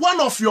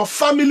one of your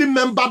family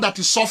member that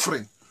is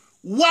suffering.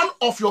 One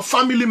of your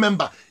family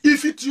member.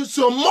 If it is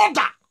your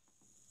mother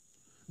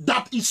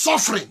that is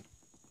suffering,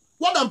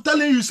 what I'm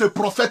telling you is a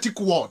prophetic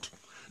word.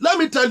 Let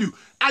me tell you,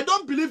 I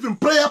don't believe in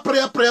prayer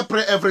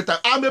every time.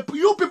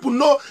 You people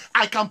know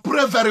I can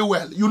pray very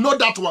well. You know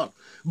that one.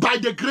 By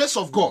the grace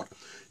of God.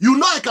 You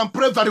know I can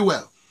pray very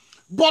well.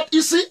 But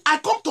you see, I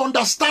come to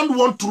understand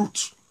one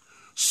truth.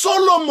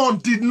 Solomon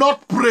did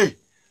not pray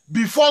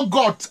before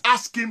God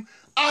asked him,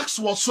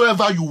 ask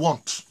whatsoever you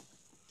want.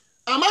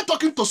 Am I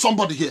talking to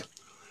somebody here?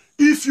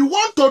 If you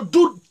want to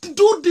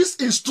do this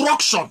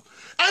instruction,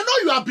 I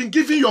know you have been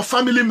giving your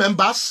family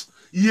members,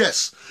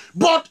 yes,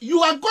 but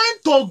you are going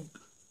to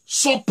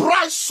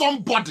surprise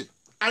somebody.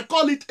 I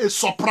call it a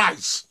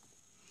surprise.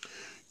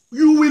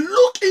 You will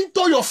look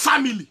into your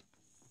family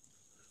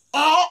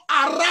or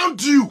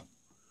around you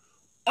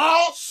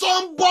or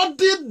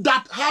somebody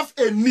that have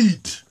a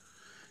need.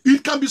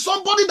 It can be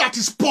somebody that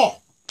is poor.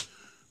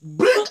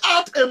 Bring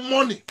out a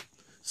money.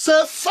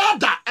 Say,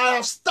 Father, I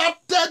have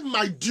started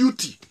my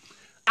duty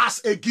as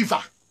a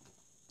giver.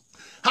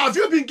 Have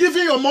you been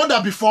giving your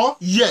mother before?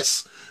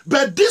 Yes.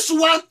 But this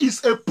one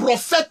is a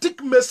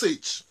prophetic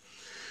message.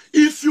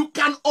 If you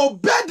can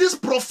obey this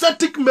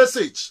prophetic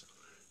message,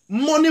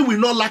 money will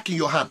not lack in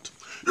your hand.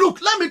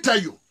 Look, let me tell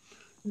you.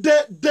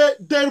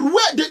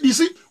 You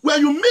see,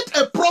 when you meet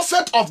a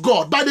prophet of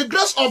God, by the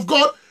grace of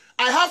God,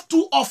 I have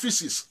two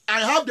offices. I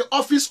have the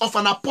office of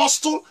an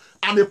apostle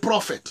and a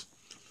prophet.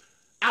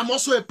 I'm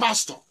also a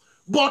pastor.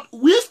 But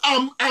if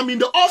I'm in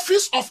the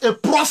office of a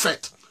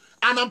prophet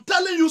and I'm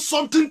telling you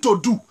something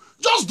to do,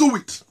 just do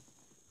it.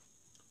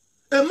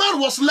 A man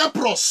was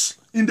leprous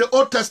in the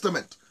Old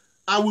Testament.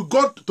 I will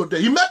go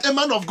today. He met a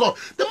man of God.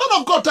 The man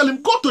of God told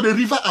him, go to the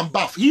river and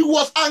bath. He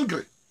was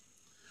angry.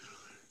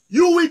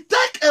 You will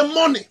take a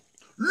money.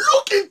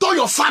 Look into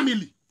your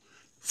family.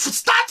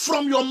 Start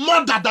from your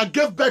mother that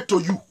gave birth to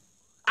you.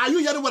 Are you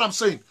hearing what I'm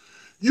saying?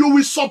 You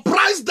will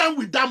surprise them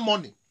with that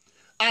money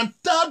and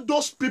tell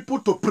those people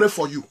to pray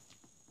for you.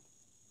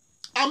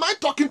 Am I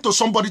talking to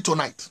somebody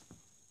tonight?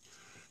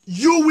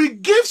 You will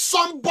give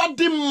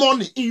somebody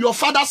money in your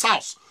father's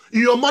house,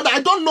 in your mother.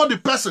 I don't know the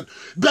person,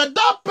 but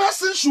that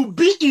person should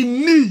be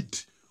in need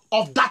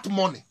of that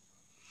money.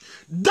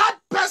 That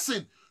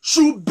person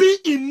should be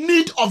in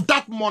need of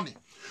that money.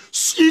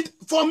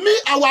 For me,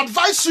 I would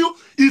advise you,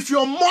 if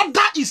your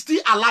mother is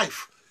still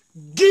alive,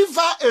 give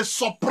her a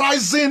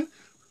surprising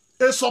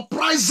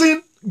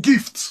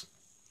gift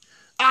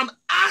and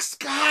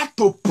ask her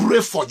to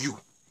pray for you.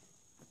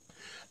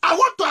 I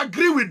want to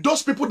agree with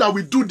those people that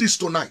will do this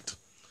tonight.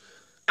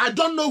 I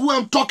don't know who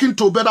I'm talking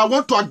to, but I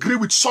want to agree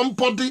with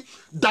somebody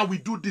that will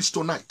do this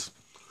tonight.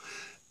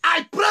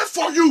 I pray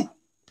for you.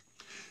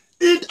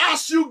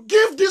 As you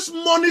give this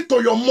money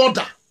to your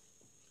mother,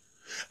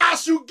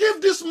 as you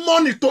give this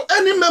money to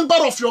any member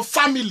of your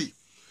family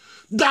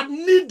that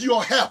need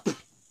your help,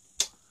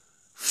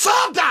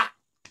 Father,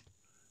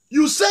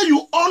 you say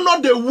you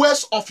honor the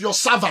words of your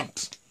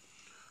servant.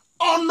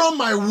 Honor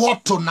my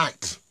word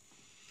tonight.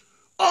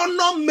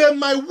 Honor, may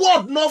my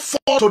word not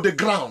fall to the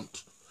ground,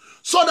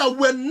 so that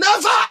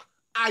whenever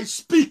I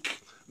speak,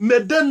 may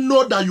they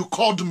know that you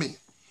called me.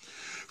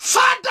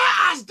 Father,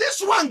 as this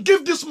one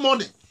give this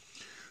money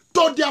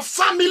to their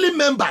family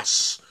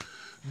members,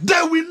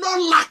 they will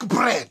not lack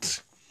bread.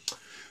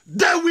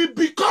 They will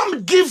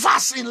become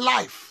givers in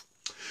life.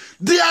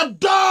 Their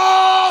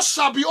doors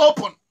shall be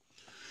open.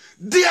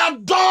 Their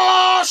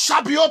doors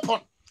shall be open.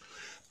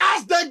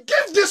 As they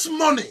give this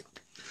money,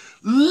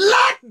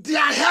 let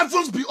their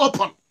heavens be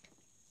open.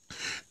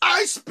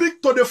 I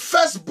speak to the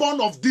firstborn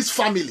of this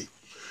family.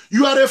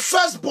 You are a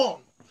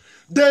firstborn.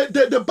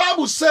 The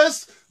Bible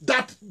says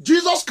that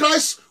Jesus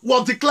Christ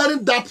was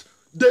declaring that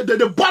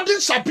the burden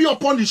shall be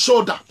upon his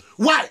shoulder.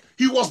 Why?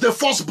 He was the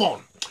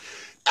firstborn.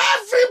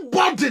 Every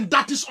burden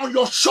that is on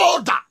your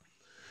shoulder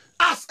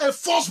as a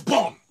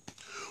firstborn,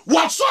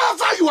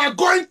 whatsoever you are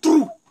going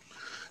through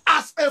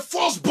as a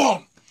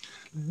firstborn,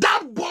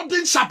 that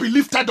burden shall be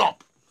lifted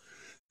up.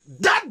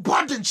 That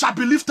burden shall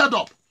be lifted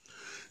up.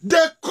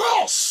 The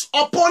curse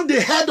upon the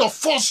head of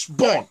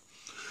firstborn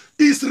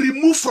is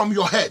removed from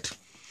your head.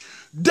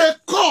 The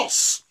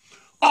curse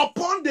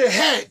upon the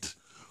head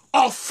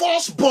of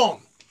firstborn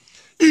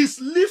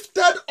is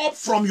lifted up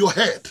from your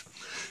head.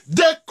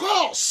 The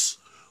curse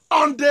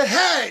on the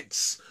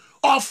heads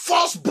of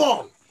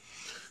firstborn,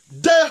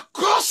 the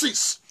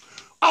curses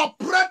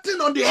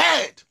operating on the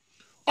head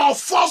of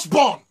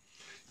firstborn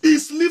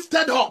is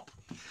lifted up.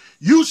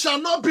 You shall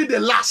not be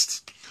the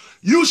last.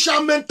 You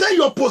shall maintain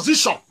your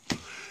position.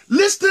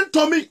 Listen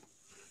to me.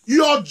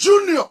 Your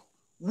junior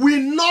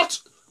will not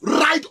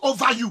ride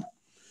over you.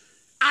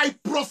 I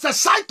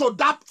prophesy to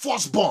that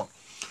firstborn.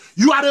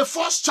 You are the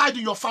first child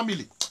in your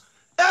family.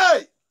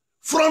 Hey,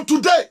 from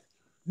today,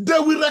 they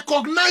will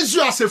recognize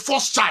you as a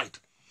first child.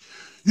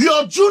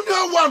 Your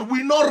junior one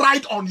will not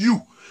ride on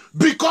you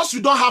because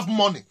you don't have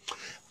money.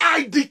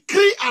 I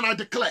decree and I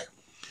declare.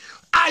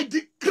 I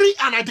decree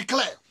and I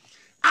declare.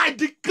 I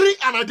decree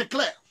and I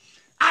declare.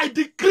 I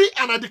decree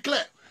and I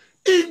declare.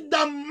 In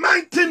the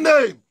mighty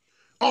name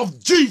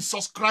of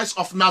Jesus Christ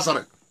of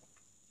Nazareth.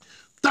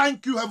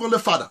 Thank you, Heavenly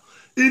Father.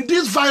 In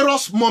this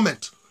virus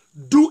moment,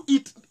 do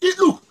it.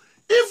 Look,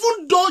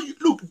 even though,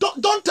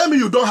 don't tell me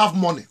you don't have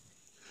money.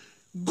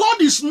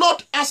 God is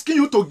not asking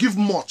you to give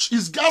much.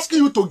 He's asking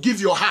you to give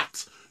your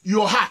heart.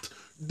 Your heart.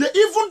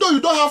 Even though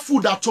you don't have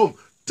food at home,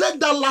 take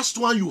that last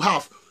one you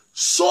have.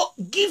 So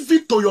give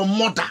it to your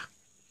mother.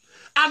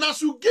 And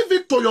as you give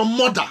it to your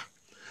mother,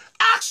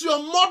 ask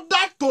your mother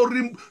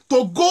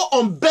to go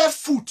on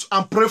barefoot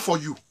and pray for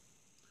you.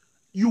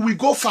 You will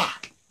go far.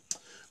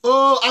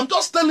 I'm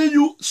just telling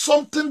you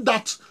something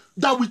that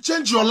will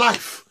change your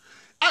life.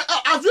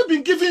 Have you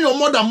been giving your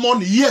mother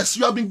money? Yes,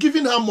 you have been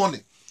giving her money.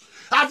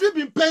 Have you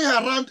been paying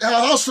her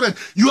house rent?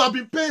 You have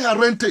been paying her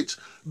rentage.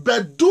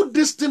 But do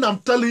this thing I'm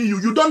telling you.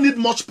 You don't need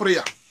much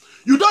prayer.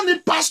 You don't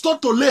need pastor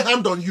to lay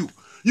hand on you.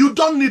 You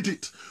don't need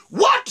it.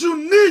 What you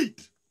need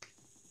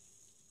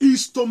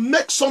is to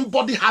make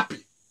somebody happy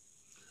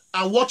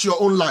and watch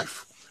your own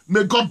life.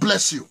 May God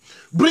bless you.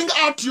 Bring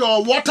out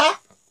your water.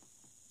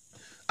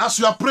 As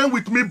you are praying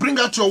with me, bring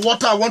out your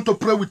water. I want to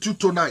pray with you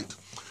tonight.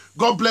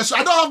 God bless you.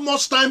 I don't have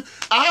much time.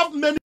 I have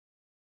many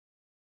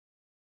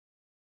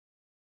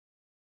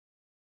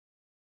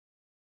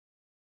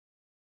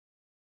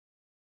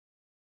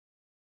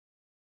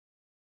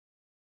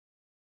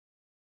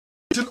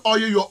oil.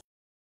 Your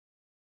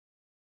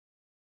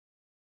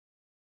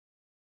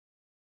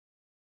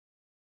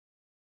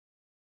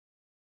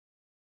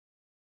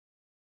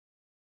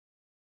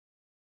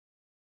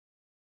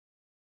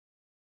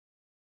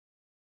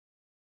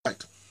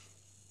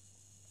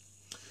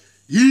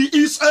He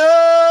is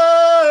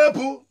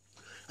able,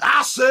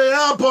 I say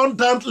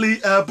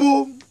abundantly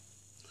able,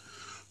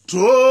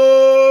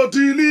 to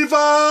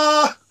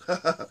deliver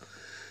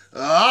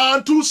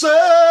and to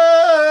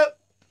save.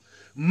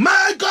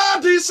 My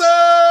God is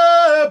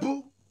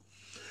able,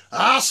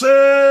 I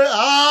say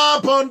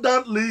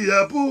abundantly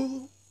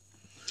able,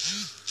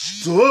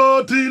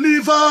 to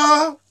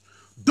deliver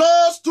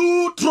those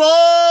who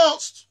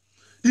trust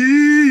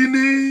in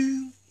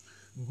Him.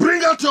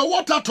 Bring out your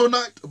water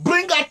tonight.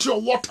 Bring out your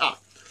water.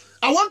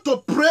 I want to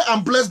pray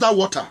and bless that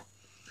water.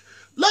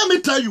 Let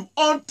me tell you,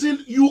 until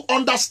you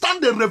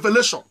understand the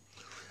revelation.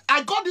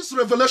 I got this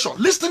revelation.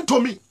 Listen to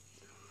me.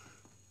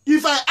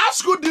 If I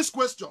ask you this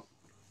question,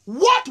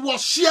 what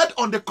was shared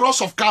on the cross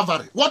of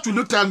Calvary? What will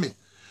you tell me?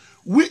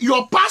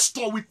 Your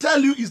pastor will tell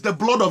you is the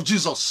blood of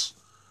Jesus.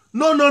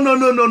 No.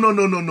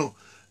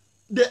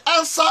 The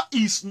answer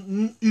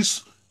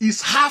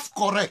is half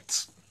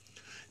correct.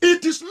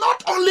 It is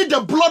not only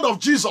the blood of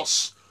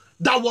Jesus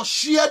that was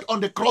shed on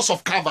the cross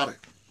of Calvary.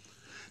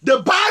 The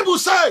Bible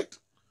said,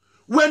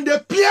 when they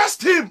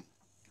pierced him,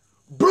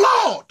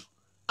 blood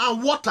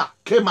and water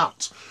came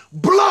out.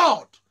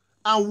 Blood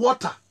and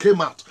water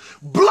came out.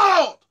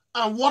 Blood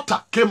and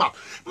water came out.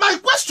 My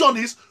question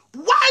is,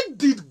 why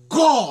did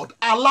God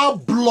allow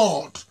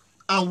blood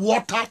and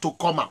water to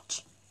come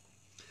out?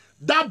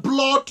 That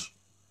blood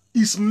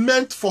is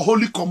meant for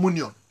Holy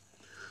Communion.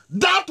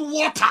 That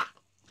water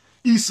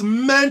is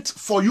meant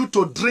for you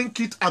to drink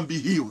it and be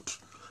healed.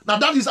 Now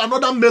that is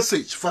another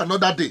message for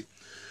another day.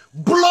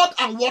 Blood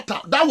and water,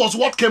 that was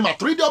what came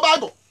out. Read your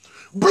Bible.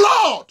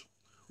 Blood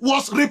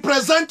was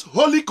represent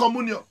Holy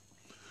Communion.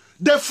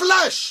 The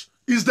flesh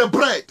is the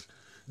bread.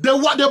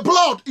 The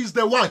blood is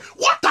the wine.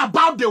 What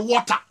about the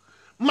water?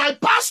 My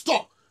pastor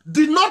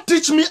did not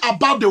teach me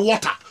about the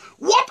water.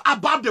 What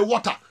about the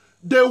water?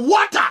 The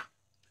water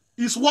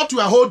is what you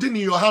are holding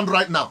in your hand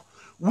right now.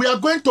 We are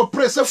going to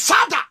pray. Say,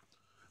 Father,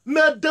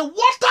 may the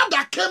water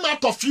that came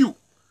out of you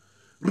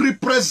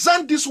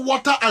represent this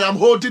water I am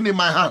holding in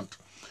my hand.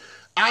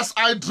 As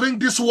I drink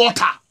this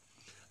water,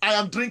 I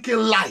am drinking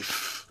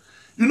life.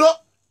 You know,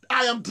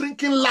 I am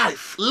drinking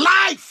life.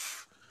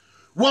 Life.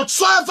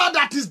 Whatsoever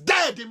that is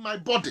dead in my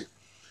body,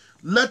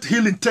 let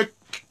healing take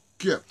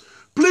care.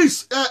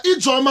 Please,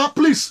 Ijoma,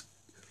 please.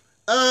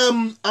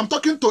 I'm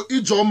talking to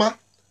Ijoma,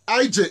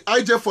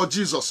 IJ for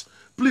Jesus.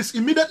 Please,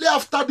 immediately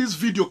after this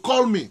video,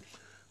 call me.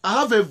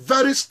 I have a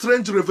very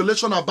strange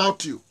revelation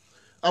about you.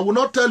 I will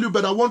not tell you,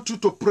 but I want you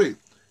to pray.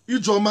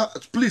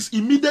 Ijoma, please,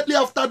 immediately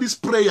after this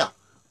prayer,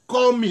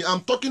 call me.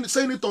 I'm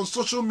saying it on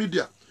social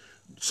media.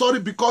 Sorry,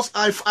 because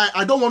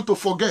I don't want to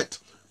forget.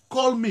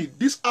 Call me.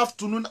 This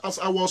afternoon as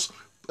I was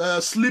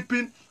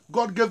sleeping,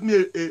 God gave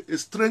me a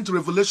strange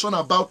revelation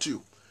about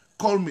you.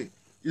 Call me.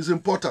 It's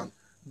important.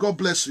 God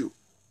bless you.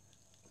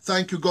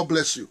 Thank you. God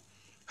bless you.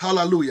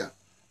 Hallelujah.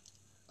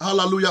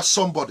 Hallelujah,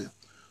 somebody.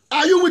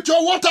 Are you with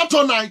your water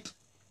tonight?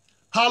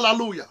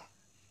 Hallelujah.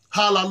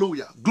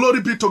 Hallelujah.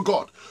 Glory be to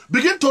God.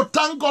 Begin to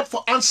thank God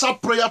for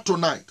answered prayer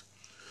tonight.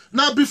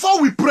 Now,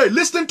 before we pray,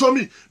 listen to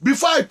me.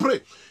 Before I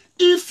pray,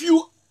 if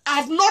you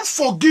have not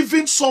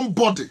forgiven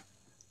somebody,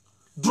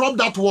 drop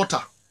that water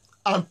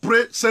and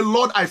pray. Say,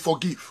 Lord, I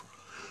forgive.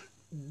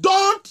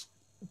 Don't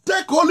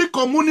take Holy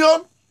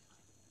Communion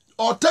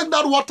or take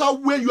that water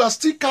where you are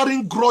still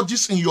carrying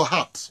grudges in your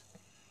heart.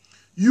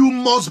 You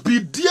must be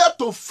there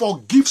to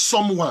forgive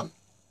someone.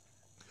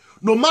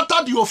 No matter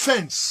the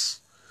offense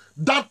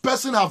that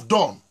person have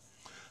done.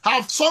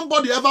 Have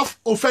somebody ever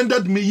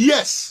offended me?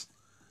 Yes.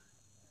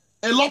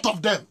 A lot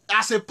of them.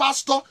 As a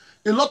pastor,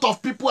 a lot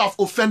of people have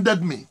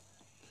offended me.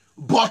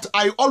 But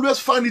I always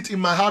find it in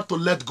my heart to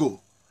let go.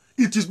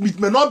 It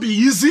may not be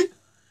easy.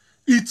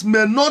 It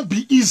may not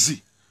be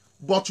easy.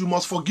 But you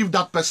must forgive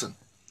that person.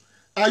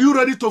 Are you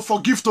ready to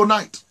forgive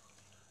tonight?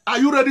 Are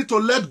you ready to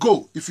let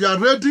go? If you are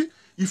ready,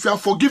 if you are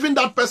forgiving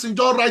that person,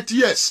 just write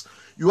yes.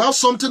 You have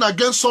something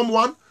against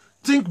someone,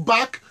 think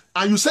back,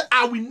 and you say,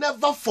 I will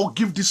never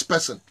forgive this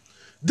person.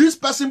 This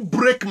person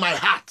break my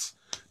heart.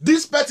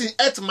 This person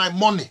ate my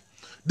money.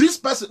 This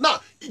person,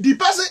 now, the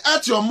person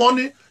ate your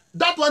money,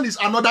 that one is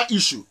another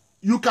issue.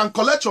 You can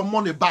collect your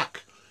money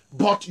back,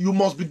 but you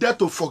must be there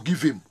to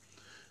forgive him.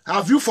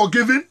 Have you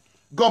forgiven?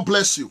 God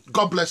bless you.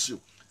 God bless you.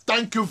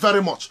 Thank you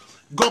very much.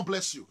 God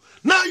bless you.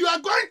 Now you are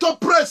going to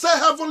pray. Say,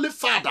 Heavenly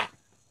Father,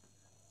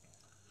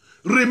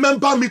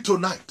 remember me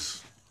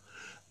tonight.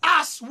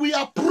 As we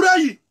are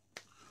praying,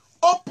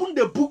 Open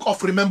the book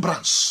of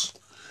remembrance.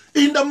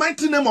 In the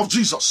mighty name of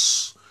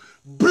Jesus.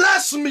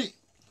 Bless me.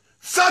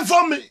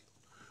 Favor me.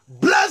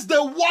 Bless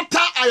the water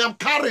I am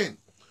carrying.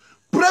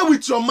 Pray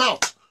with your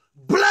mouth.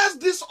 Bless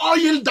this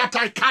oil that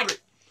I carry.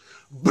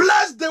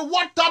 Bless the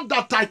water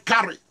that I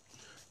carry.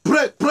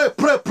 Pray, pray,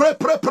 pray, pray,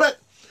 pray, pray.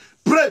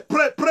 Pray,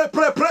 pray, pray,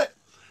 pray, pray.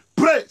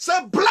 Pray.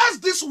 Say, bless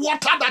this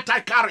water that I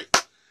carry.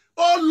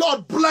 Oh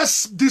Lord,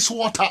 bless this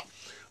water.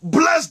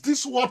 Bless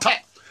this water.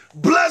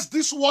 Bless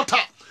this water.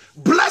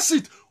 Bless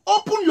it.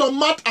 Open your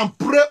mouth and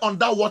pray on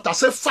that water.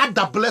 Say,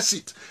 Father, bless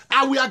it.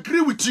 I will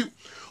agree with you.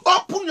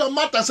 Open your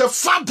mouth and say,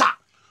 Father,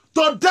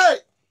 today,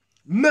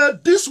 may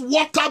this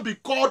water be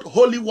called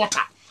holy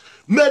water.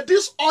 May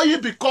this oil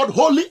be called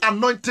holy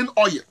anointing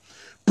oil.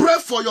 Pray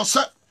for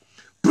yourself.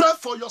 Pray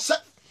for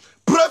yourself.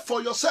 Pray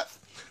for yourself.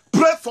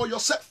 Pray for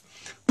yourself.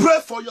 Pray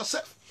for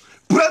yourself.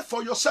 Pray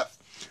for yourself.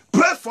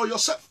 Pray for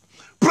yourself.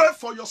 Pray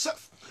for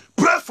yourself.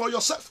 Pray for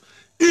yourself.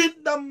 In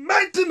the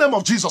mighty name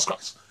of Jesus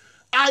Christ,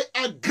 I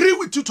agree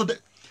with you today.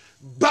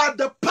 By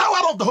the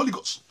power of the Holy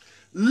Ghost.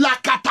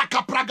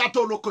 Lakataka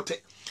pragato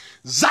lokote.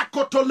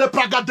 Zakoto le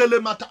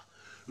pragadele mata.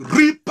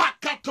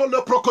 Ripakato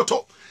le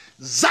prokoto.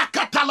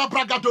 Zakata la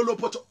bragado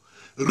lopoto.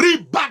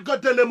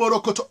 Ribagadele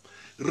morokoto.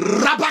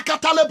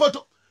 Rabakata le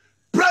boto.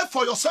 Pray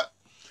for yourself.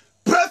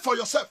 Pray for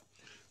yourself.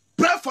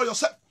 Pray for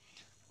yourself.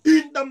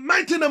 In the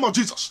mighty name of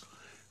Jesus.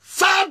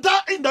 Father,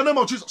 in the name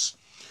of Jesus,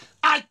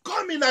 I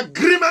come in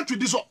agreement with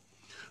this one.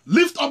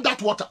 Lift up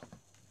that water.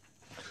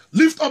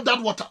 Lift up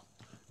that water.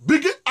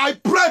 Begin. I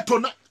pray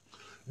tonight.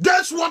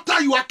 This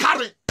water you are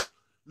carrying,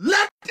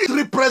 let it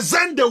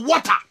represent the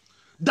water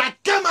that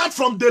came out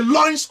from the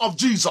loins of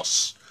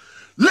Jesus.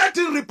 Let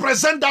it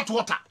represent that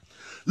water.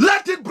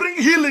 Let it bring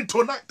healing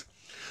tonight.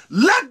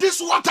 Let this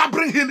water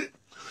bring healing.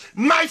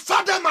 My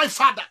Father, my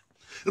Father.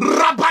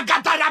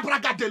 Rabagata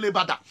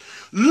rabragadelebada.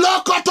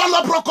 Lokoto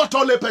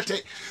loprokoto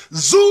lepete.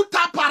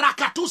 Zuta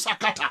parakatusa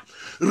kata.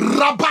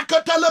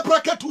 Rabakata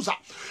lepreketuza.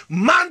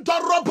 Mando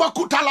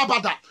robokuta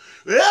labada.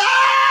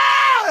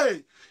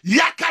 Hey!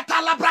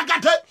 Yakata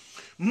labragate.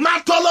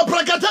 Matolo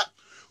bragate.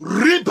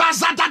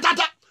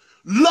 Ribazadadada.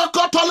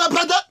 Lokoto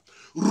lebrede.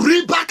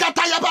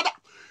 Ribakata yabada.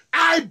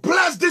 I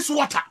bless this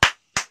water.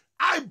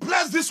 I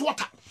bless this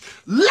water.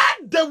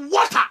 Let the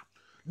water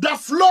that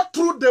flow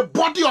through the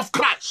body of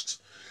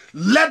Christ,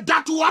 let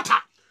that water,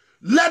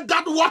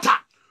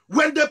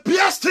 when they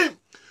pierced him,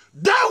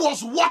 there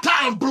was water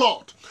and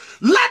blood.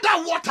 Let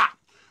that water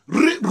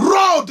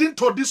rolled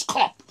into this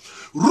cup,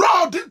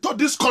 rolled into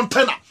this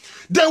container.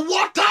 The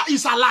water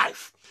is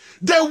alive.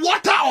 The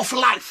water of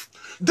life.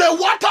 The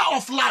water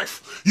of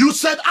life. You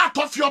said out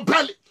of your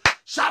belly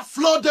shall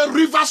flow the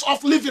rivers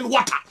of living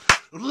water.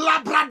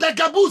 Labra de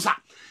gabuza.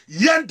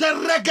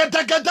 Yende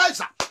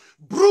regedegedeza.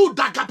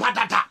 Bruda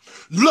gapadada.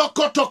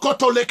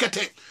 Lokotokoto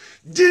lekete.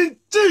 In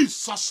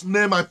Jesus'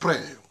 name I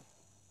pray.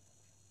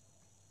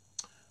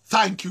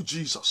 Thank you,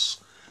 Jesus.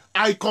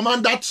 I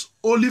command that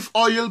olive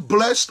oil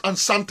blessed and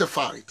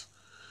sanctified.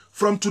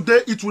 From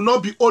today, it will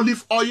not be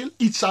olive oil.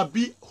 It shall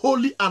be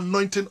holy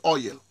anointing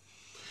oil.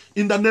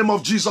 In the name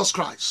of Jesus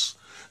Christ.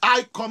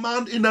 I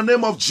command in the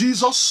name of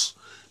Jesus,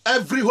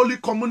 every holy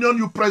communion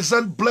you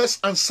present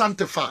blessed and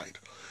sanctified.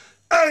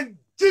 In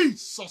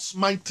Jesus'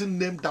 mighty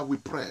name that we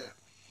pray.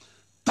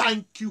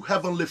 Thank you,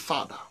 Heavenly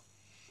Father.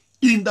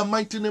 In the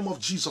mighty name of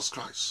Jesus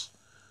Christ.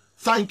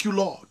 Thank you,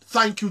 Lord.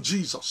 Thank you,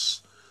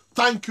 Jesus.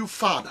 Thank you,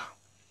 Father.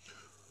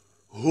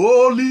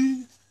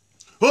 Holy,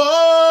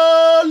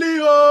 holy,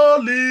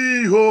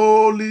 holy,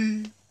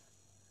 holy.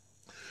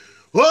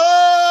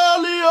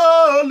 Holy,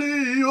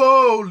 holy,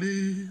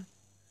 holy.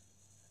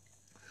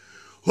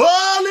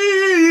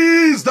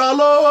 Holy is the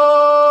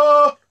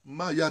Lord.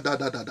 Maya da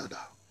da da da da.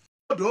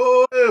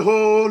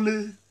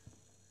 Holy.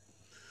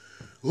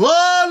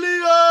 Holy,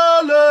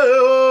 holy,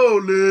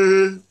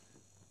 holy.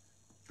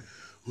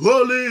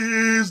 Holy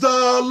is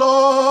the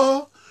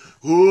Lord.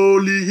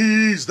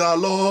 Holy is the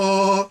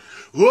Lord.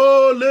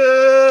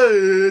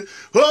 Holy,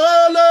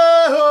 holy,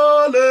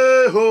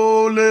 holy,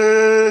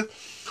 holy.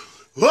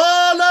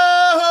 Holy,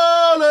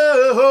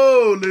 holy,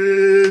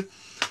 holy.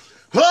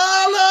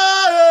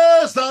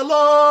 Holy is the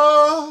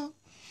Lord.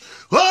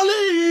 Holy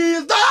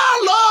is the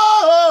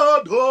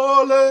Lord.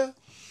 Holy.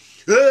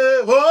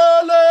 Hey,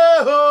 holy,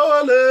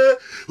 holy,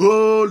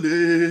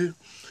 holy.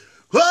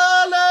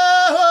 Holy,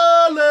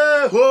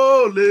 holy,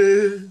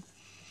 holy.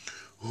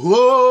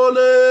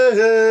 Holy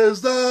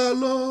is the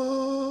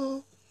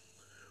Lord.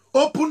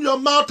 Open your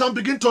mouth and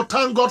begin to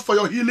thank God for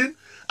your healing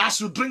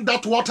as you drink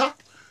that water.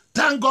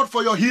 Thank God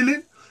for your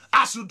healing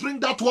as you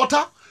drink that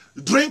water.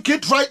 Drink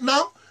it right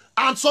now.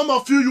 And some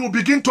of you will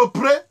begin to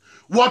pray.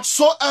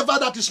 Whatsoever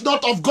that is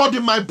not of God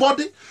in my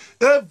body,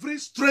 every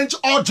strange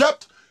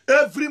object,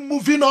 every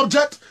moving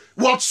object,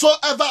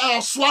 whatsoever I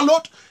have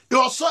swallowed,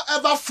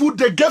 whatsoever food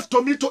they gave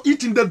to me to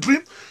eat in the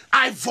dream,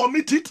 I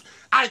vomit it,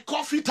 I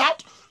cough it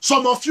out.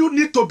 Some of you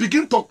need to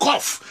begin to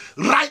cough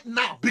right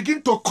now.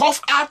 Begin to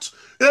cough out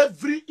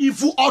every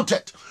evil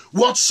object.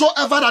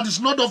 Whatsoever that is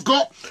not of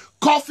God,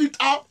 cough it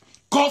out,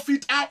 cough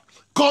it out,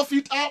 cough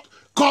it out,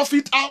 cough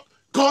it out,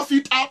 Cough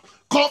it out.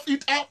 Cough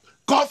it out.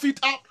 Cough it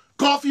out.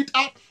 Cough it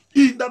out.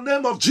 In the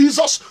name of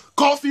Jesus,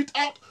 cough it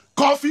out.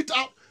 Cough it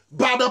out.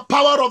 By the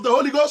power of the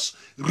Holy Ghost.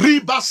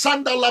 Riba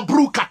sanda la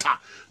brukata.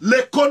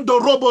 Le kondo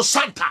robo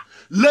santa.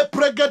 Le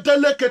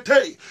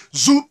pregedelekete.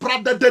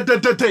 Zupra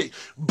de.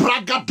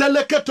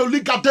 Bragadeleketo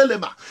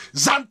ligadelema.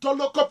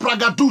 Zantoloko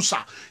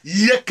pragadusa.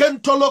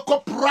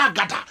 Yekentoloko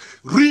pragada.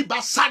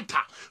 Riba santa.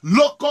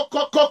 Loko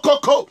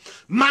koko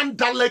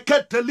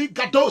mandalekete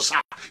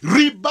ligadosa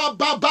riba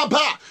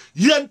baba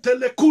yente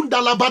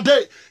lekunda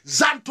labade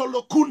zanto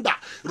lokunda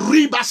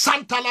riba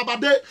santa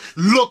labade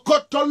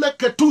lokoto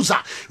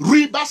leketuza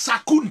riba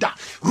sakunda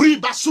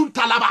riba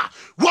sunta laba.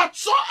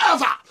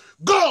 Whatsoever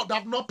God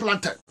have not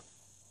planted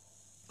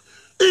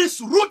is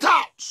root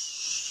out.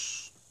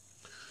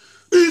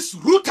 Is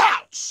root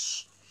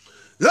out.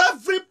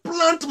 Every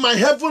plant my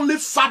heavenly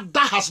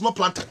Father has not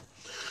planted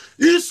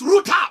is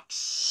root out.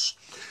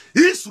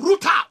 His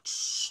root out.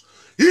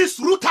 His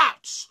root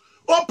out.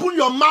 Open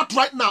your mouth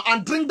right now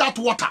and drink that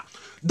water.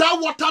 That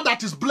water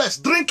that is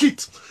blessed. Drink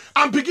it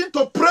and begin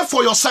to pray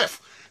for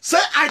yourself. Say,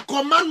 I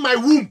command my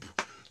womb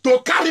to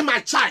carry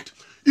my child.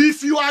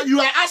 If you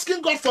are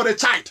asking God for a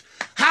child,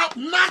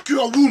 knock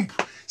your womb.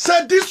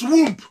 Say, this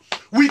womb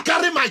will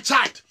carry my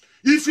child.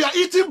 If you are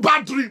eating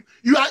bad dream,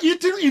 you are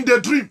eating in the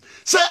dream.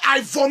 Say,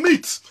 I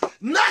vomit.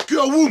 Knock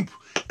your womb.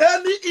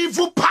 Any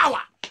evil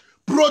power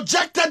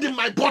projected in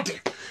my body,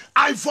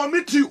 I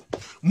vomit you.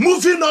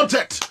 Moving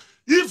object,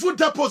 evil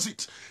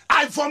deposit,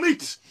 I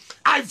vomit.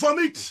 I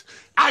vomit.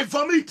 I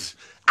vomit.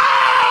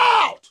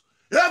 Out!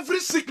 Every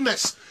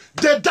sickness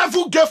the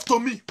devil gave to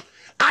me,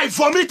 I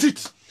vomit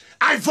it.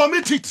 I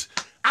vomit it.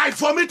 I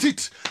vomit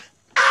it.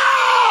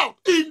 Out!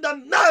 In the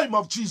name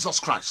of Jesus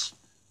Christ.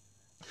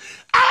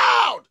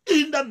 Out!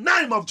 In the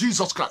name of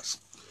Jesus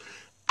Christ.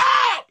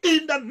 Out!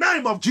 In the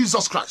name of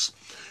Jesus Christ.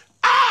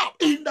 Out!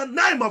 In the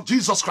name of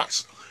Jesus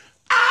Christ.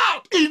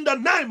 Out in the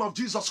name of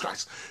Jesus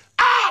Christ.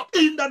 Out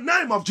in the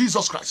name of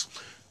Jesus Christ.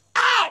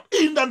 Out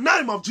in the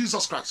name of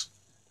Jesus Christ.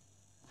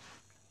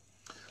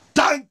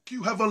 Thank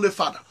you, Heavenly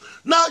Father.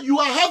 Now you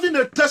are having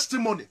a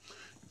testimony.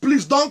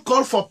 Please don't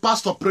call for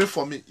pastor, pray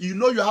for me. You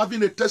know you're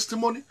having a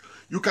testimony.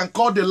 You can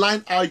call the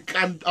line. I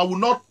will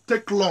not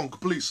take long,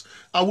 please.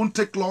 I won't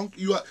take long.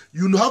 You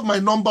have my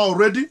number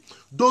already.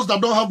 Those that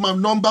don't have my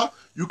number,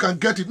 you can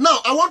get it. Now,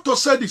 I want to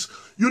say this.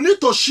 You need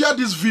to share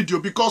this video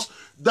because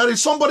there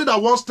is somebody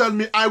that once tell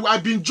me,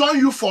 I've been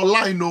joining you for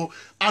line. No,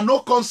 I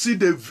not can see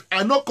the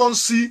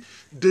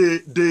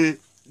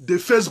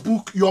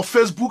Facebook, your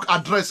Facebook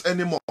address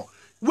anymore.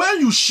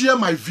 When you share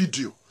my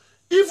video,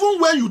 even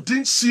when you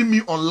didn't see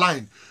me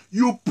online,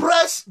 you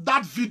press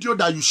that video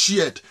that you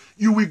shared,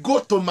 you will go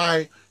to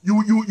my, you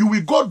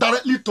will go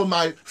directly to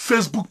my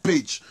Facebook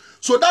page.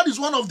 So that is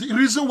one of the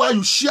reasons why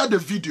you share the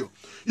video.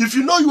 If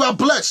you know you are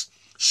blessed,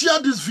 share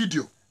this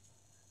video.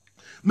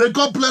 May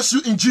God bless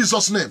you in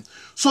Jesus' name.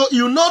 So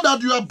you know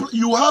that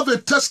you have a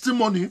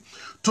testimony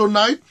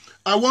tonight.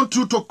 I want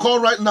you to call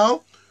right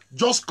now.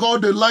 Just call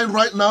the line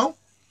right now.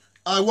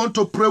 I want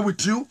to pray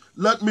with you.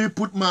 Let me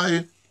put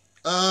my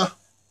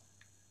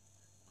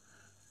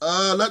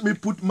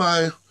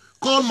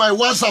call my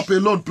WhatsApp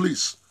alone,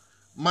 please.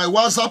 My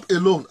WhatsApp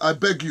alone, I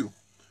beg you.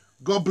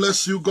 God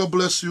bless you. God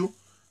bless you.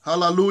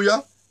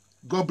 Hallelujah.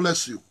 God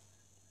bless you.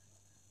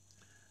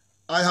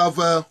 I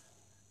have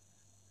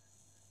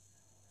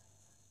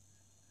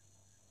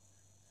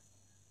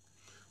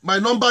my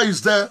number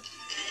is there.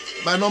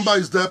 My number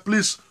is there.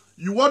 Please,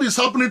 what is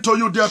happening to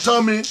you there?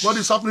 Tell me what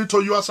is happening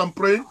to you as I'm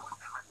praying.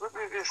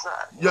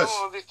 Yes.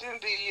 No, the thing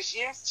is,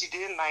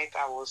 yesterday night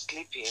I was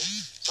sleeping.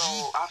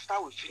 So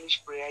after we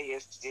finished prayer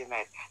yesterday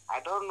night,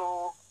 I don't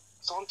know,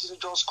 something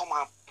just come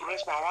and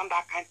press me around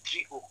that kind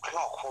 3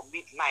 o'clock for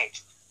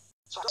midnight.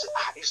 So I said,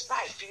 it's now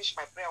I finished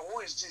my prayer.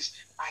 What is this?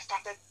 I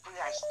started praying.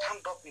 I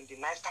stand up in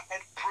the night,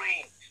 started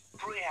praying.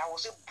 I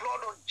was saying,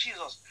 blood of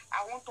Jesus.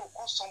 I want to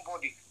call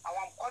somebody.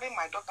 I'm calling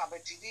my daughter,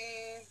 but he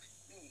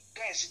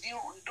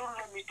don't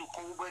let me to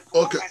come. But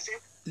okay. I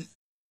said,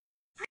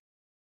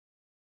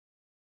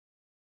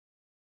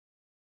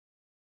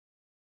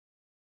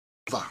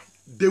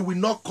 they will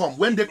not come.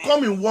 When they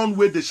come in one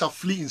way, they shall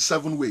flee in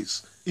 7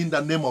 ways. In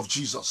the name of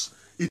Jesus.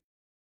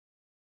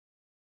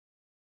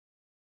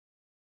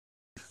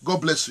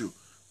 God bless you.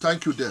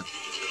 Thank you, then.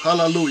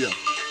 Hallelujah.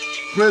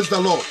 Praise the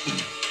Lord.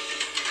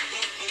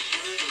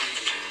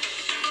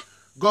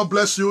 God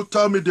bless you.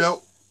 Tell me there,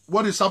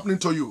 what is happening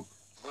to you?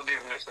 good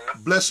evening, sir.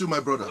 Bless you, my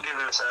brother. Good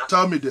evening, sir.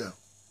 Tell me there.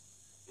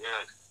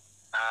 Yes.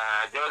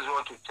 I just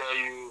want to tell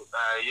you,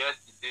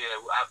 yesterday,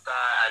 after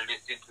I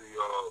listened to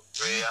your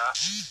prayer,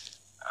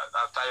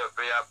 after your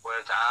prayer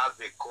point, I have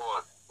a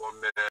call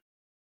from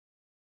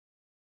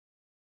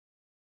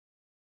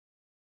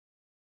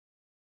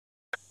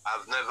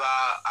I've never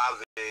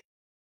have a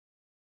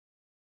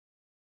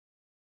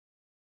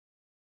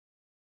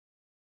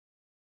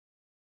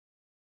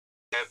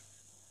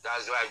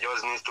that's why I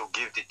just need to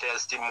give the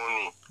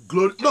testimony.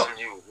 Glory. No.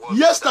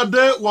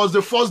 Yesterday was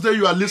the first day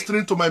you are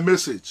listening to my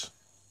message.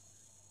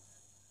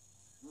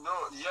 No,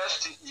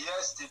 yesterday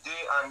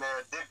and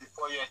day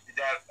before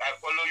yesterday, I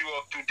followed you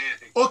up 2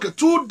 days ago. Okay,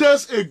 2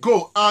 days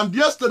ago, and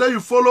yesterday you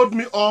followed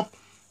me up.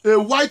 A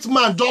white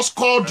man just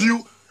called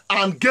you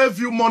and gave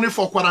you money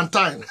for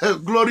quarantine.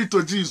 Glory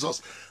to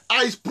Jesus.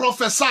 I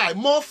prophesy,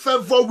 more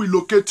favor will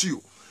locate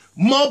you.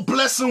 More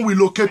blessing will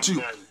locate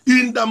you.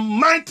 In the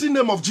mighty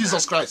name of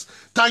Jesus Christ.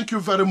 Thank you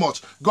very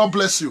much. God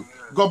bless you.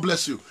 God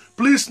bless you.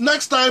 Please,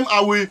 next time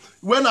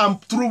when I'm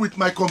through with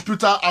my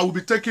computer, I will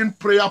be taking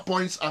prayer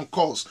points and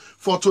calls.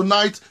 For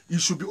tonight, it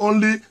should be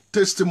only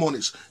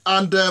testimonies.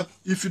 And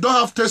if you don't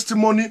have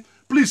testimony,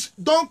 please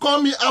don't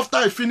call me after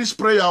I finish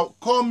prayer.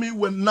 Call me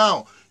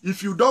now.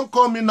 If you don't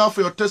call me now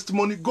for your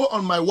testimony, go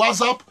on my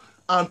WhatsApp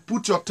and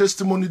put your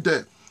testimony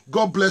there.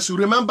 God bless you.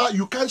 Remember,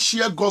 you can't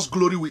share God's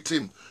glory with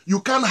him. You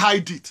can't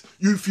hide it.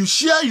 If you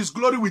share his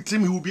glory with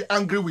him, he will be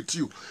angry with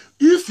you.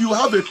 If you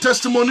have a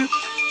testimony,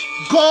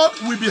 God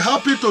will be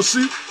happy to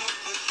see.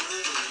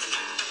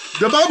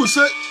 The Bible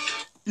says,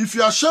 if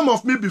you are ashamed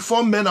of me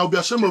before men, I will be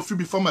ashamed of you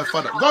before my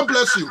Father. God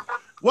bless you.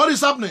 What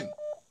is happening?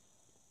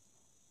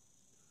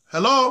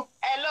 Hello?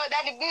 Hello,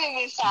 Daddy. Good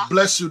evening, sir.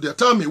 Bless you there.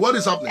 Tell me, what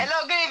is happening?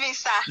 Hello, good evening,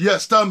 sir.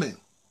 Yes, tell me. Sir,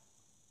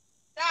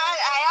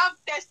 I have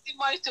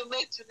testimony to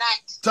make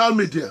tonight. Tell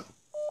me, dear.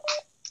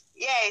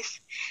 Yes.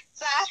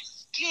 Sir,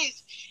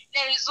 please,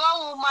 there is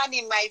one woman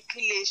in my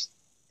village.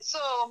 So,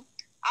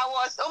 I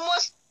was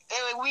almost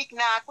a week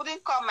now. I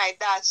couldn't call my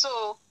dad.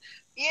 So,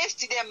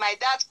 yesterday, my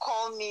dad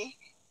called me.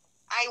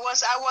 I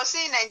was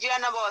seeing Nigeria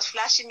number was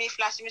flashing me.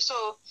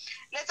 So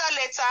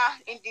later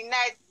in the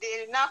night,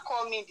 they now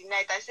call me in the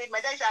night. I said, my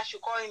dad said I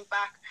should call him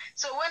back.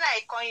 So when I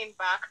call him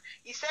back,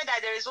 he said that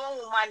there is one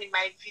woman in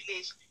my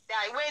village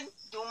that when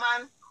the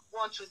woman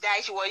want to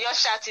die, she was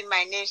just shouting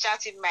my name,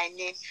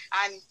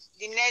 and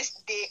the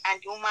next day,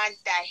 and the woman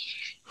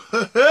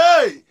died.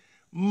 Hey,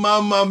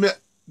 Mama,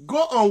 go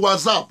on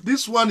WhatsApp.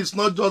 This one is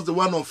not just the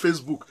one on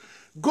Facebook.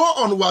 Go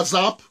on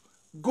WhatsApp.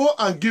 Go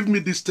and give me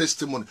this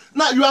testimony.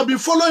 Now, you have been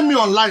following me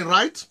online,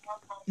 right?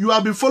 You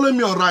have been following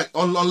me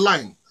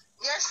online.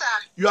 Yes, sir.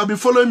 You have been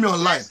following me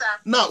online. Yes, sir.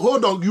 Now,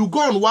 hold on. You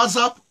go on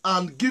WhatsApp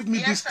and give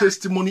me this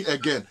testimony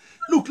again.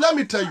 Look, let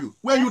me tell you.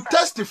 When you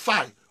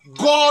testify,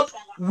 God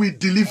will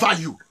deliver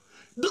you.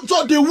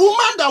 So the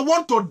woman that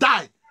want to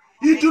die,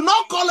 he do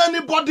not call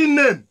anybody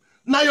name.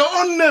 Now your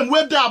own name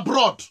where they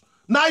abroad.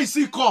 Now is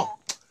he call.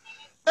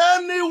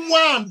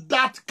 Anyone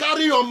that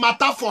carry your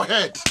matter for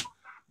head,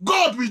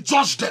 God will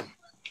judge them.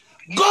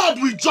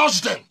 God will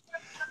judge them.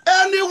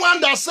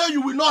 Anyone that say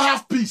you will not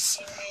have peace,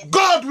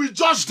 God will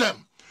judge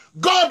them.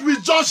 God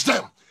will judge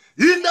them.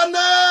 In the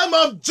name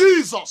of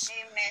Jesus.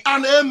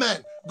 Amen. And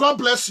amen. God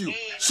bless you. Amen.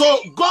 So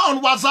go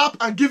on WhatsApp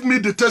and give me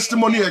the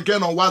testimony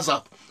again on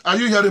WhatsApp. Are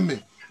you hearing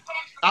me?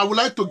 I would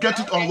like to get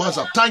it on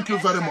WhatsApp. Thank you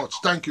very much.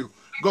 Thank you.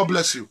 God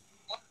bless you.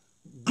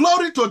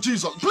 Glory to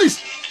Jesus.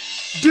 Please,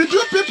 did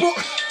you people...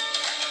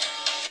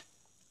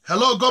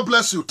 Hello, God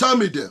bless you. Tell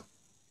me there.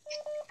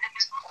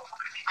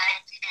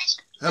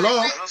 Hello?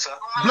 Hello, sir.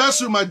 Bless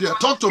you, my dear.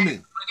 Talk to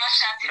me.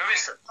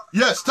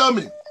 Yes, tell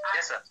me.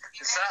 Yes, sir.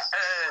 Sir,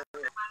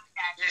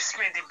 it's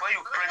me, the boy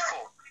you prayed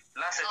for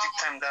last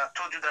time that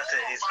told you that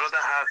his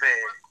brother have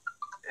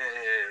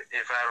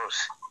a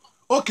virus.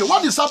 Okay,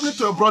 what is happening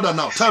to your brother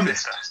now? Tell me.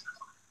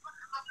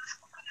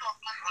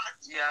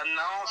 Yeah,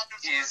 now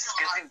he's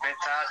getting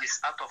better.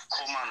 He's out of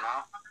coma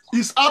now.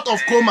 He's out of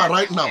coma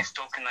right now. He's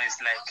talking now.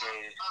 It's like,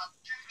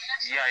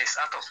 yeah, he's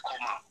out of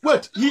coma.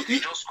 Wait, he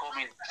just called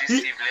me this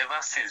evening.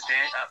 Ever since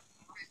then.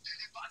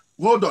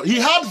 Hold on. He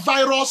had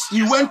virus.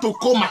 He went to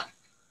coma.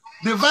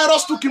 The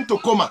virus took him to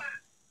coma.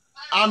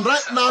 And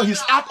right now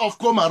he's out of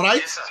coma,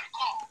 right? Yes, sir.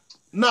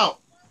 Now,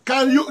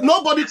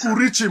 nobody could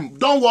reach him.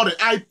 Don't worry.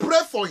 I pray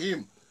for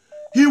him.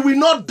 He will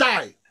not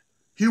die.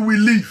 He will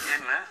live.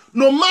 Amen.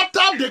 No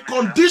matter the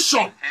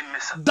condition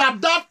that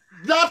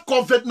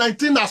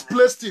COVID-19 has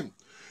placed him,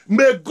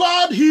 may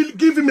God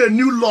give him a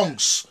new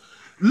lungs.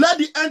 Let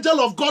the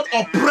angel of God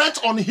operate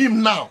on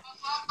him now.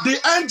 The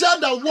angel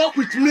that worked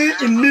with me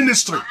in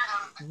ministry,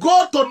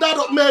 go to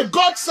that. May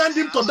God send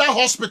him to that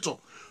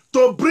hospital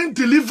to bring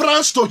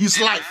deliverance to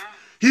his life.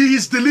 He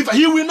is delivered.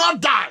 He will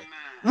not die.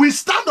 We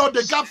stand on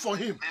the gap for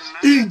him.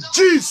 In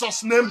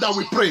Jesus' name that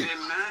we pray.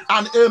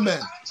 And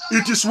amen.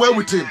 It is well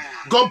with him.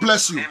 God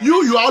bless you.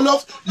 You are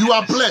loved. You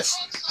are blessed.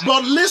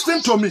 But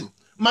listen to me.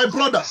 My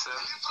brother,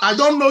 I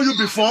don't know you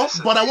before,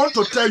 but I want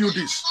to tell you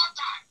this.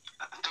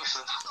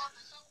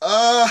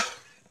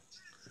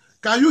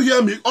 Can you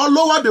hear me? Or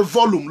lower the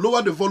volume.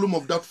 Lower the volume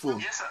of that phone.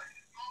 Yes, sir.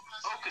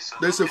 Okay, sir.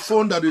 There's a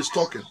phone that is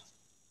talking.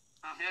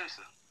 I'm here,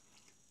 sir.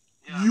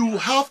 Yeah, you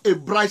have a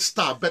bright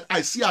star, but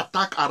I see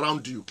attack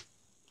around you.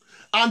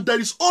 And there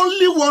is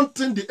only one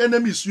thing the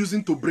enemy is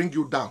using to bring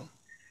you down.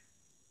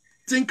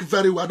 Think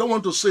very well. I don't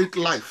want to say it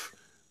live.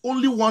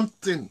 Only one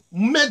thing,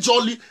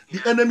 majorly,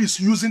 the enemy is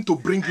using to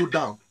bring you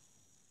down.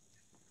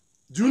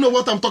 Do you know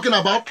what I'm talking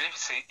about? Yes,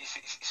 sir. Yes,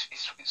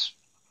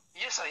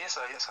 sir. Yes,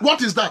 sir.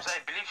 What is that? I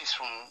believe it's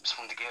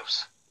from the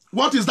girls.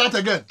 What is that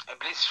again? I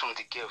believe it's from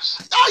the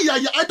girls. Yeah.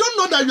 I don't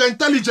know that you are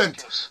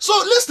intelligent. So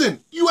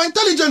listen, you are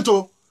intelligent,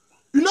 oh.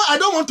 You know, I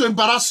don't want to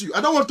embarrass you.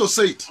 I don't want to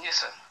say it. Yes,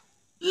 sir.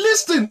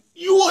 Listen,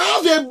 you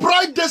have a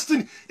bright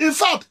destiny. In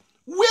fact,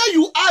 where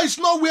you are is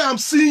not where I'm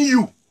seeing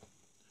you.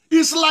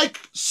 It's like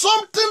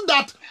something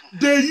that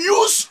they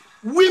use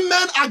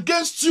women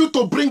against you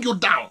to bring you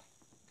down.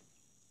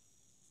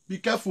 Be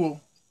careful.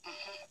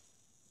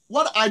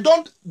 What I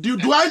don't do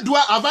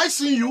have I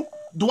seen you?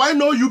 Do I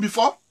know you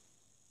before?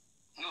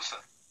 No, sir.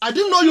 I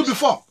didn't know you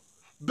before.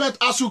 But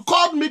as you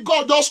called me,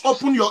 God just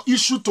opened your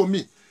issue to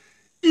me.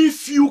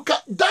 If you can,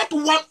 that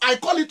one, I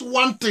call it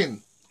one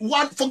thing.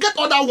 One, forget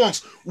other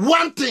ones.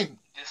 One thing.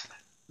 Yes, sir.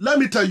 Let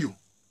me tell you.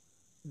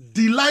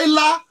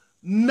 Delilah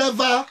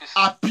never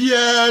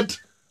appeared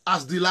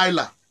as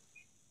Delilah.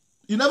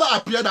 He never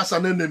appeared as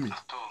an enemy.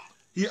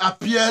 He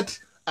appeared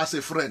as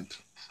a friend.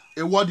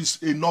 A word is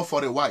enough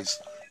for a wise.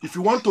 If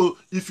you want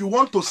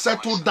to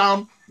settle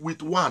down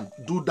with one,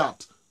 do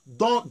that.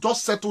 Don't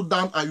just settle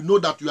down and you know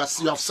that you have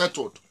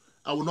settled.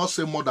 I will not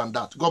say more than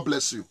that. God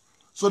bless you.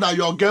 So that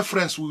your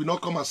girlfriends will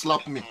not come and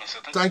slap me.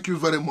 Thank you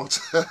very much.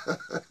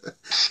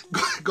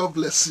 God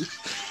bless you.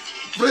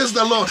 Praise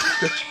the Lord.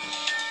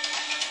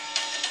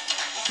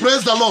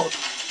 Praise the Lord.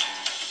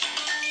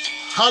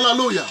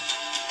 Hallelujah.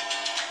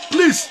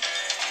 Please,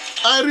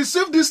 I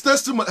received this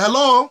testimony.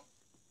 Hello.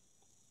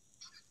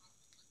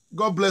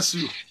 God bless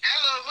you.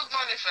 Hello, good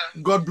morning,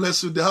 sir. God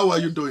bless you. How are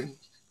you doing?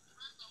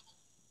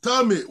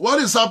 Tell me,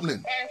 what is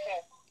happening?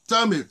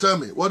 Tell me,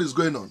 what is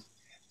going on?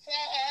 Sir, I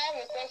have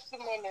a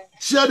testimony.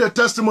 Share the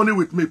testimony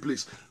with me,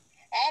 please.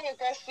 I have a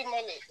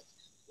testimony.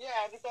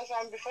 Yeah, because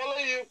I'm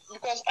following you,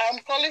 because I'm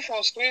calling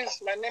from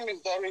Squeeze. My name is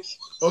Doris.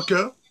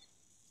 Okay.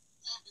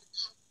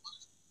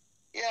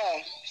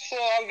 Yeah, so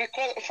I've been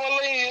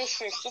following you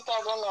since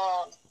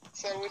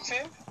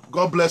 2017.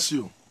 God bless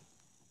you.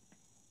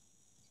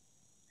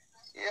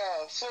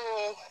 Yeah, so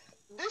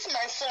this is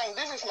my son.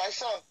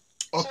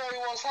 Okay. So he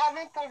was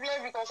having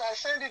problem because I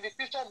sent you the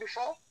picture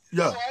before.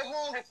 Yeah. So I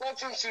even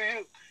reporting to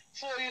you.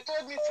 So you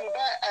told me to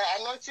buy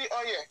anointing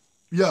oil.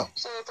 Yeah.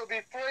 So to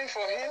be praying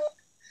for him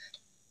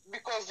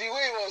because the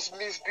way he was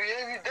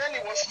misbehaving, then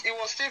he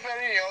was still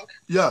very young.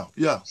 Yeah.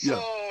 So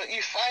he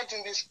fight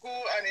in the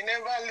school and he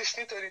never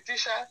listened to the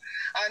teacher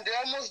and they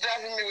almost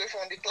drive him away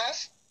from the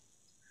class.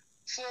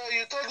 So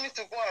you told me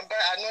to go and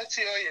buy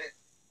anointing oil.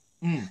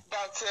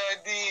 But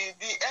the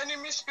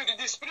enemy spirit,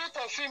 the spirit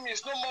of him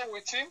is no more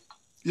with him.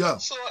 Yeah.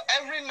 So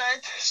every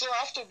night, so I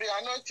have to be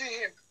anointing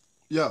him.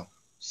 Yeah.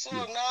 So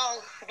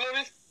now,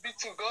 glory be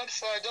to God.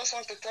 So I just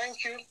want to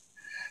thank you.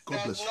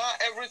 God bless you. Now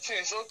everything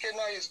is okay.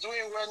 Now he's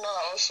doing well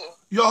now also.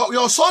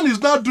 Your son is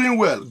not doing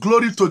well.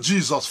 Glory to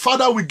Jesus.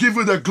 Father, we give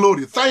you the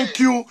glory. Thank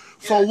you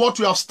for what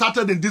you have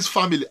started in this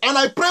family. And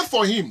I pray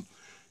for him.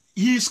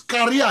 His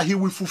career, he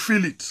will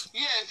fulfill it.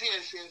 Yes.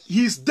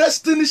 His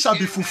destiny shall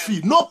be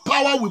fulfilled. No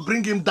power will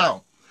bring him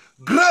down.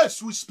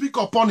 Grace will speak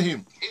upon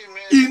him.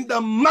 Amen. In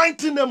the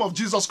mighty name of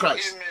Jesus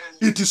Christ.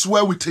 Amen. It is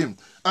well with him.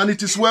 And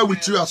it is well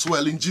with you as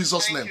well. In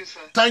Jesus' Thank name. you, sir.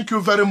 Thank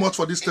you very much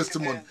for this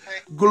testimony.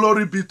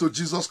 Glory be to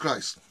Jesus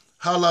Christ.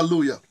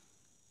 Hallelujah.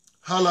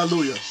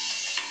 Hallelujah.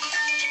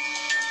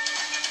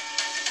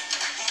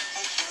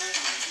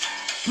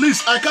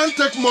 Please, I can't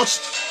take much.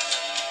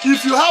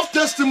 If you have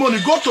testimony,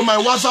 go to my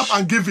WhatsApp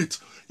and give it.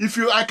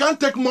 I can't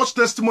take much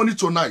testimony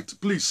tonight.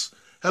 Please.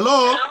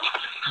 Hello?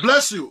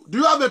 Bless you. Do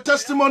you have a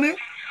testimony?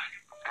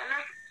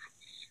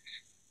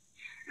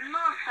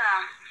 No,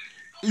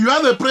 sir. You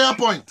have a prayer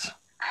point.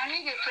 I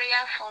need a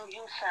prayer from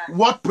you, sir.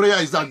 What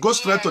prayer is that? Go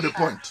straight to the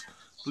point.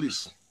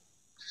 Please.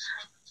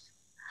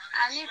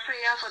 I need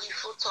prayer for the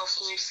fruit of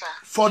me, sir.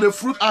 For the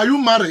fruit, are you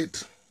married?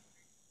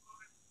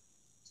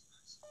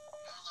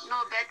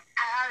 No, but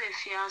I have a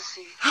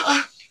fiancé.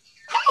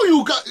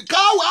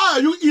 How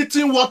are you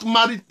eating what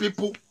married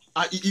people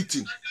are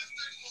eating?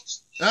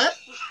 Eh?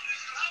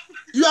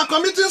 You are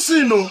committing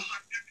sin, no?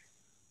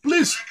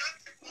 Please.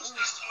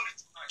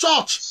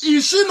 Church,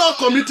 is she not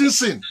committing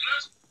sin?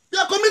 You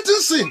are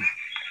committing sin.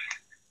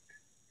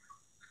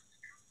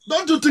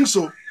 Don't you think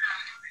so? Okay,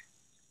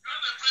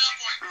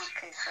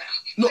 sir.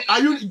 No,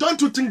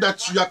 don't you think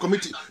that you are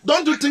committing?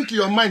 Don't you think in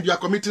your mind you are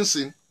committing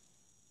sin?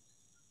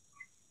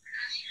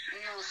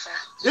 No, sir.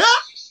 Yeah?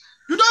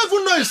 You don't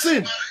even know it's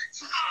sin.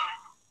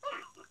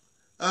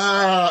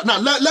 Now,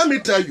 let me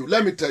tell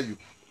you.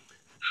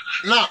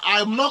 Now,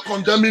 I'm not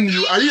condemning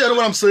you. Are you hearing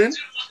what I'm saying?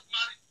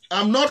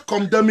 I'm not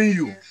condemning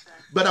you.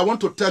 But I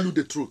want to tell you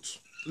the truth.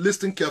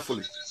 Listen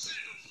carefully.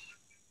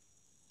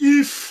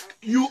 If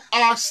you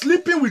are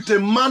sleeping with a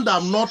man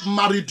that have not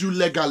married you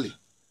legally,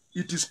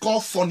 it is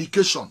called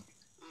fornication.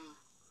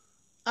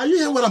 Are you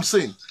hearing what I'm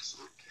saying?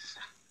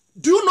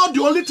 Do you know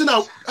the only thing?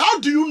 How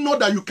do you know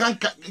that you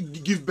can't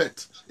give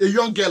birth? A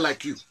young girl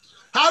like you.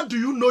 How do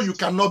you know you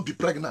cannot be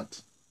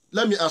pregnant?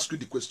 Let me ask you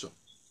the question.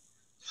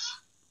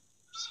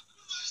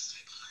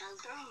 I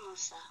don't know,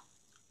 sir.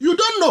 You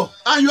don't know.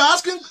 And you're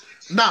asking.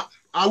 Now,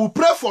 I will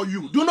pray for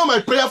you. Do you know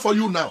my prayer for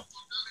you now?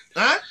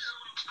 Eh?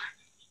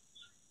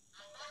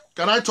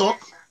 Can I talk?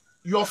 Yes,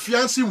 Your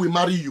fiancé will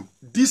marry you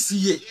this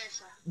year. yes,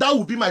 sir. That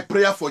will be my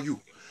prayer for you.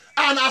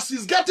 And as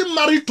he's getting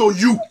married to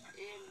you,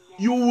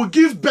 you will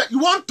give birth. You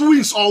want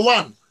twins or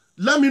one?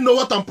 Let me know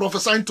what I'm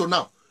prophesying to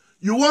now.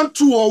 You want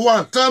 2 or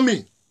 1? Tell me.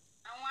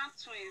 I want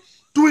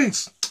twins.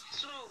 Twins.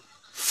 2.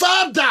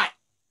 Father,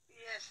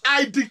 Yes.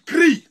 I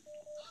decree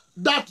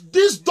that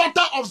this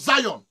daughter of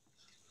Zion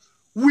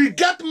will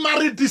get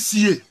married this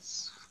year.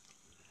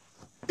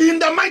 In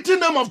the mighty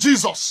name of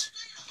Jesus.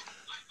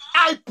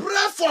 I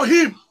pray for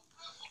him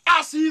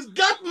as he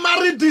get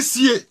married this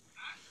year.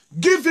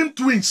 Give him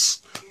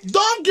twins.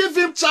 Don't give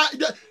him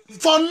child.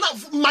 For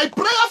my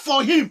prayer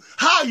for him,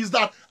 how is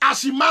that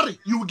as he marry,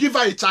 you will give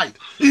her a child.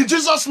 In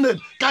Jesus' name.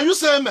 Can you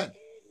say amen?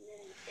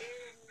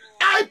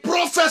 I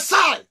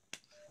prophesy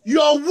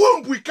your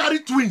womb will carry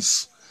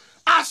twins.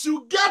 As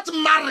you get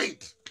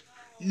married,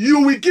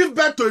 you will give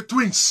birth to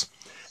twins.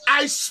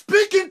 I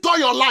speak into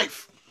your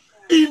life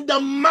in the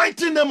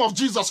mighty name of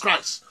Jesus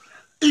Christ.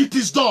 It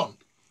is done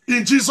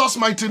in Jesus'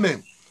 mighty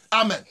name.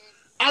 Amen.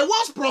 I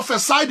once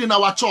prophesied in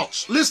our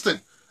church. Listen,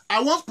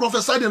 I once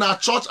prophesied in our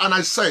church and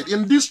I said,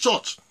 in this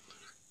church,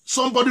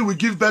 somebody will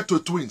give birth to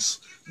twins.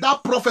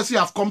 That prophecy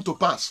have come to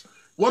pass.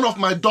 One of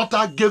my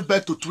daughter gave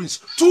birth to twins.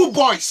 2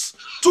 boys.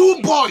 2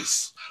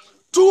 boys.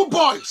 2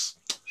 boys.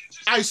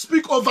 I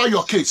speak over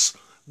your case.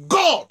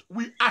 God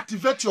will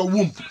activate your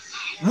womb.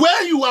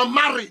 Where you are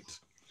married,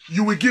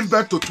 you will give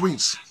birth to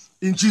twins.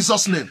 In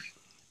Jesus' name.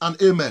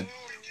 And amen.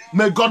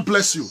 May God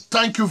bless you.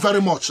 Thank you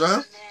very much.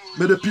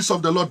 May the peace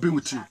of the Lord be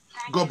with you.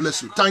 God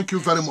bless you. Thank you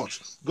very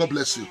much. God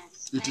bless you.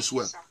 It is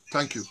well.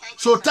 Thank you.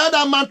 So tell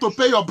that man to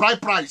pay your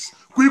bride price.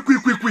 Quick,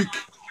 quick, quick, quick.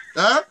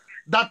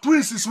 That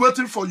twins is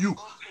waiting for you.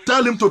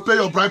 Tell him to pay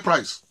your bride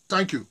price.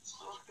 Thank you.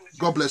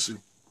 God bless you.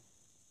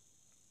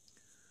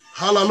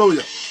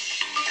 Hallelujah.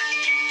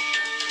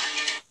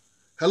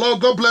 Hello,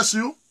 God bless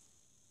you.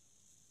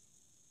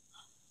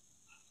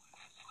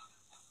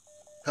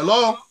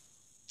 Hello?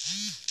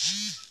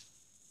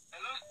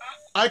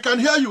 I can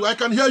hear you. I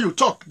can hear you.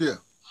 Talk there.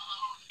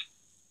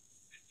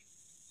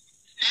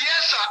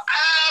 Yes, sir.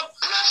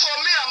 Pray for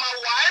me and my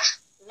wife.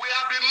 We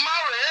have been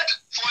married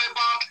for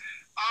about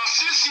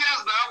 6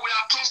 years now. We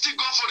are trusting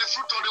God for the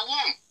fruit of the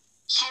womb.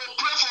 So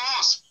pray for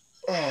us.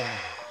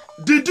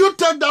 Did you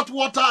take that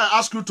water I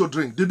asked you to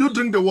drink? Did you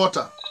drink the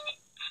water?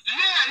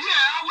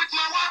 Yeah. With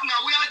my wife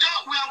now. We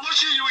are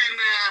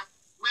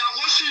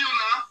watching you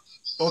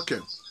now. Okay.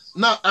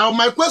 Now,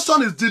 my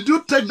question is, did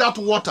you take that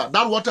water?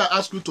 That water I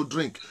asked you to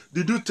drink.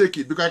 Did you take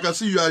it? Because I can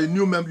see you are a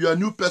new member. You are a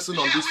new person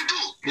on this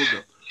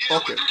program.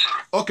 Okay.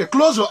 Okay,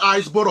 close your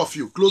eyes, both of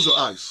you. Close your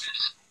eyes.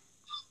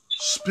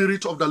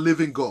 Spirit of the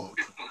living God.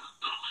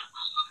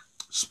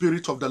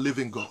 Spirit of the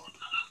living God.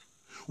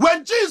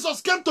 When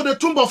Jesus came to the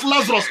tomb of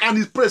Lazarus and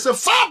he prayed, said,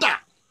 Father,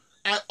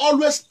 I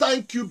always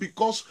thank you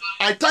because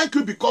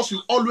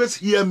you always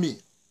hear me.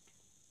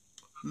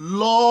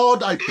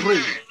 Lord, I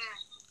pray,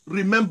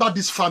 remember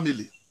this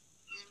family.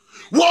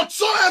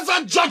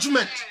 Whatsoever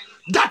judgment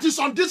that is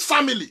on this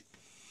family,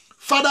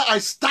 Father, I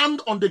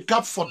stand on the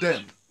gap for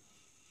them.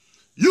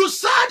 You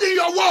said in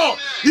your word,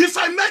 if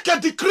I make a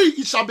decree,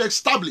 it shall be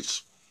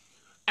established.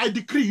 I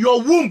decree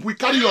your womb will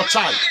carry your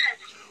child.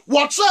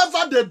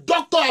 Whatsoever the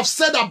doctor have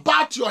said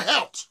about your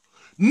health,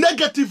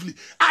 negatively,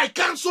 I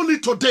cancel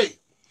it today.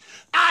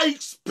 I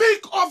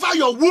speak over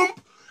your womb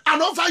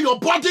and over your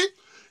body.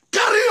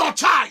 Carry your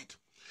child.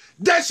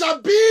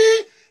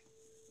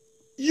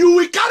 You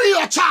will carry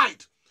your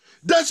child.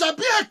 There shall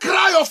be a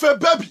cry of a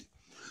baby.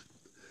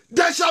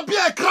 There shall be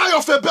a cry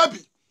of a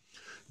baby.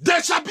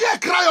 There shall be a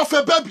cry of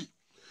a baby.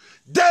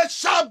 There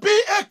shall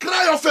be a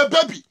cry of a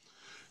baby.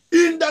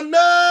 In the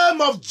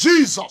name of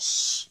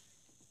Jesus.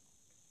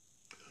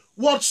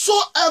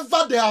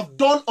 Whatsoever they have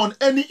done on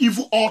any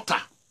evil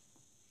altar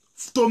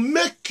to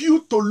make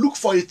you to look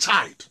for a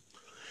child,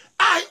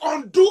 I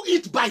undo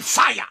it by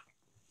fire.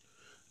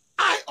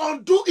 I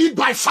undo it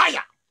by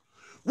fire.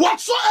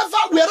 Whatsoever,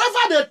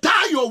 wherever they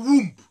tie your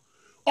womb,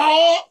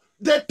 or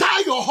they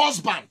tie your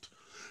husband,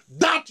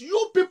 that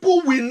you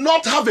people will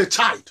not have a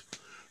child,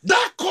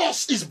 that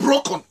curse is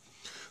broken.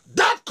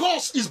 That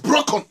curse is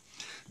broken.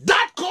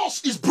 That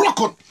curse is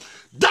broken.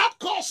 That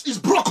curse is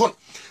broken.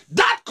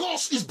 That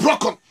curse is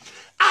broken.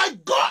 I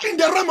go in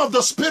the realm of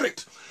the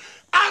spirit,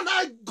 and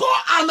I go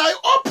and I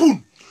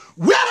open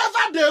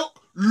wherever they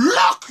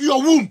lock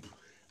your womb,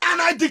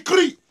 and I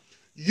decree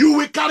you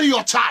will carry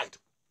your child.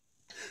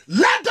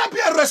 Let there be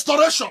a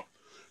restoration.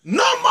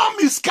 No more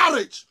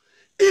miscarriage.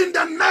 In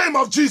the name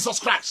of Jesus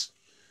Christ.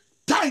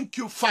 Thank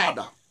you,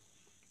 Father.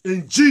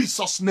 In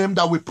Jesus' name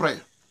that we pray.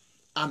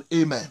 And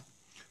amen.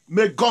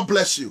 May God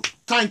bless you.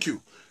 Thank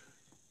you.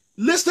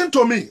 Listen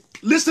to me.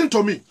 Listen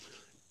to me.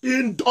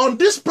 On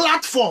this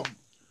platform,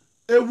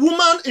 a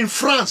woman in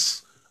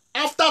France,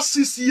 after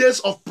 6 years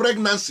of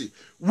pregnancy,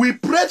 I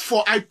prayed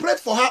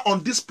for her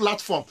on this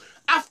platform.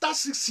 After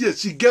 6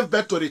 years, she gave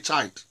birth to a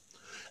child.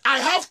 I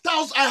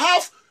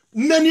have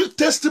many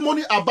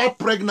testimony about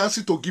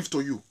pregnancy to give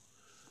to you.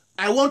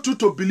 I want you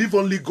to believe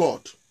only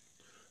God.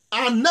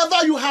 And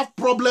never you have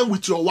problem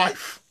with your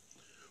wife.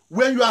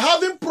 When you are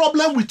having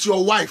problem with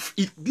your wife,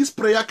 this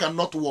prayer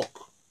cannot work.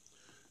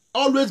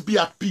 Always be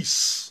at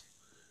peace.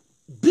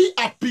 Be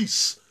at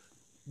peace.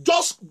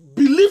 Just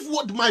believe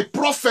what my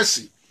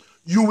prophecy.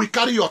 You will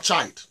carry your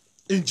child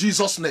in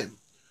Jesus' name.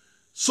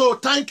 So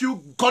thank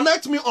you.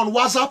 Connect me on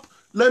WhatsApp.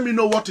 Let me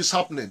know what is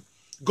happening.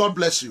 God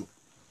bless you.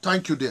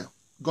 Thank you, dear.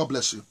 God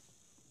bless you.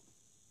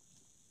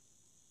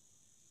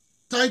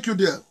 Thank you,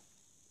 dear.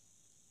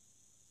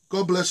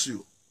 God bless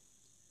you.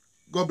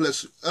 God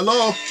bless you.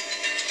 Hello?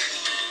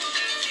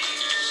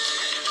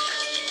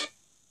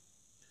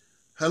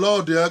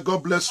 Hello, dear.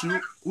 God bless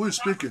you. Who is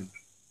speaking?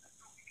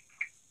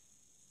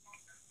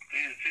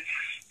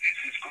 This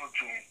is called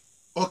to me.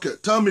 Okay,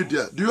 tell me,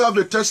 dear. Do you have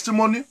a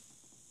testimony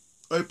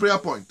or a prayer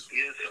point?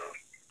 Yes, sir.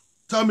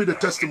 Tell me the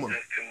testimony.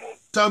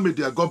 Tell me,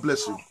 dear. God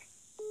bless you. Man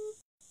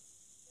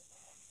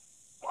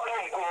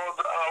of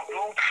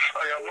God,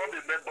 I am not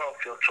a member of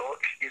your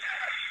church. It's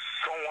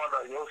someone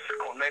that just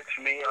connects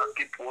me and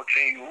keep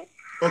watching you.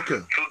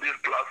 Okay. Through this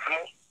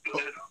platform.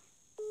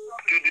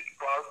 Through this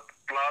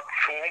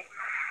platform.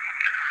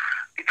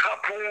 It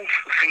happens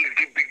since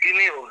the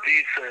beginning of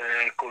this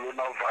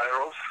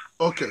coronavirus.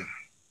 Okay.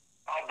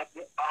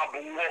 I've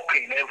been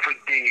working every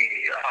day.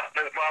 I've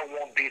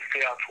never one day stay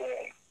at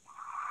home.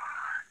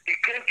 It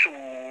came to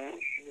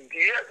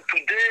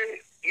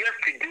yesterday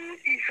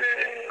is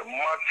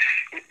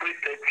April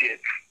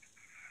 30th.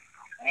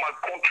 My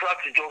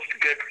contract just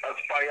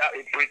expire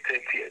April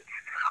 30th.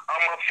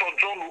 And my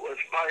sojourn will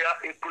expire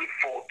April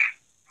 4th.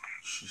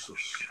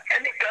 Jesus.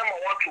 Anytime I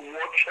want to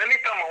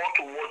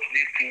watch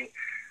this thing,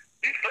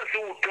 this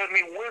person will tell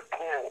me, wake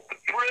up,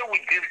 pray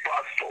with this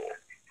pastor.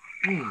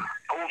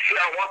 I will say,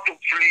 I want to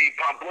sleep,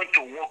 I'm going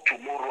to work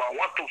tomorrow. I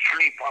want to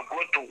sleep, I'm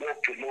going to work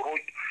tomorrow.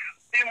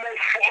 He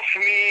must force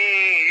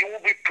me. He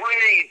will be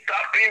praying,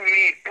 tapping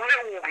me, pray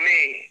with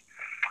me.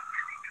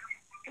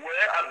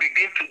 Well, I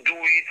begin to do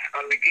it.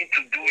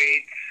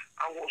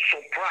 I was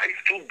surprised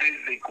 2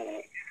 days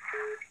ago.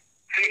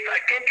 Since I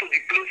came to the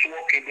place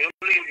working, they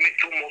only gave me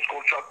 2 months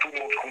contract.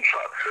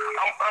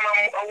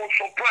 I was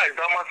surprised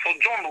that my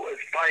sojourn will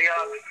expire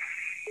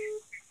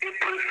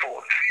April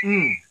 4th.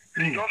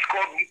 They just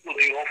called me to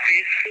the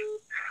office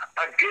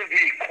and gave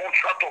me a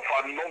contract of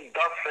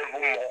another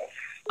 7 months.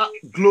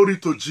 Glory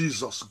to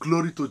Jesus.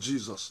 Glory to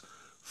Jesus.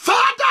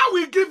 Father,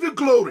 we give you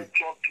glory.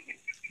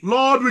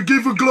 Lord, we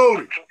give you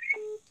glory.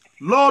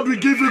 Lord, we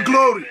give you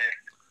glory.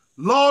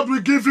 Lord,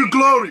 we give you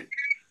glory.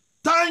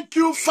 Thank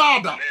you,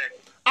 Father.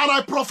 And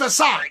I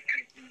prophesy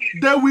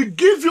they will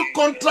give you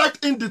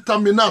contract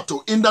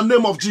indeterminato in the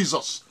name of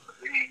Jesus.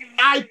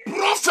 I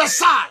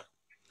prophesy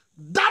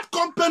that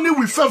company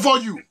will favor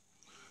you.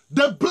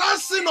 The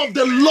blessing of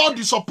the Lord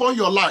is upon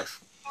your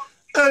life.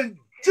 In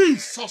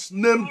Jesus'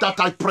 name that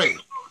I pray.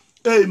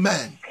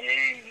 Amen.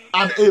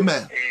 And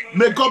amen.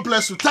 May God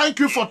bless you. Thank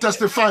you for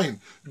testifying.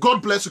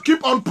 God bless you.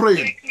 Keep on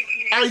praying.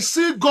 I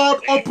see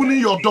God opening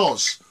your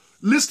doors.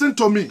 Listen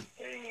to me.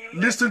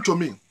 Listen to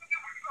me.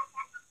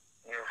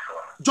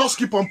 Just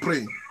keep on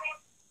praying.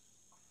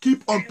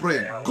 Keep on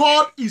praying.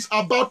 God is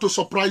about to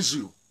surprise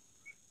you.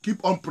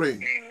 Keep on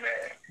praying.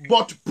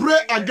 But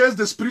pray against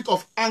the spirit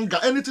of anger.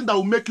 Anything that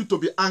will make you to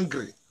be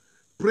angry.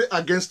 Pray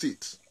against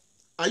it.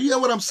 Are you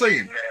hearing what I'm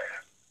saying?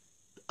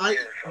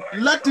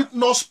 Let it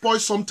not spoil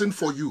something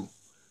for you.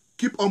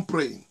 Keep on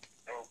praying.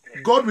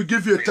 God will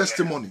give you a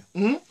testimony.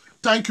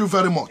 Thank you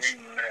very much.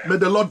 May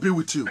the Lord be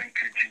with you.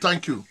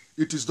 Thank you.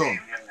 It is done.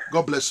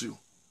 God bless you.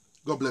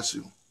 God bless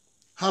you.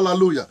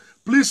 Hallelujah.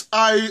 Please,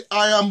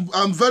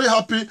 I'm very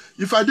happy.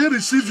 If I didn't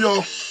receive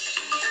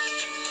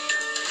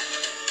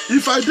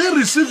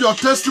your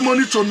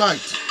testimony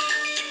tonight,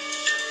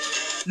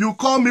 you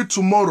call me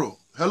tomorrow.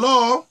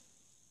 Hello?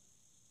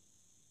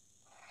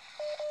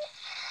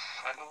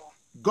 Hello.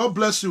 God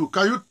bless you.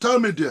 Can you tell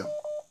me, dear?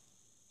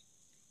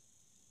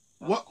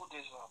 What?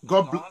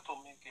 God bless.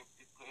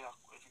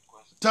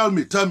 Tell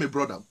me,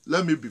 brother.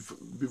 Let me be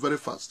very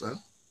fast. Eh?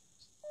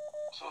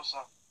 So,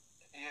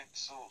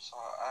 sir,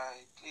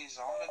 I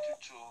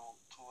wanted you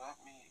to help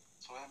me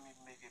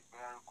make a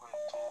prayer request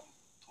to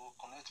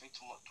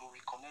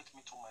reconnect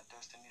me to my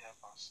destiny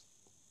helpers.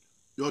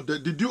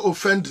 Did you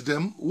offend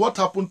them? What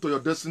happened to your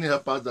destiny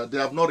helpers that they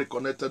have not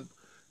reconnected,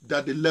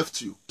 that they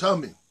left you? Tell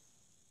me.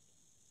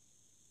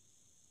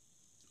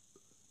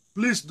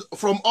 Please,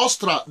 from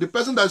Austria, the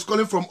person that is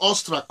calling from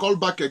Austria, call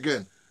back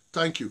again.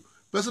 Thank you.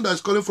 Person that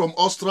is calling from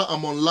Austria,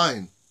 I'm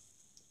online.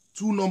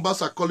 2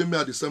 numbers are calling me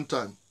at the same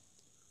time.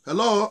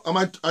 Hello?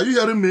 Are you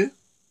hearing me?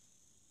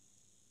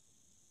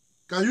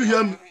 Can you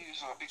hear me?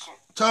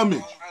 Tell me.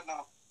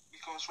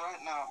 Because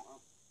right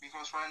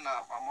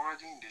now, I'm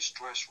already in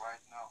distress right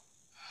now.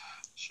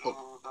 So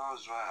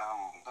that's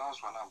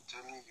why I'm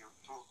telling you.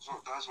 So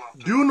that's why I'm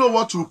telling you. Do you know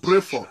what to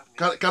pray for?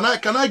 Can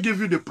I give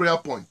you the prayer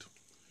point?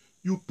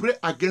 You pray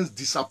against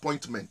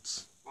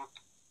disappointments.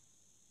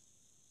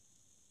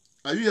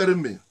 Are you hearing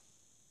me? Okay,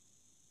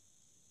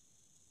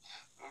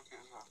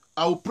 sir.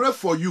 I will pray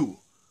for you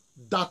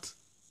that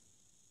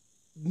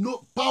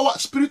no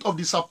spirit of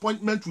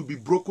disappointment will be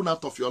broken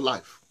out of your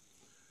life.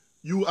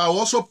 I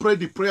also pray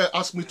the prayer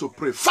ask me to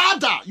pray.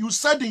 Father, you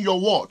said in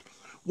your word,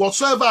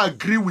 whatsoever I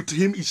agree with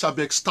him, it shall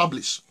be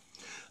established.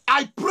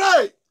 I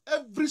pray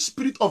every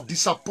spirit of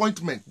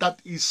disappointment that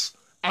is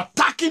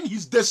attacking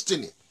his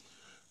destiny.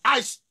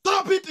 I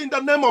stop it in the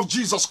name of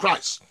Jesus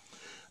Christ.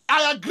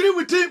 I agree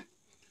with him.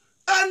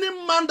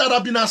 Any man that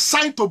have been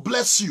assigned to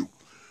bless you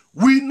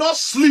will not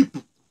sleep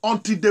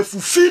until they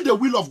fulfill the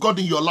will of God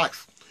in your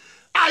life.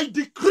 I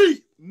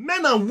decree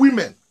men and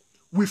women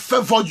will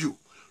favor you.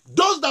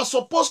 Those that are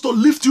supposed to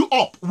lift you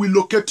up will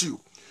locate you.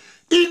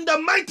 In the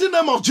mighty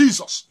name of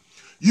Jesus,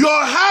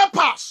 your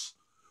helpers,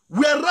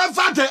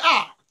 wherever they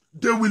are,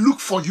 they will look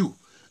for you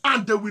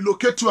and they will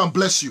locate you and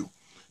bless you.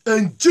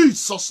 In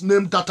Jesus'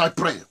 name that I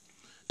pray.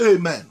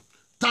 Amen.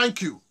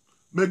 Thank you.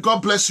 May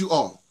God bless you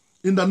all.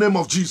 In the name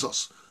of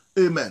Jesus.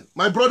 Amen.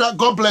 My brother,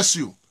 God bless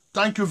you.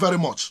 Thank you very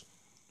much.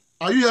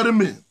 Are you hearing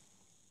me?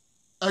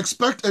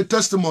 Expect a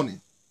testimony.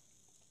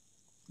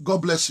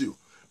 God bless you.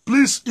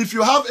 Please, if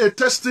you have a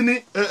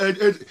testimony,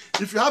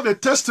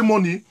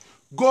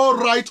 go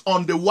right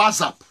on the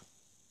WhatsApp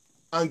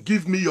and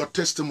give me your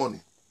testimony.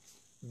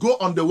 Go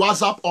on the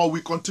WhatsApp, or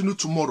we continue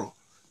tomorrow.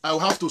 I will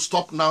have to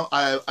stop now.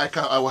 I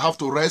will have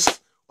to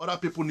rest. Other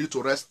people need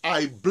to rest.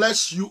 I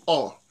bless you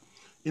all.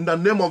 In the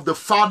name of the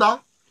Father,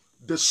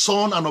 the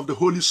Son, and of the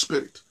Holy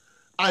Spirit,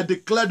 I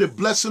declare the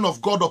blessing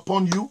of God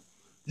upon you.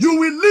 You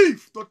will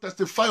live to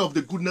testify of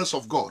the goodness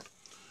of God.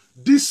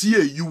 This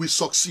year you will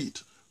succeed.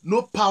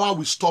 No power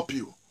will stop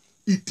you.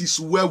 It is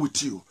well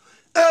with you.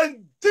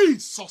 In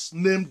Jesus'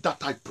 name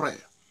that I pray.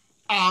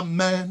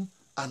 Amen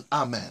and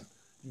amen.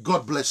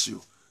 God bless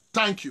you.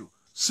 Thank you.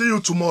 See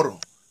you tomorrow.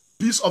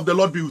 Peace of the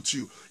Lord be with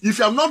you. If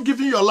you have not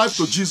given your life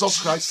to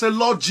Jesus Christ, say,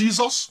 Lord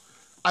Jesus,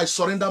 I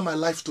surrender my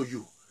life to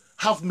you.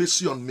 Have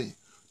mercy on me.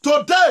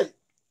 Today,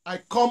 I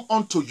come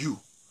unto you.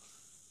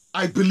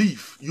 I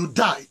believe you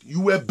died.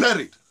 You were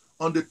buried.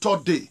 On the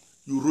third day,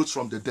 you rose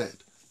from the dead.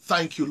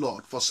 Thank you,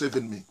 Lord, for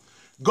saving me.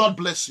 God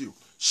bless you.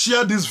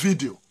 Share this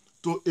video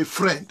to a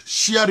friend.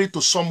 Share it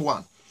to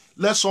someone.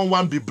 Let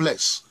someone be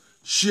blessed.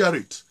 Share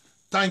it.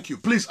 Thank you.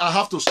 Please, I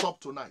have to stop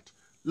tonight.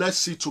 Let's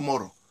see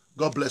tomorrow.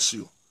 God bless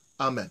you.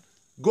 Amen.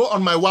 Go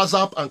on my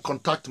WhatsApp and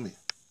contact me.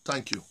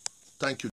 Thank you. Thank you.